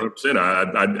 So 100%.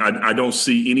 I don't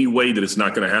see any way that it's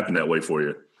not going to happen that way for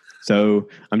you. So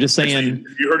I'm just saying. Actually,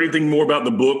 have you heard anything more about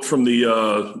the book from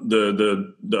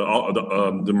the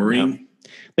Marine? Yeah.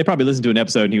 They probably listened to an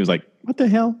episode and he was like, what the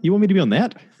hell? You want me to be on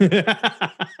that?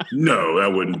 No,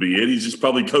 that wouldn't be it. He's just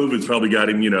COVID's probably got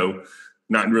him,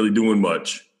 not really doing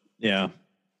much. Yeah.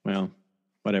 Well,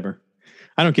 whatever.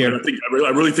 I don't care. I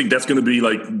really think that's going to be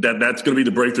like that. That's going to be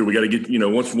the breakthrough. We got to get,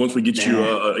 once we get you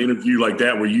an interview like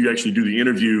that, where you actually do the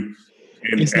interview.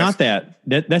 And it's not that.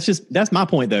 That's my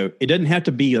point though. It doesn't have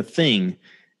to be a thing.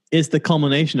 It's the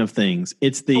culmination of things.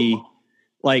 It's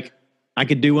like, I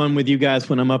could do one with you guys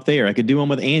when I'm up there. I could do one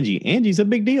with Angie. Angie's a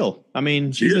big deal. I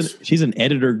mean, she's an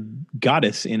editor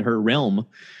goddess in her realm.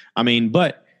 I mean,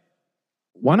 but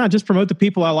why not just promote the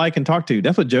people I like and talk to?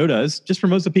 That's what Joe does. Just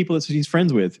promotes the people that she's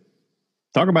friends with.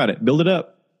 Talk about it. Build it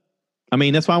up. I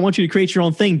mean, that's why I want you to create your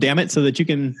own thing, damn it, so that you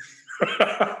can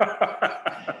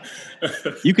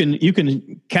you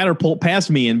can catapult past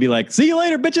me and be like, see you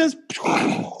later, bitches.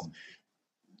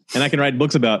 And I can write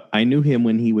books about, I knew him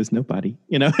when he was nobody,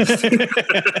 Now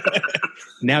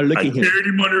look at him.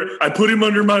 I put him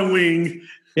under my wing.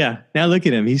 Yeah. Now look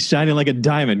at him. He's shining like a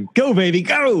diamond. Go, baby,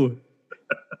 go.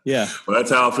 Yeah. Well,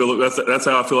 that's how I feel. That's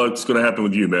how I feel like it's going to happen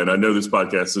with you, man. I know this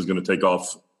podcast is going to take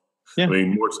off. Yeah. I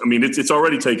mean, it's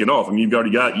already taken off. I mean, you've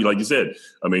already got, like you said,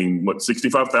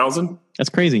 65,000? That's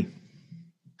crazy.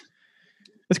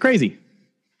 That's crazy.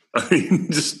 I mean,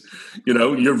 just,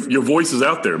 your voice is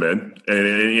out there, man.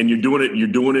 And you're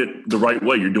doing it the right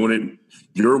way. You're doing it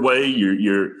your way.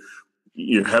 You're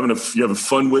having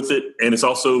fun with it. And it's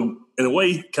also, in a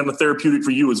way, kind of therapeutic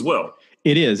for you as well.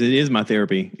 It is. It is my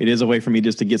therapy. It is a way for me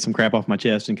just to get some crap off my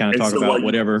chest and kind of talk about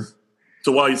whatever.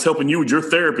 So while it's helping you with your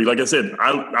therapy, like I said,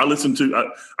 I listen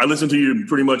to you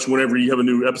pretty much whenever you have a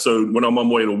new episode when I'm on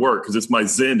my way to work, because it's my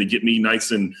zen to get me nice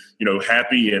and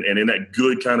happy and in that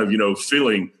good kind of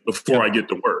feeling before I get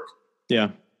to work. Yeah,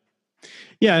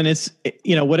 yeah, and it's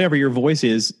whatever your voice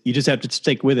is, you just have to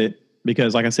stick with it,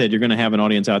 because like I said, you're going to have an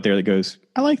audience out there that goes,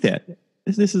 I like that.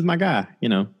 This is my guy.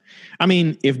 I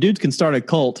mean, if dudes can start a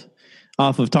cult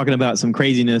off of talking about some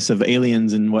craziness of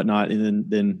aliens and whatnot, and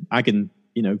then I can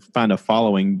find a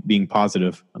following being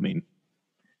positive. I mean,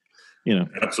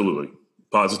 absolutely.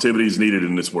 Positivity is needed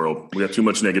in this world. We have too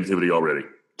much negativity already.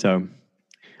 So I'm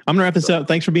going to wrap this up.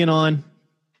 Thanks for being on.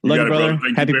 Love you, brother.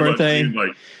 Happy birthday.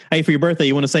 Hey, for your birthday,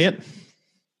 you want to say it?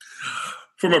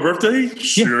 For my birthday? Yeah.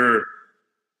 Sure.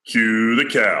 Cue the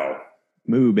cow.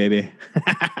 Moo, baby.